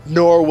people.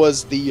 Nor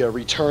was the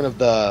return of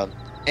the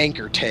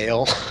anchor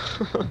tail.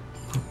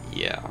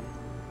 Yeah.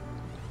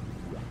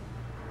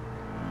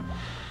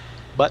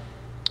 But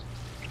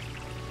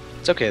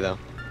it's okay though.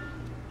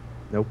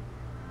 Nope.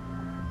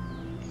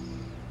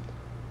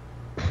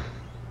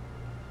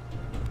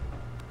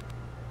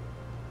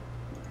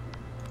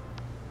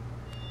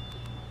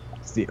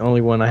 It's the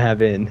only one I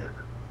have in.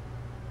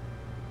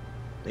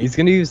 He's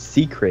gonna use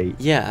Sea Crate.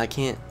 Yeah, I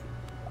can't.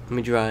 Let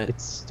me draw it.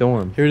 It's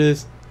Storm. Here it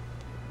is.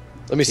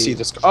 Let me see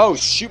this. Oh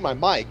shoot, my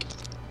mic.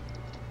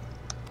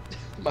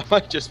 My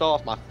mic just fell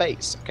off my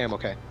face. Okay, I'm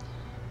okay.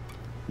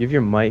 You have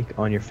your mic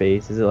on your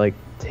face. Is it like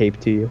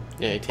taped to you?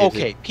 Yeah, he taped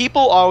Okay, it.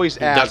 people always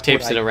He ask. duct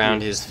tapes what it I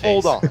around use. his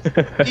face. Hold on.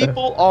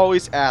 People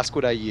always ask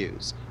what I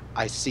use.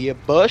 I see a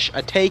bush,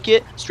 I take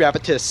it, strap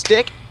it to a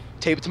stick,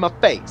 tape it to my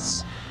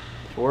face.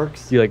 It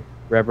works. You like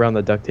wrap around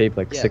the duct tape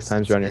like Yes, 6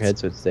 times around your head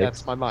so it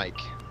sticks. That's my mic.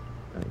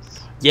 Nice.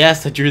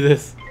 Yes, I drew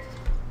this.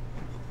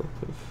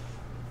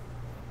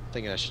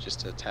 Thinking I should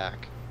just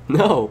attack.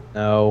 No.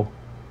 No.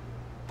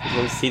 You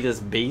want to see this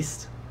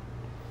beast?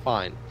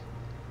 Fine.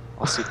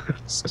 I'll see the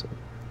beast.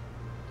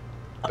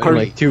 In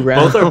like 2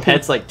 rounds. Both our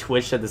pets like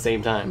twitched at the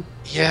same time.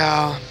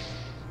 Yeah.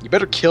 You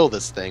better kill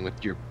this thing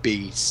with your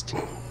beast.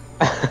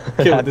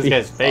 Kill this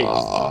guy's face.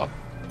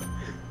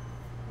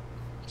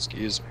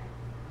 Excuse me.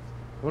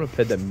 I want to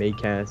pet that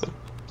Maycast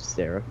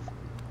Seraph.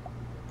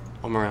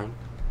 I'm around.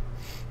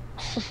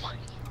 Oh my.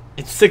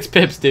 It's 6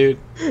 pips, dude.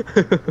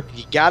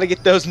 You gotta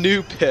get those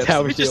new pips.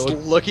 Tower Let me just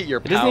shield. look at your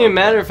It power. doesn't even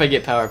matter if I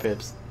get power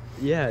pips.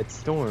 Yeah, it's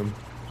Storm.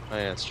 Oh,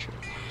 yeah, that's true.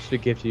 Should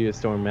have gifted you a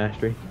Storm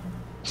Mastery.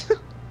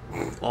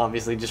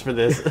 Obviously, just for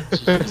this.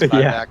 Just buy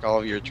Yeah. back all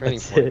of your training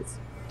That's points.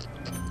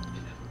 it.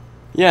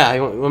 Yeah,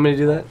 you want me to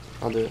do that?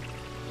 I'll do it.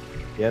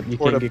 Yep, you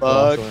Or can't the get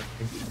bug. colossal.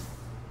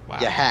 Wow.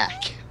 You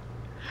hack.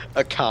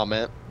 A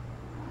comment.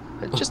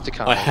 Just a I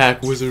comment.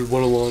 hack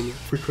Wizard101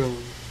 for crown.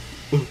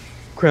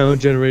 Crown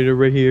generator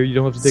right here. You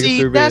don't have to take a See,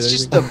 survey. that's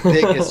just the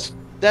biggest.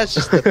 That's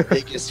just the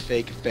biggest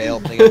fake fail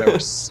thing I've ever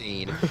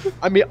seen.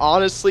 I mean,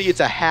 honestly,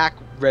 it's a hack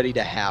ready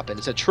to happen.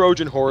 It's a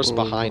Trojan horse Oh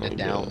behind a my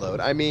download.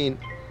 I mean,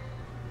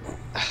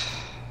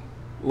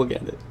 Look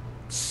at it.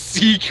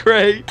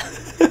 secret.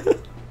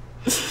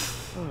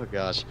 Oh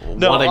gosh.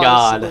 No, What a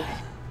honestly, god.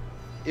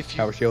 If you,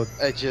 Power shield.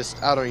 I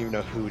don't even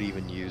know who would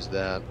even use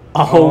that.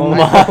 Oh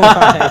my.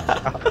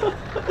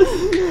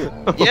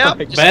 Yep.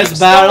 just Best keep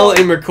battle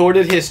stalling. in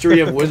recorded history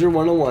of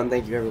Wizard101.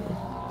 Thank you, everyone.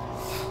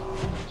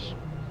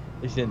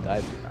 You didn't die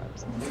 3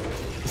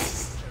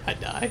 times. I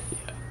die.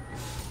 Yeah.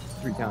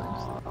 3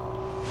 times.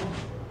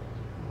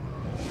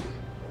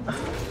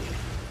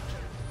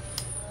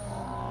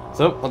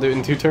 So, I'll do it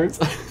in 2 turns.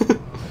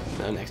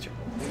 No, next turn.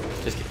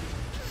 Just kidding.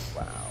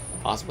 Wow.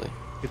 Possibly.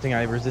 Good thing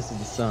I resisted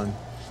the sun.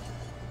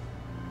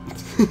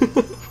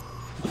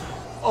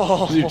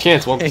 Oh Your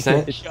chance,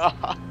 1%.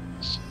 gosh.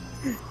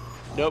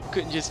 Nope,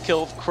 couldn't just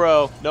kill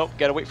Crow. Nope,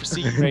 gotta wait for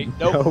secret.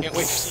 Nope, Nope. can't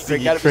wait for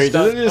secret. Gotta be Great,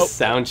 doesn't stunned. it Nope. just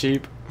sound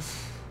cheap?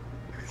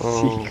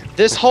 Oh.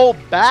 This whole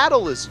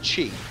battle is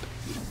cheap.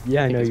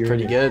 Yeah, I know it's you're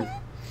pretty in it. good.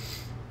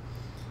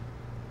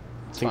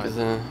 I think it's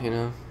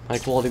a high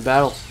quality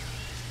battle.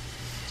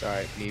 It's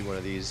alright, need one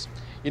of these.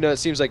 You know, it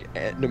seems like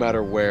no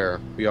matter where,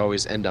 we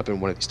always end up in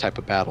one of these type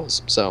of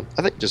battles. So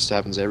I think it just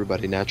happens to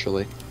everybody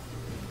naturally.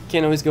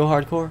 Can't always go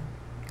hardcore.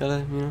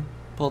 Gotta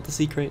pull out the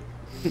secret.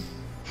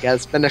 Gotta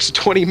spend an extra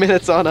 20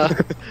 minutes on a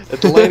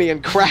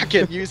Atlantean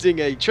Kraken using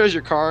a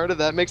treasure card.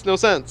 That makes no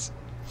sense.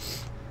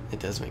 It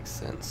does make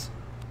sense.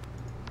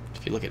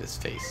 If you look at his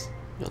face,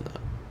 you'll know.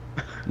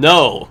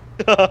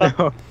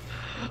 No!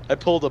 I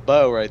pulled a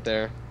bow right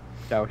there.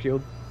 Tower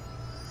shield.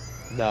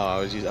 No,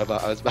 I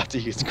was about to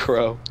use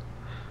Crow.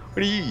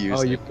 What are you using?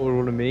 Oh, you pulled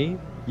one of me.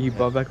 You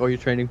bought back all your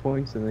training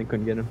points and then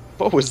couldn't get them.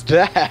 What was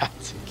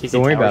that?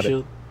 Don't worry about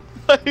it.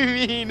 I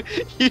mean,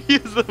 you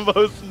used the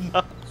most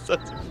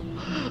nonsense.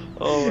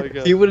 Oh my god.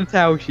 If you would have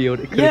tower shield,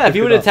 it Yeah, if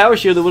you would have tower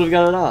shield, it would have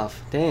got it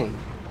off. Dang.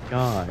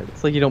 God,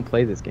 it's like you don't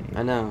play this game.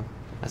 I know.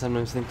 I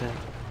sometimes think that.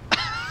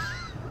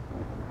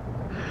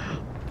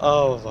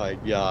 Oh my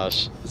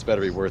gosh. This better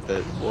be worth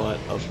it. What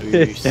a It's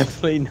boost.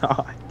 definitely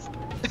not.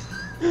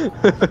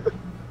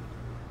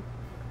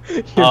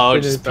 Oh,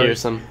 just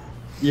pierce him.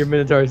 Your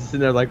Minotaur is sitting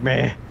there like,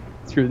 man,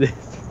 screw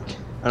this.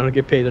 I don't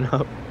get paid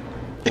enough.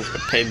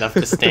 Paid enough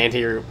to stand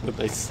here with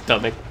my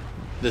stomach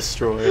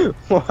destroyed.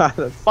 Wow,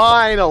 that's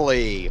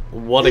Finally!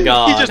 What a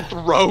god. He just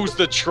throws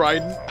the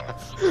trident.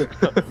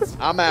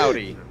 I'm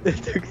outie. it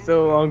took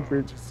so long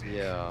for.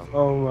 Yeah.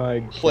 Oh my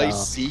Place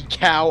god. sea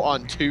cow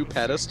on 2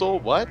 pedestal?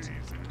 What?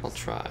 I'll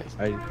try.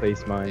 I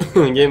placed mine.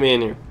 Get me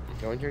in here.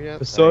 Go in here yet?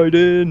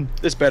 Poseidon.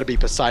 This better be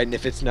Poseidon.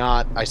 If it's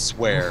not, I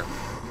swear.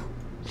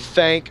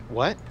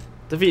 What?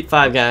 Defeat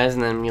 5 guys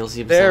and then you'll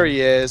see. There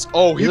he is.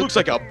 Oh, he looks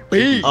like a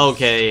beast.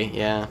 Okay,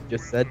 yeah.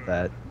 Just said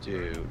that.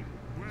 Dude,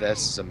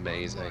 this is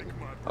amazing.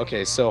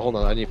 Okay, so hold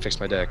on. I need to fix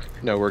my deck.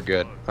 No, we're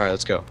good. All right,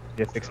 let's go. I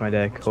gotta fix my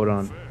deck. Hold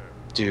on.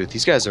 Dude,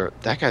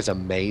 that guy's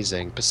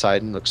amazing.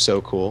 Poseidon looks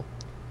so cool.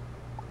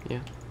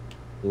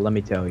 Let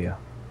me tell you.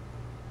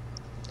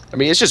 I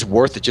mean, it's just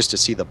worth it just to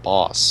see the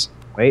boss.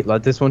 Wait,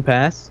 let this one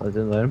pass. Let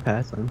him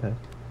pass. Let him pass.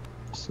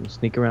 Just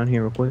sneak around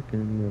here real quick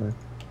and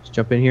just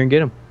jump in here and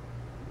get him.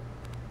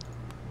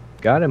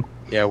 Got him.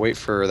 Yeah, wait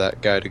for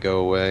that guy to go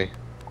away.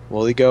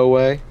 Will he go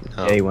away?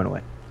 No. Yeah, he went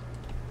away.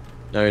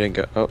 No, he didn't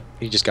go. Oh,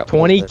 he just got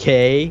pulled in.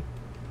 20k.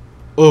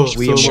 Oh,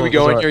 Should we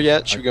go in here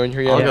yet? Should we go in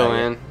here yet? I'll go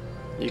in.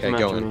 You Okay, come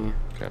go after in. me.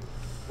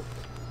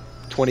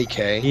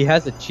 20k. He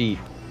has a cheat.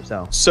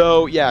 So.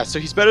 So yeah, so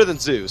he's better than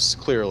Zeus,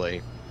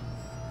 clearly.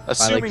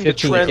 Assuming the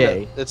trend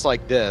 15K. that's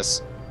like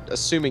this,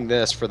 assuming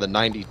this for the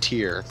 90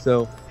 tier.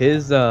 So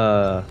his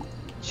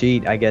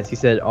cheat, I guess he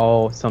said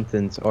all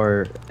somethings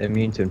are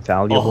immune to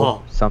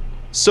infallible. Some.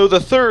 So the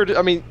third,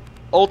 I mean,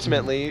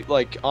 ultimately,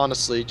 like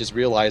honestly, just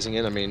realizing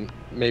it. I mean,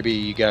 maybe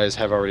you guys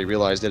have already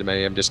realized it.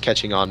 Maybe I'm just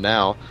catching on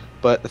now.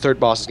 But the third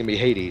boss is gonna be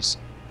Hades.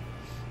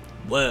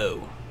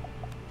 Whoa.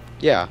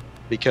 Yeah,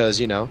 because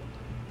the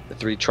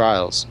 3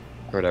 trials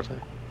or whatever.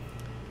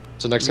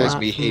 So next guy's gonna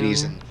be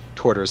Hades and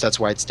Tortoise. That's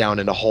why it's down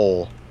in a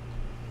hole.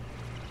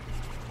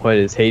 What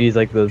is Hades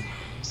like the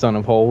son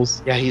of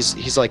holes? Yeah,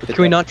 he's like the.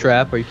 Can we not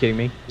trap? Are you kidding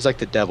me? He's like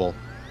the devil.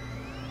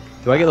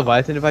 Do I get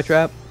Leviathan if I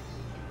trap?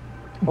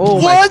 Oh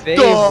What my the-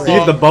 favorite. You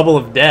get the bubble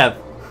of death.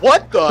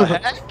 What the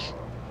heck?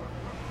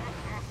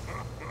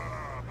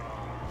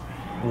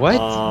 What?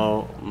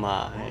 Oh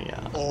my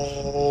god.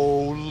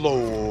 Oh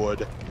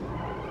lord.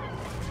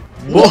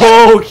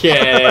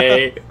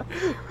 Okay.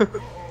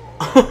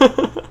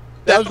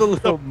 That was a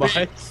little much.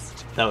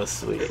 That was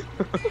sweet.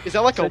 Is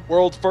that like a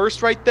world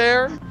first right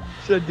there?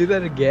 Should I do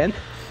that again?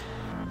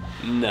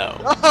 No.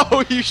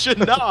 Oh, you should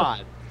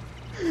not.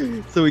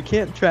 So we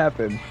can't trap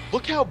him.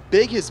 Look how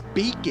big his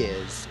beak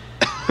is.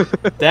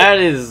 That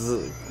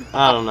is,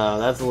 I don't know.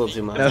 That's a little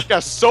too much. He's got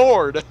a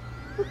sword.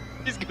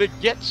 He's gonna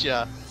get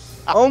you.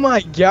 Oh my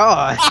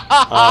god.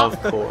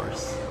 Of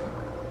course.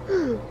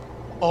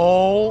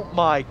 Oh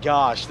my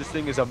gosh, this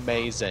thing is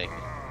amazing.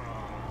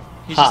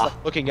 He's just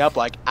like looking up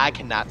like, I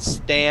cannot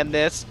stand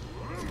this.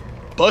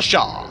 Bush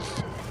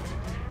off.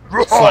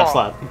 Slap,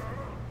 slap.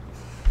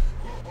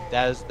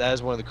 That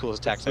is one of the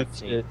coolest attacks I've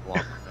seen in a long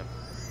time.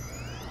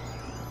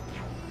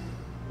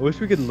 I wish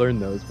we could learn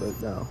those, but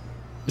no.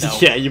 No.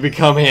 Yeah, you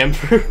become him.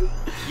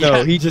 No,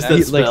 Yeah, he just that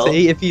like spell.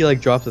 say if he like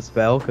drops a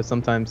spell, because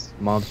sometimes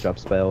mobs drop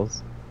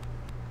spells.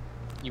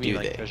 You mean Do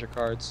like they? treasure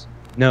cards?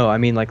 No, I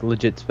mean like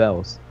legit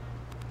spells.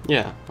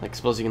 Yeah, like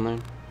suppose you can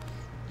learn.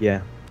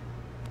 Yeah.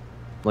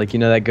 Like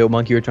that goat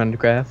monkey you were trying to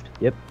craft?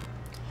 Yep.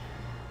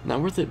 Not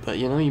worth it, but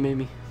you made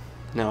me.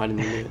 No, I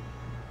didn't do it.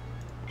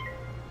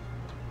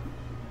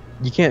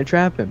 You can't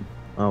trap him.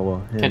 Oh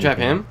well. yeah, Can I you trap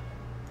can. him?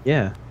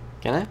 Yeah.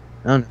 Can I? I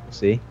don't know.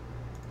 See?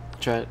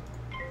 Try it.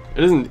 It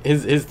doesn't.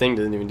 His thing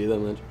doesn't even do that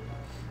much.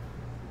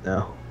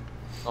 No.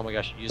 Oh my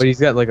gosh, you But he's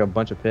got like a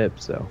bunch of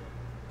pips, so.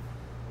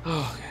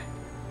 Oh, okay.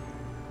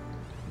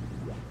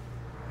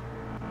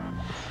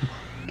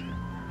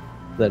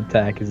 That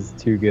attack is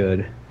too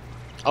good.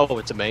 Oh,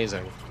 it's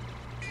amazing.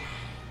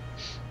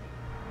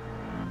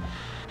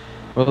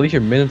 Well, at least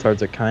your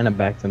Minotaurs are kind of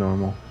back to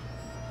normal.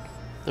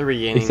 They're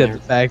regaining Except their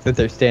the fact that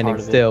they're standing part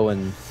of it. still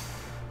and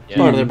part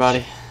of their huge.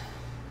 body.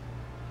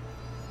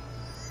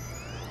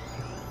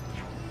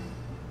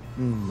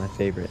 My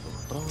favorite.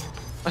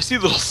 I see a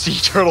little sea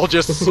turtle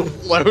just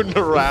floating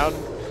around.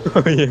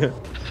 Oh yeah.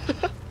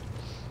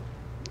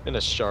 And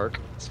a shark.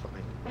 It's fine.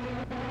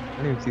 I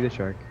didn't even see the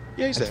shark.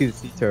 Yeah, I he's see there. the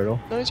sea turtle.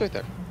 No, he's right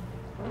there.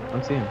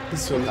 I'm seeing him.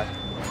 He's swimming.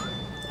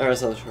 Alright, I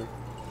saw the shark.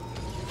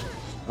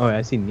 Oh, yeah,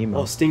 I see Nemo.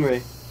 Oh,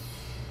 stingray.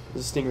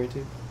 There's a stingray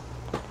too.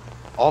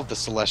 All of the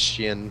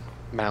Celestian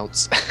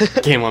mounts.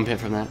 Gain 1 pin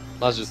from that.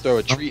 Let's just throw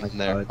a treat my in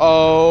there. God.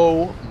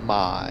 Oh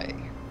my.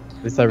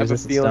 This I I have a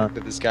resist the feeling stun.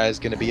 that this guy is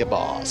going to be a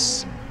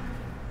boss.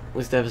 At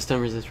least I have a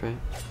stun resist, right?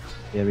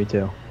 Yeah, me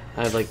too.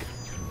 I have like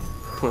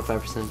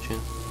 0.5%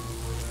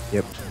 chance.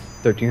 Yep.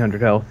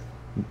 1300 health.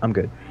 I'm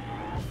good.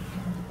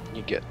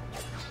 You get.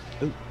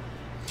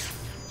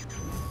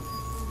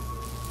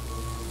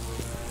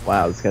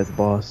 Wow, this guy's a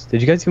boss.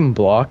 Did you guys even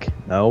block?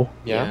 No.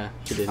 Yeah?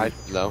 you did. I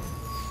no.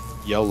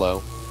 YOLO.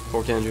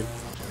 1400.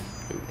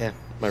 Yeah,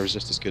 my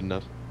resist is good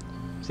enough.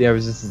 See, I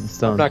resisted the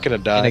stun. I'm not going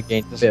to die. And I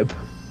gained This- fib.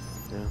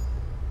 Yeah.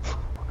 Oh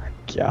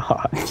my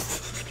god.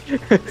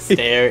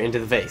 Stare into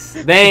the face.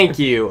 Thank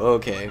you.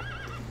 Okay.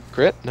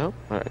 Crit? No?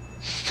 Alright.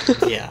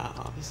 Yeah.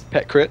 Obviously.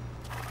 Pet crit?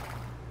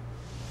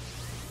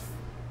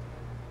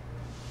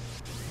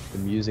 The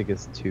music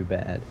is too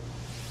bad.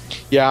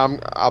 Yeah,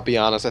 I'll be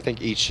honest. I think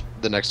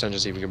the next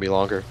dungeon's even going to be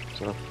longer.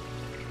 So.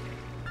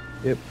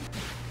 Yep.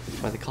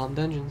 Why they call them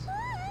dungeons?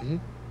 Mhm.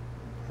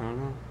 I don't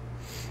know.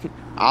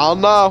 I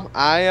don't know.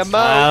 IMO.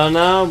 I don't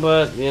know,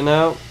 but you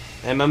know,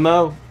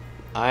 MMO,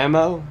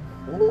 IMO.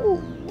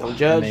 Don't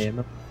judge.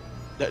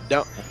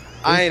 Don't.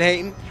 I ain't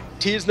hating.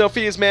 Tears no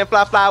fears, man.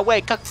 Fly, fly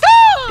away.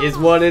 Is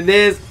what it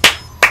is.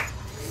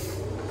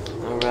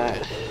 All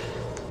right.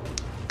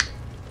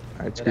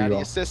 Alright, Get screw out of you your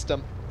all.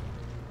 system.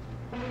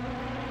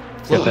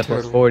 Yep, that plus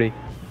Turtle. 40.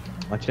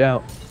 Watch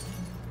out.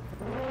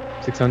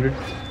 600?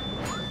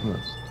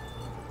 Almost.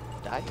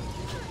 Die.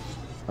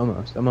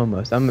 Almost. I'm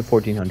almost. I'm at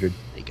 1400.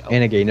 There you go.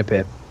 And I gained a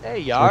pip. There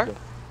you are. Okay.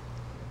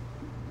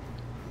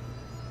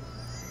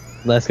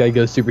 Last guy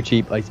goes super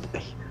cheap. Ice.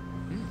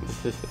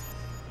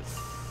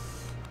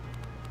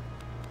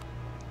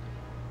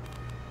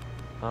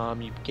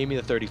 You gave me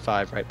the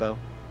 35, right, Bo?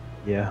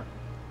 Yeah.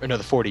 Or no,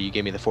 the 40. You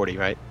gave me the 40,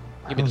 right?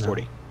 Give me I the don't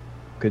 40. know.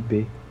 Could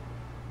be.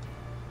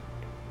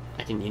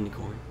 I can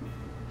unicorn.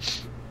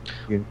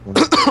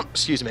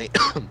 Excuse me.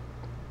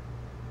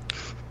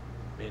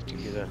 We have to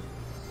get a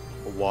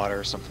water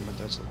or something like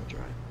that. It's a little dry.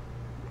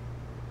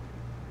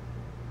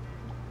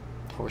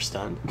 Or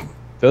stunned.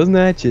 Doesn't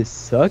that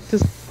just suck to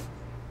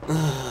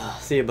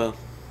See you, Bo.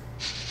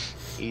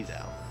 He's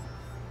out.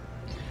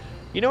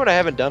 You know what I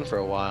haven't done for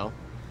a while?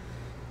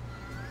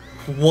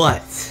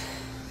 What?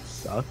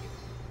 suck?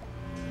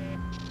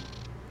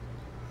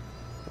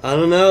 I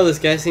don't know. This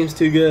guy seems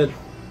too good.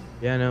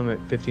 Yeah, no, I'm at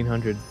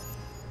 1500.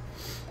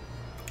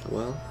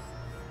 Well,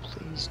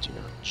 Please do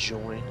not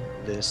join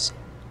this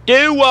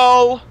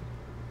duo.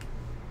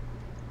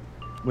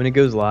 When it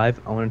goes live,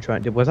 I want to try.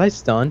 Was I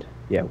stunned?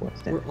 Yeah, I was.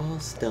 Damn. we're all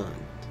stunned.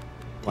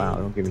 Wow,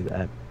 don't give me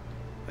that.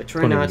 I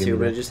try Don't even not give to, me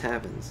but that. it just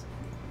happens.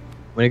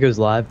 When it goes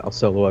live, I'll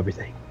solo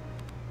everything.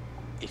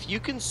 If you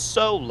can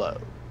solo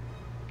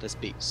this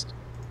beast,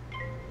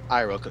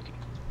 IRL cookie.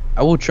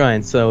 I will try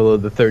and solo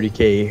the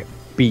 30k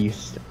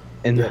beast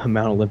in Yeah. the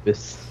Mount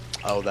Olympus.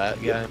 Oh,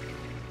 that guy.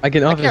 I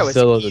can That guy often was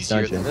solo the easier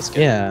than dungeon. this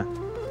guy. Yeah.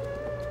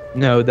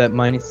 No, that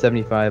minus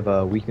 75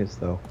 weakness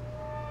though.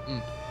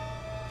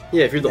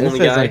 Yeah, if you're the And it only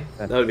says guy, like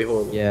that that. would be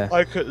horrible. Yeah.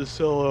 I couldn't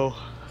solo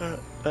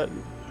that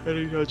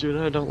dungeon.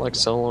 I don't like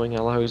soloing. I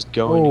always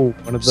going. Oh,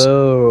 one of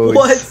those.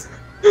 What?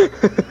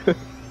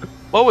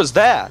 What was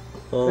that?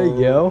 There you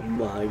go. Oh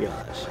my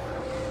gosh.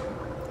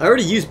 I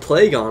already used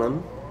Plague on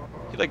him.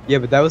 He, like, Yeah,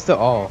 but that was to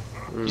all.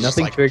 He's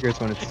Nothing like- triggers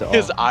when it's to all.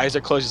 his eyes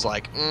are closed. He's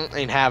like,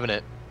 ain't having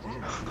it.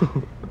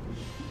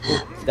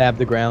 Stab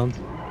the ground.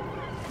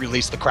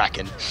 Release the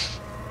Kraken. I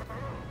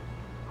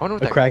wonder what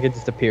The that. Kraken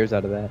just appears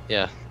out of that.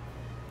 Yeah,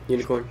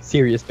 Unicorn.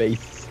 Serious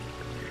face.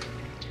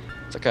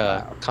 it's like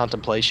a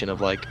contemplation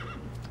of like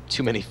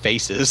too many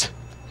faces.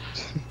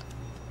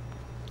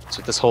 That's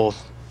what this whole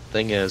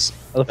thing is.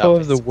 I love about how I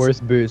have the faces.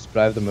 worst boost,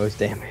 but I have the most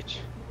damage.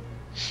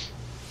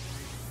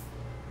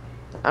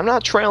 I'm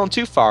not trailing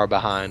too far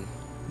behind.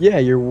 Yeah,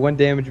 you're one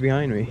damage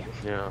behind me.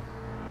 Yeah.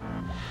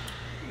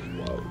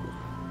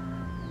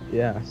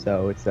 Yeah,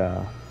 so it's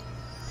a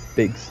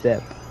big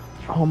step.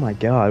 Oh my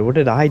god, what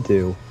did I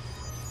do?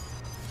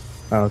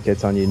 Oh, okay,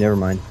 it's on you. Never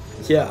mind.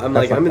 Yeah, I'm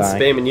That's like, I'm in not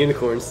dying. spamming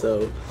unicorns,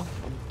 so.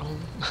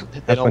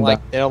 They don't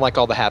one like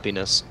all the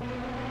happiness.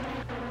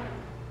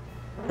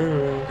 I don't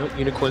know. Don't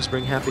unicorns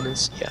bring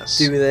happiness? Yes.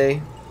 Do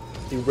they?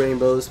 Do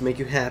rainbows make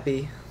you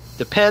happy?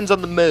 Depends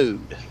on the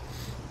mood.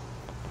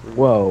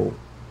 Whoa.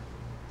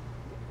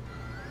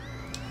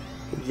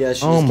 Yeah,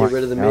 should Oh just my get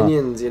rid of the God.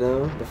 minions, you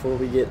know, before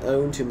we get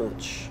owned too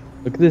much.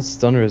 Look at this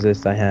stun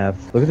resist I have.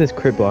 Look at this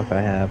crit block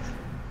I have.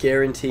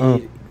 Guaranteed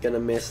Oh. gonna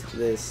miss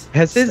this.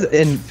 Has his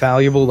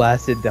invaluable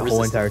lasted the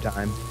whole Resist- entire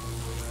time?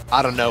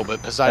 I don't know,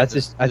 but besides That's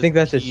this, just- I think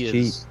that's his he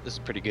cheat. This is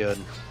pretty good.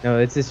 No,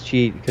 it's his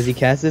cheat because he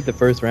cast it the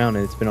first round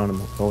and it's been on him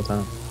the whole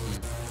time.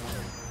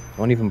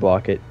 Don't even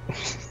block it.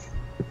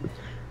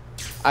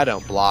 I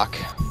don't block.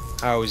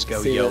 I always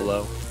go See ya.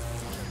 YOLO.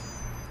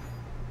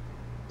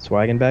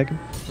 Swagging back?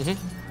 Mhm.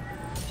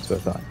 That's what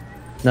I thought.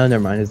 No,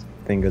 never mind. His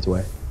thing goes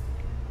away.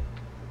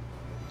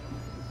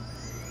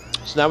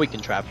 So now we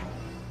can trap.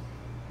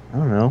 I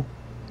don't know.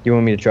 You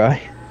want me to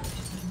try?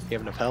 You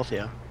have enough health,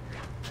 yeah.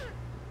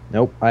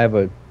 Nope. I have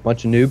a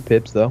bunch of noob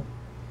pips though.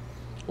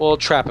 Well,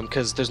 trap him,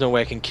 because there's no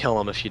way I can kill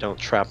him if you don't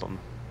trap him.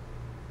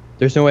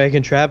 There's no way I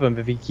can trap him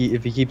if he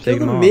keeps Kill taking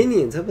the them off.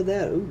 minions. How about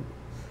that? Ooh.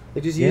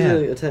 Like just use Yeah.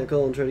 an attack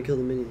call and try to kill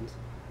the minions.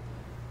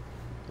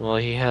 Well,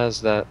 he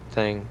has that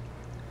thing.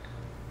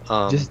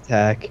 Just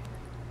attack.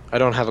 I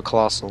don't have a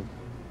colossal.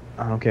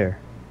 I don't care.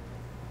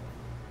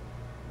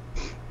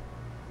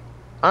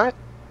 Alright.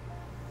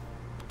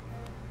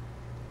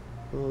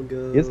 I'll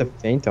go. He has a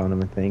feint on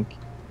him, I think.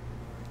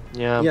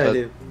 Yeah, Yeah, but I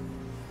do.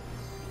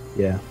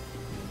 Yeah.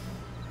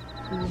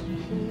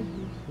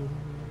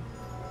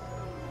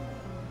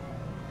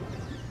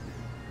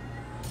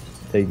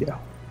 There you go.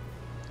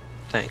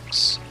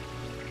 thanks.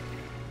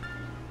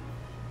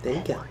 There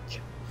you go.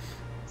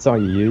 That's all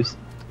you use.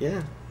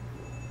 Yeah.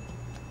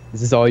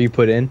 Is this all you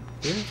put in?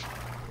 Yeah.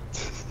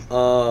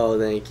 Oh,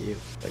 thank you.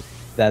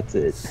 That's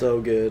it.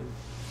 So good.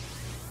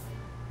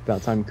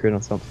 About time you crit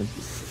on something.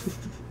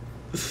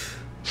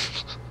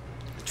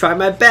 Try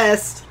my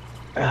best.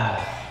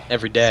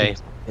 Every day.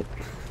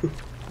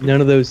 None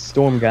of those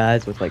storm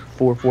guys with like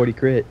 440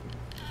 crit.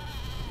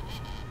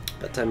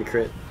 About time you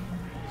crit.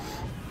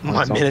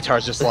 My Awesome.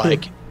 Minotaur's just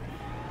like,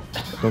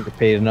 Don't get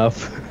paid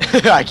enough.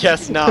 I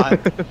guess not.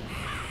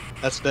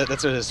 That's what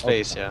his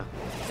face, yeah.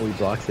 Oh, he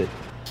blocks it.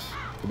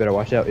 You better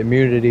watch out.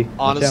 Immunity. Watch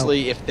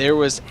Honestly, if there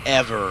was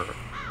ever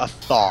a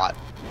thought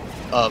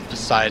of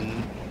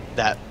Poseidon,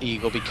 that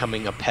eagle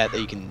becoming a pet that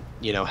you can,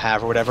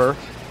 have or whatever,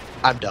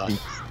 I'm done. out.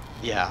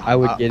 Yeah, I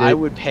would get I it.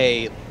 would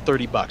pay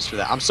 $30 for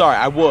that. I'm sorry,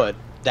 I would.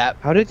 That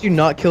How did you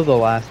not kill the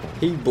last one?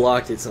 He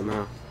blocked it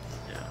somehow.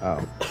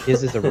 Oh,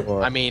 his is a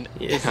roar. I mean,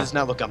 this Yeah. does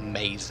not look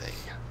amazing.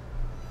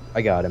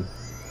 I got him.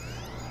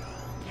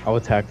 I'll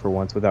attack for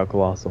once without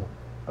colossal,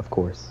 of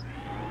course.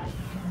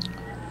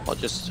 I'll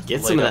just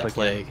Get blade some of up that again.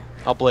 plague.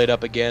 I'll blade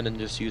up again and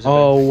just use it.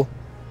 Oh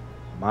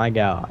my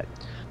god.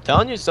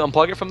 Telling you, just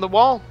unplug it from the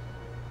wall.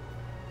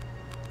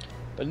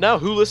 But no,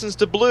 who listens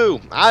to Blue?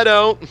 I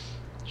don't.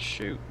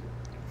 Shoot.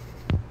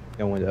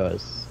 No one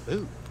does.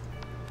 Ooh.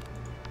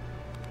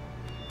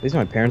 At least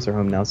my parents are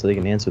home now so they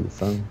can answer the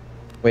phone.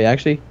 Wait,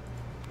 actually,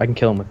 I can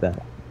kill him with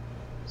that.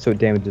 So it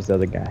damages the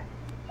other guy.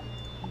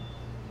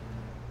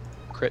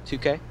 Crit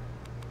 2K?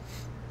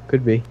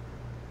 Could be.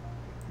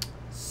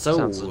 So,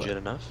 Sounds legit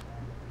enough.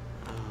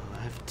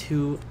 I have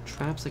 2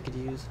 traps I could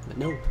use, but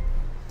no.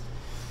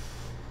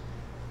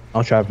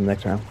 I'll trap him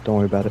next round. Don't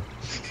worry about it.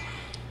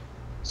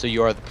 So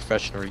you are the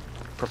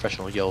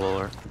professional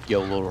YOLOer.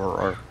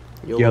 Yoloist.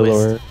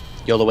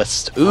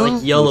 YOLOist. I like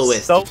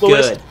Yoloist.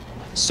 Soloist. Good.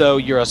 So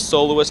you're a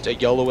soloist, a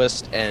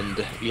YOLOist, and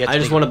you have to I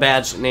just think- want a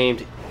badge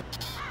named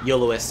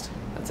Yoloist.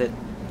 That's it.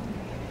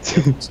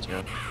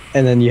 Yeah.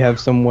 And then you have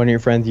one of your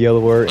friends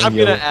YOLOer and I'm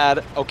YOLO. gonna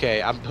add.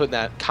 Okay, I'm putting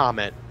that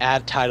comment.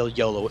 Add title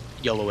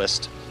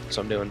YOLOist.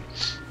 So I'm doing.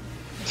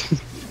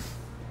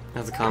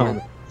 That's a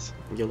comment.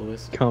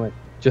 Yoloist. Comment.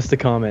 Just a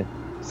comment.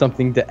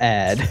 Something to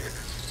add.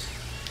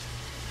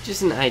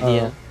 Just an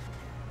idea.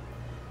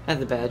 Add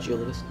the badge,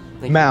 Yoloist.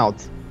 Thank you.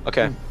 Mount.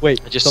 Okay.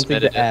 Wait, I just something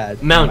submitted to it.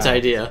 add. Mount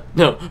idea.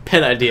 No,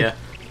 pet idea.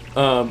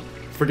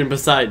 Freaking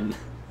Poseidon.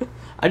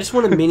 I just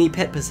want a mini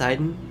pet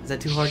Poseidon. Is that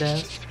too hard to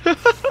ask?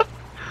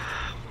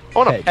 I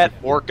want a Hey. pet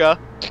orca.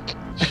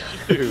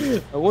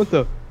 I want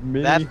the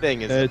mini That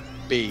thing is pet.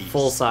 a beast.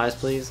 Full size,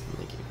 please.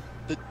 Thank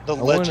you. The I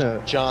legend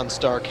wanna- John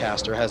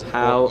Starcaster has an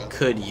How orca.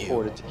 could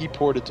you? He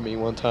poured it to me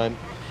one time,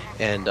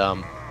 and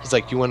he's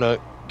like, "You want to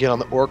get on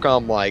the orca?"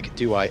 I'm like,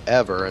 "Do I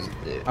ever?" And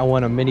I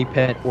want a mini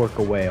pet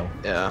orca whale.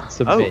 yeah,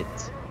 Submit.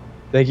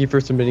 Thank you for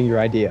submitting your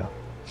idea.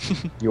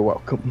 You're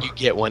welcome. you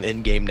get one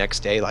in game next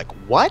day. Like,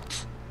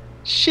 what?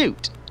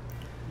 Shoot!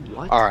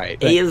 What All right.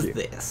 Thank is you.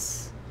 this?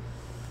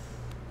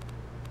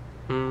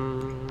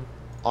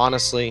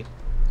 Honestly,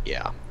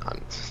 yeah,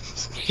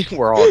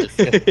 we're all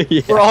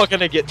Yeah. we're all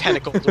gonna get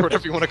tentacles or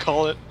whatever you want to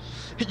call it.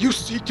 You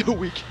see, too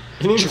weak.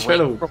 I didn't even try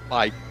Drink to. from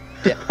my.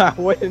 I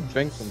wouldn't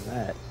drink from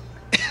that.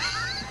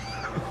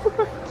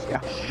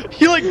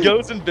 He like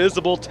goes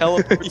invisible,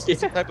 teleports to Yeah.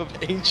 some type of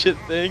ancient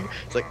thing.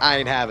 It's like I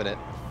ain't having it.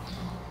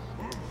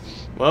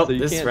 Well, So you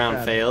this can't round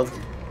trap. failed.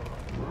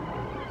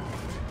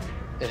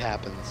 It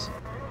happens.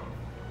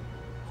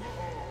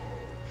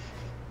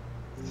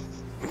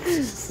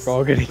 We're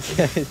all gonna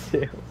get it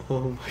too.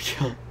 Oh my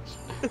god.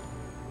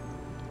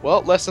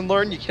 Well, lesson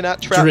learned: you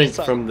cannot trap. Drink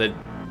Poseidon. from the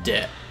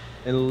depth.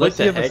 Unless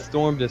the you have heck? a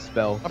storm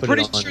dispel. I'm put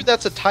pretty it on. sure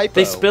that's a typo.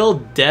 They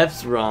spelled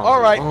depths wrong.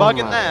 All right, oh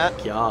bugging my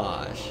that.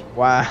 Gosh.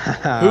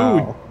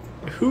 Wow.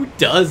 Who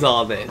does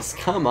all this?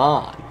 Come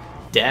on.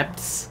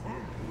 Depths.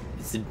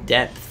 It's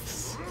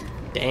depths.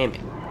 Damn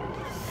it.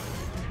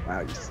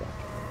 Wow, you suck.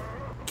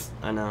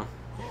 I know.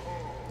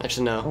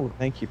 Actually, no. Oh,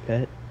 thank you,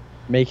 pet.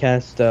 May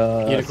cast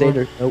Unicorn?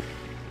 Satyr. Nope,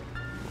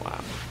 Wow.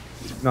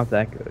 not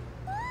that good.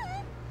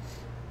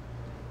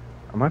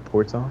 Are my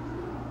ports off?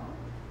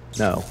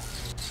 No.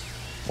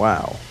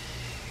 Wow.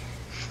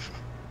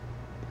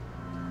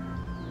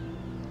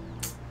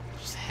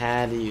 Just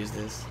had to use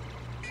this.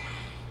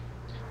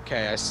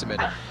 Okay, I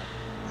submitted.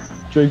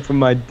 Drink from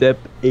my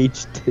depth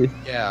H2.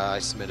 Yeah, I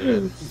submitted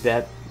it.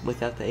 That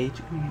without the H.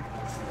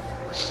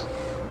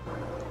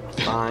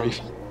 Fine.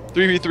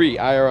 3v3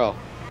 IRL.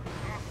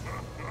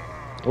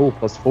 Oh,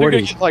 plus You're 40.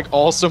 gonna get like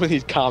all some of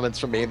these comments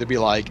from me, and they'll be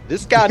like,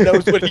 "This guy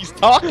knows what he's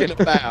talking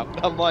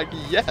about." I'm like,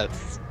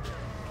 "Yes."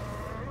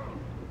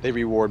 They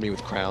reward me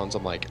with crowns.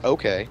 I'm like,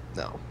 "Okay,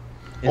 no."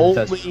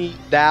 Only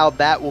now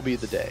that will be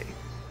the day.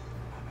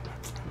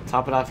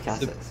 Top it off,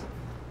 cast this.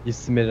 You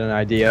submitted an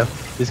idea.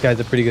 This guy's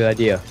a pretty good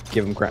idea.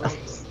 Give him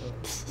crowns.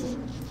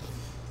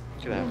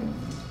 Could happen.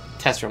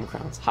 Test room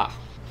crowns. Ha.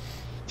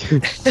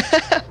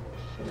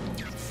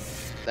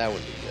 That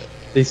would be good.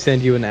 They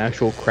send you an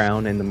actual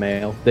crown in the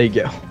mail. There you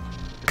go.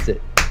 That's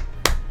it.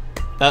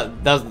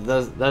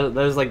 That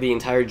was like the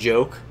entire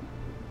joke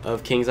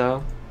of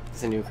KingsIsle.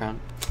 Send you a crown.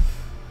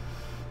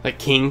 Like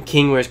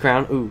King wears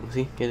crown. Ooh,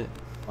 see, get it?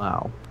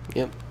 Wow.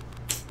 Yep.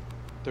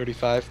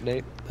 35,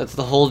 Nate. That's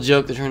the whole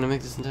joke they're trying to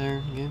make this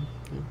entire game.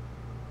 Yeah.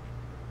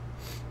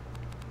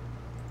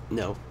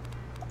 No.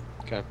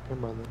 Okay,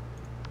 never mind that.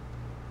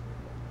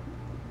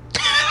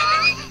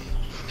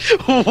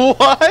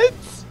 What?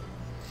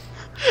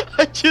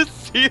 I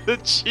just see the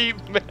cheap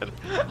man.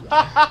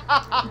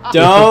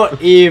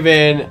 Don't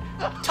even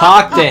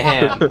talk to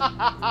him.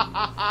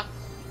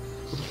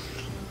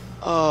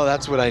 Oh,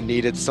 that's what I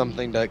needed.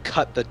 Something to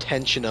cut the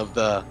tension of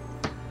the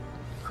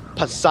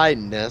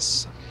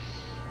Poseidonness.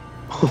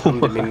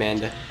 Come to me,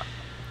 Manda.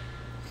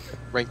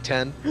 Rank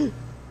 10.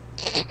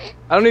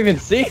 I don't even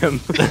see him.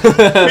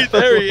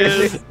 There he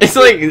is. It's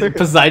like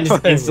Poseidon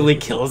just instantly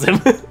kills him.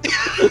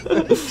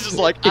 He's just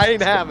like, I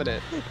ain't having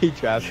it. He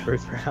traps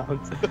first round.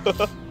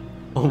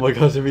 Oh my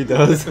gosh, if he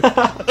does.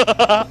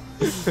 That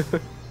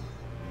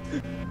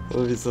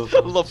would be so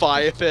fun.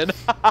 Leviathan.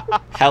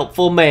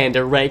 Helpful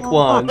Manda, rank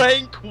 1.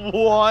 Rank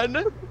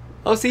 1?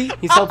 Oh, see?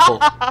 He's helpful.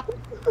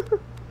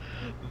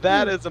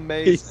 That is He's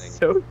amazing.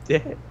 so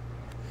dead.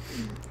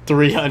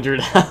 300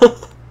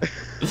 health.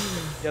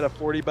 You got a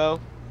 40 bow?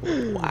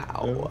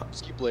 Wow.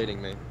 Just keep blading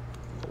me.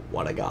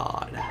 What a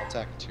god.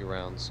 Attack in 2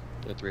 rounds.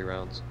 3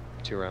 rounds.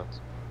 2 rounds.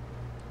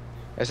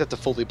 I just have to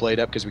fully blade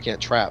up because we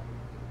can't trap.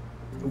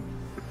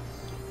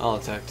 I'll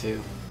attack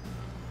too.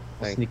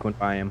 I'll sneak one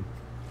by him.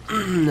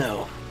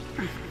 No.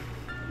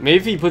 Maybe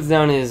if he puts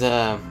down his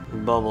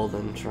bubble,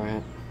 then try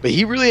it. But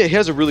he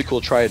has a really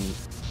cool trident.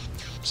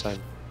 Side.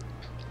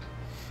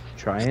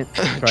 Try it.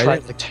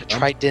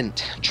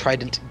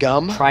 Trident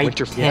gum.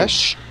 Winter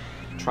flesh.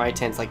 Try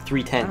tenths, like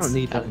 3 I tenths. don't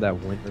need that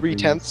winter.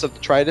 3/10 of the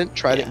trident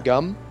Yeah.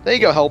 gum. There you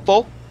go,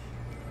 helpful.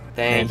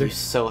 Thank Manda. you,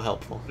 so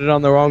helpful. Put it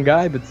on the wrong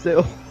guy, but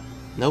still.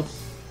 Nope.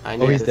 I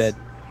knew Oh, he's this. dead.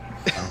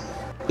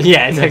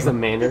 Yeah, it takes a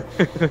Mander.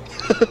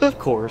 Of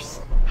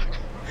course.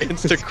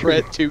 Insta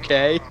crit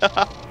 2k.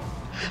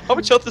 How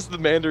much health does the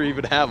Mander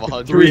even have?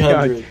 100?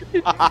 300.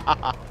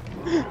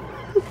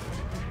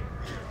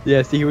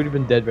 Yeah, see, he would have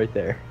been dead right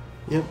there.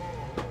 Yep.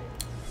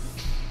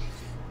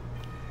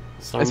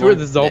 I swear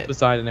this is all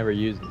Poseidon ever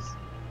uses.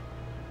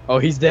 Oh,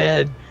 he's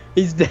dead.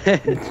 He's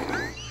dead.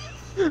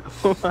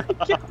 Oh my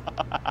god.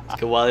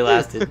 Good while he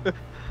lasted.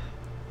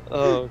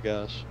 Oh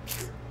gosh.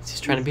 He's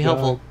trying to be He's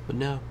helpful, gone. but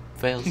no.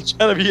 Fails. He's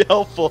trying to be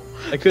helpful.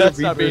 I could have That's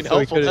not being rebirthed, so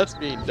he helpful, could've- that's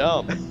being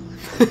dumb.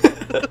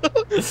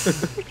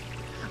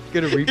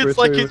 Could have rebirthed. It's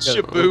like so he it's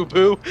would've-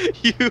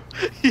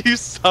 Shabooboo. You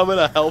summon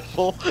a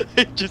helpful,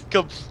 it just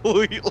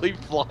completely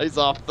flies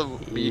off the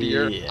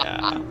meteor.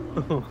 Yeah.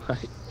 Oh my.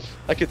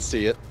 I could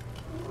see it.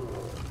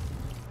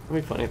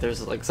 It'd be funny if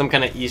there's like some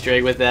kind of Easter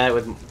egg with that,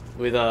 with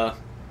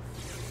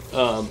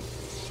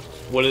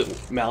what is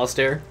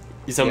Malistare?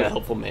 You summon a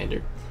helpful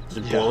Mander.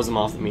 Just blows him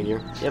off the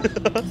meteor. Yep.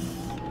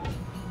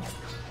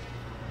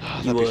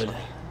 You would.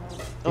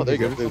 Oh, there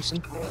you go,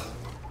 boost.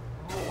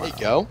 There you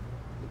go.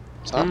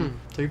 Stop.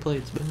 3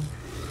 plates, boom.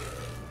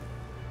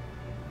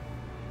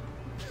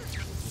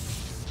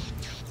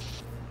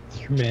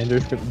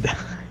 Commander's gonna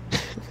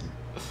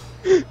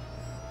die.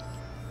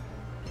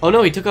 Oh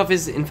no, he took off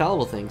his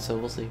infallible thing, so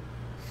we'll see.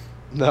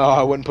 No,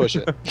 I wouldn't push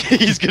it.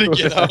 He's gonna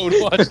get owned.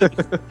 Watch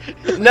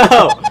this.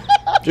 No!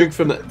 Drink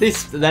from the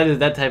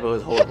that typo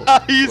is horrible.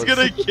 He's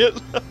gonna get.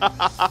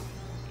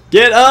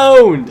 Get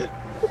owned!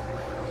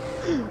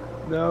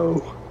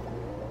 No.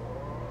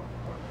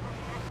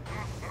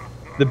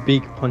 The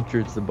beak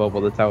punctures the bubble.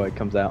 That's how it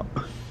comes out.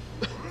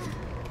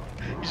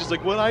 He's just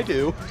like, what I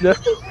do? No.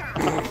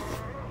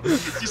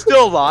 He's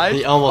still alive.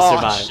 He almost Oh,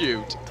 survived.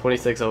 Shoot.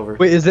 26 over.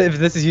 Wait, is it, if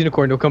this is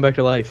unicorn, he'll come back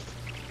to life.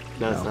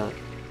 No, it's not.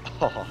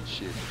 Oh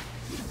shoot.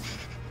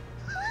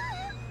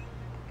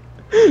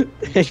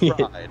 Dang it.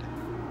 Tried.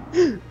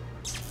 Did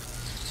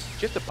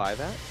you have to buy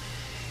that?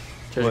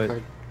 Treasure What?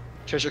 card.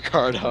 Treasure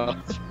card, huh?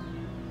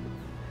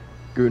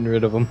 Getting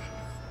rid of him.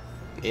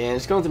 Yeah,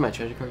 just going through my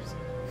treasure cards.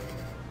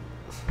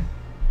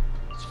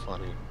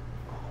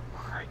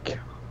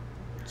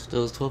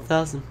 Still is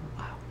 12,000.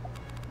 Wow.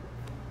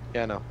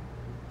 Yeah, no.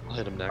 I'll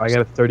hit him next. I got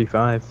a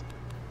 35.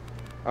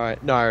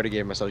 Alright, no, I already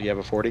gave myself. You have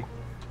a 40?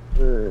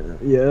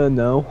 Yeah,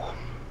 no.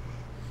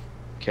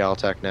 Okay, I'll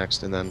attack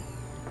next, and then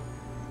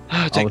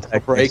I'll take a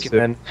break, and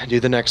then do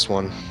the next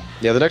one.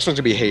 Yeah, the next one's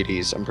gonna be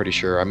Hades, I'm pretty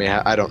sure. I mean,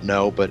 I don't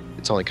know, but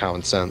it's only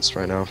common sense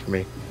right now for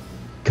me.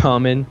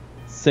 Common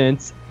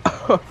sense.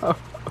 Fine.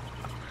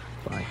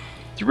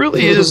 There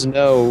really is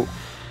no...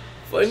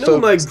 If I know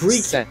my focused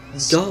Greek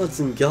sense.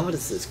 gods and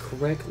goddesses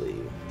correctly.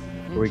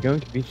 Are we going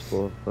to beach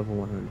for level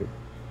 100?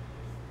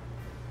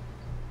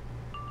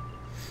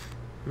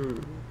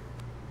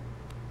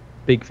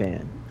 Big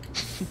fan.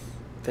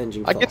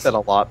 Avenging I get that a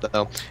lot,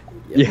 though.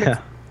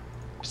 Yeah.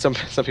 Some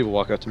people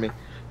walk up to me.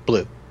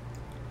 Blue.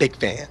 Big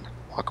fan.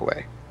 Walk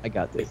away. I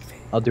got this.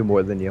 I'll do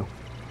more than you.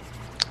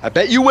 I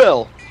bet you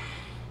will.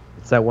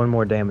 It's that one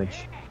more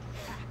damage.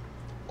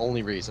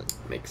 Only reason.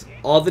 Makes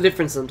all the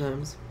difference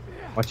sometimes.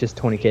 Watch this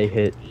 20k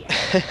hit.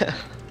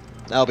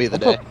 That'll be the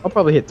day. I'll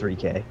probably hit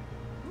 3k.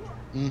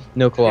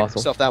 No Give colossal.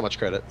 yourself that much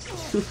credit.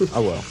 I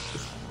will.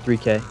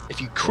 3k. If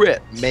you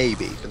crit,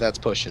 maybe, but that's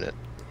pushing it.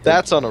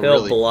 That's on a He'll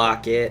really...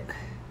 block it.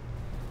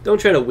 Don't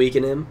try to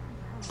weaken him.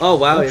 Oh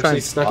wow, Don't he try actually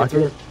and snuck it block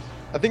through. it.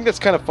 I think that's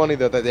kind of funny,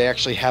 though, that they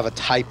actually have a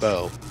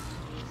typo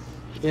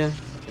Yeah.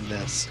 in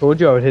this. Told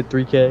you I would hit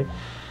 3k.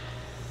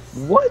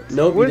 What?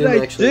 Nope, What you did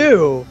didn't I actually.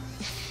 do?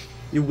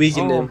 You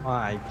weakened Oh him.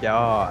 my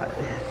god.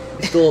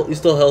 You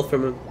stole health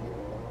from him.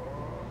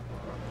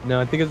 No,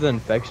 I think it's the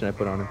infection I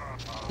put on him.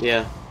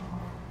 Yeah.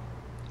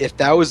 If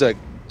that was a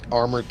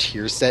armor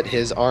tier set,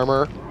 his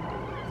armor,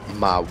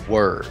 my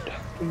word.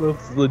 The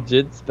most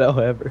legit spell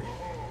ever.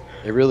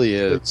 It really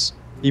is.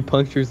 He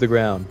punctures the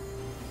ground.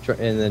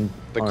 And then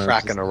The arms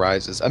Kraken just-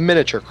 arises. A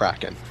miniature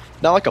Kraken.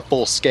 Not like a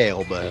full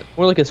scale, but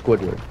More like a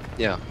Squidward.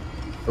 yeah.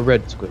 A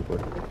red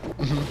Squidward.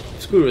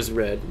 Squid was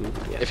red.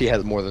 Yeah. If he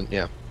has more than,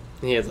 yeah.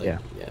 He has like Yeah.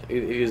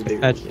 he was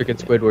big. Had freaking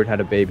Squidward had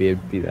a baby,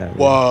 it'd be that.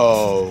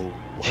 Whoa.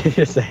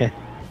 Just saying.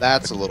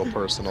 That's a little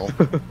personal.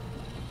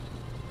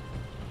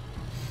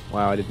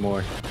 Wow, I did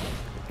more.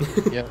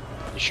 Yeah,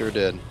 you sure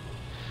did.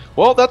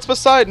 Well, that's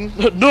Poseidon.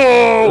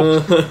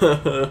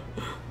 No!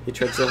 He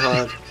tried so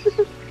hard.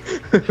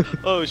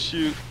 Oh,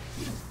 shoot.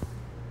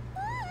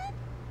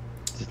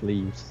 Just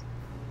leaves.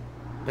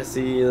 I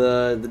see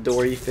the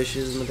dory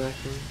fishes in the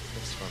background.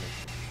 That's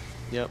funny.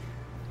 Yep.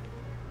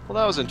 Well,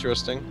 that was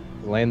interesting.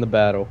 Land the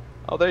battle.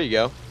 Oh, there you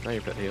go. Now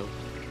you're pet healed.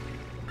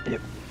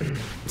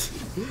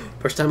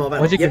 First time all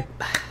about. Why'd you Yep.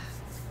 Why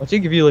don't you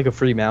give you like a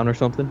free mount or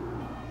something?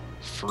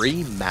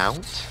 Free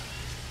mount?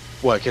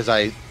 What, because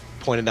I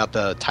pointed out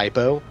the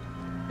typo?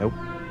 Nope.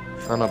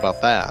 I don't know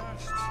about that.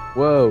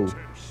 Whoa.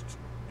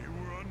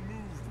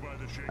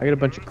 I got a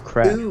bunch of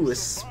crap. Ooh, a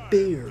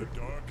spear.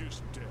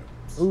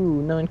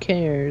 Ooh, no one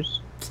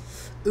cares.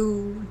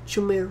 Ooh,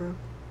 Chimera.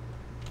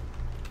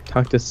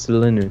 Talk to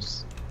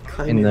Selinus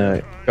in Chimera.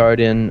 the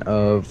Garden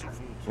of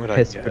What'd I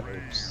get?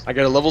 Hesperus. I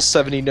got a level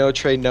 70 no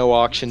trade, no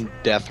auction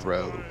death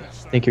robe.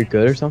 Think you're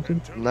good or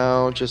something?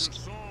 No,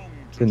 just...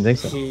 Didn't think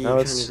so. He No,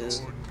 kinda it's...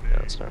 does. Yeah,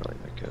 it's not really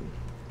that good.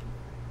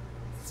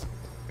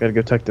 Gotta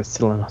go talk to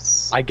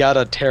Selinus. I got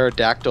a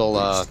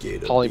pterodactyl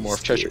Scared of polymorph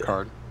these treasure two.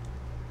 card.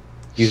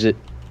 Use it.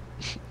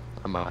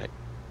 I might.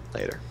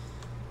 Later.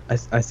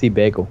 I see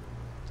Bagel.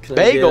 Can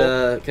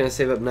Bagel. Can I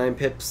save up 9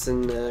 pips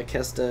and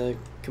cast a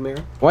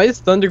Chimera? Why is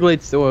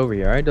Thunderglade still over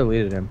here? I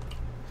deleted him.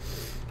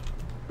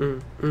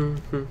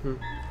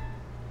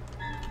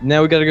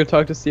 Now we gotta go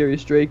talk to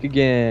Sirius Drake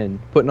again.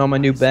 Putting on my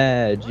new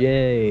badge.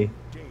 Yay.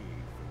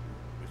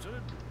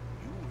 Wizard,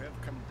 you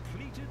have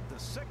completed the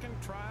second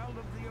trial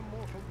of the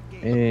immortal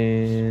game.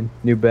 And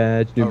new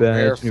badge, new A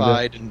badge, new badge.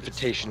 rarefied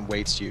invitation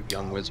waits you,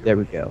 young wizard. There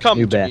we go. Come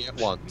new to badge. me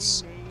at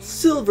once.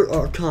 Silver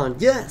Archon,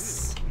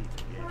 yes!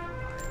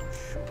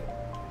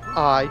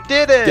 I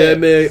did it! Give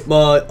me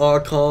my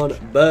Archon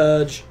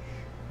badge.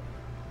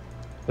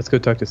 Let's go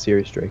talk to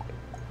Sirius Drake.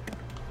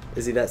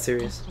 Is he that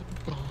serious?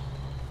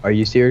 Are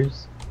you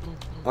serious?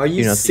 Are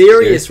you You're not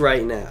serious serious.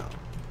 right now?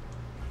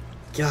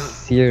 God.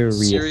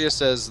 Serious.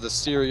 Serious as the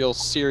serial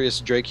Sirius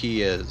Drake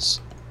he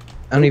is.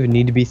 I don't even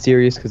need to be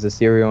serious because the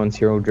cereal on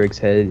Cyril Drake's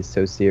head is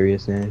so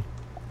serious, man.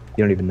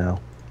 You don't even know.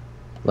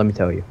 Let me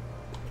tell you.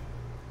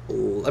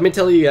 Let me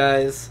tell you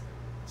guys,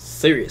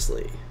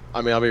 seriously.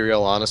 I mean, I'll be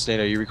real honest, Nate.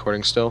 Are you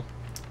recording still?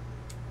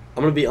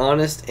 I'm gonna be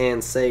honest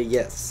and say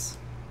yes.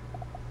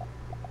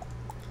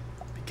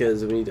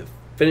 Because we need to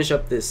finish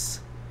up this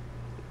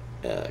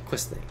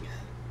quest thing.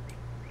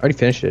 I already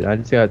finished it. I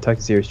just gotta talk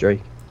to Sirius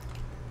Drake.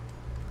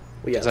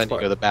 We got Because I need to go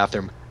to part. the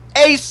bathroom.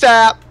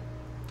 ASAP!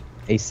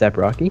 ASAP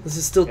Rocky? This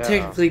is still Yeah.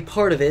 technically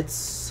part of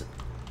it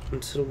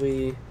until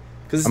we.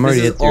 Because I'm this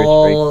already is at Sirius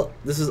all.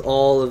 This is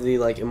all of the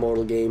like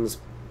Immortal Games,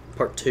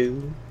 part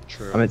 2.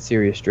 True. I'm at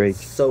Sirius Drake.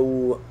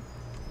 So,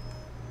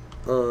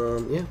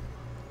 yeah,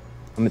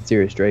 I'm at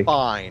Sirius Drake.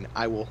 Fine.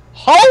 I will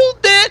hold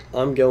it!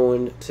 I'm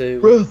going to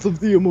Breath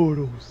of the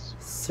Immortals.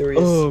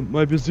 serious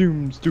My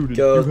presumed student.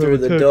 Go you through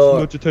have the attached door.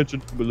 much attention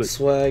to Malistare.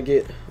 swag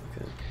it.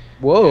 Okay.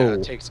 Whoa. Yeah,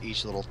 it takes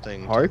each little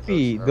thing. to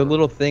Harpy, go the through.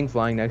 little thing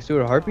flying next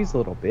to it. Harpy's a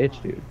little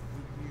bitch, dude.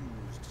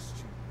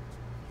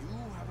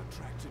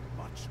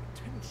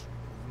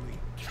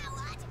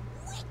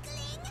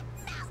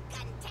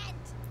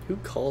 Who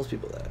calls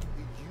people that?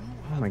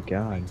 Oh my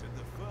god.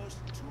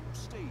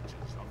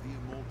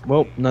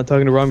 Well, not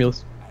talking to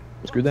Romulus.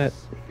 Screw that.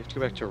 You have to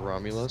go back to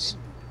Romulus.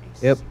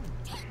 Yep.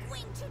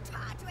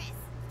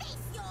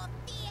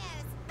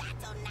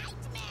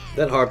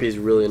 That harpy is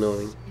really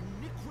annoying.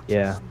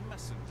 Yeah.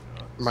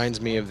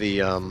 Reminds me of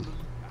the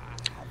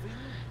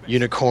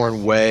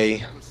Unicorn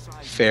Way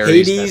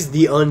fairies. Hades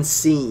the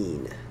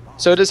Unseen.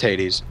 So it is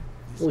Hades.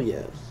 Oh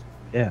yeah.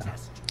 Yeah.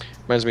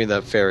 Reminds me of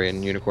that fairy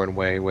in Unicorn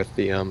Way with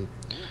the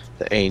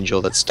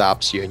angel that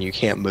stops you and you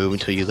can't move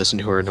until you listen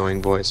to her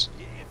annoying voice.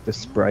 The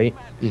sprite.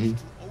 Mm-hmm.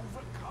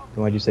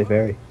 Why'd you say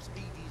fairy?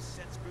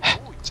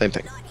 Same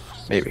thing.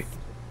 Maybe.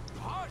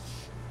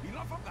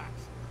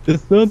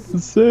 It's not the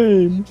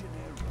same.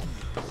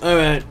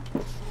 Alright.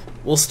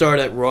 We'll start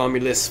at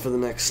Romulus for the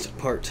next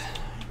part.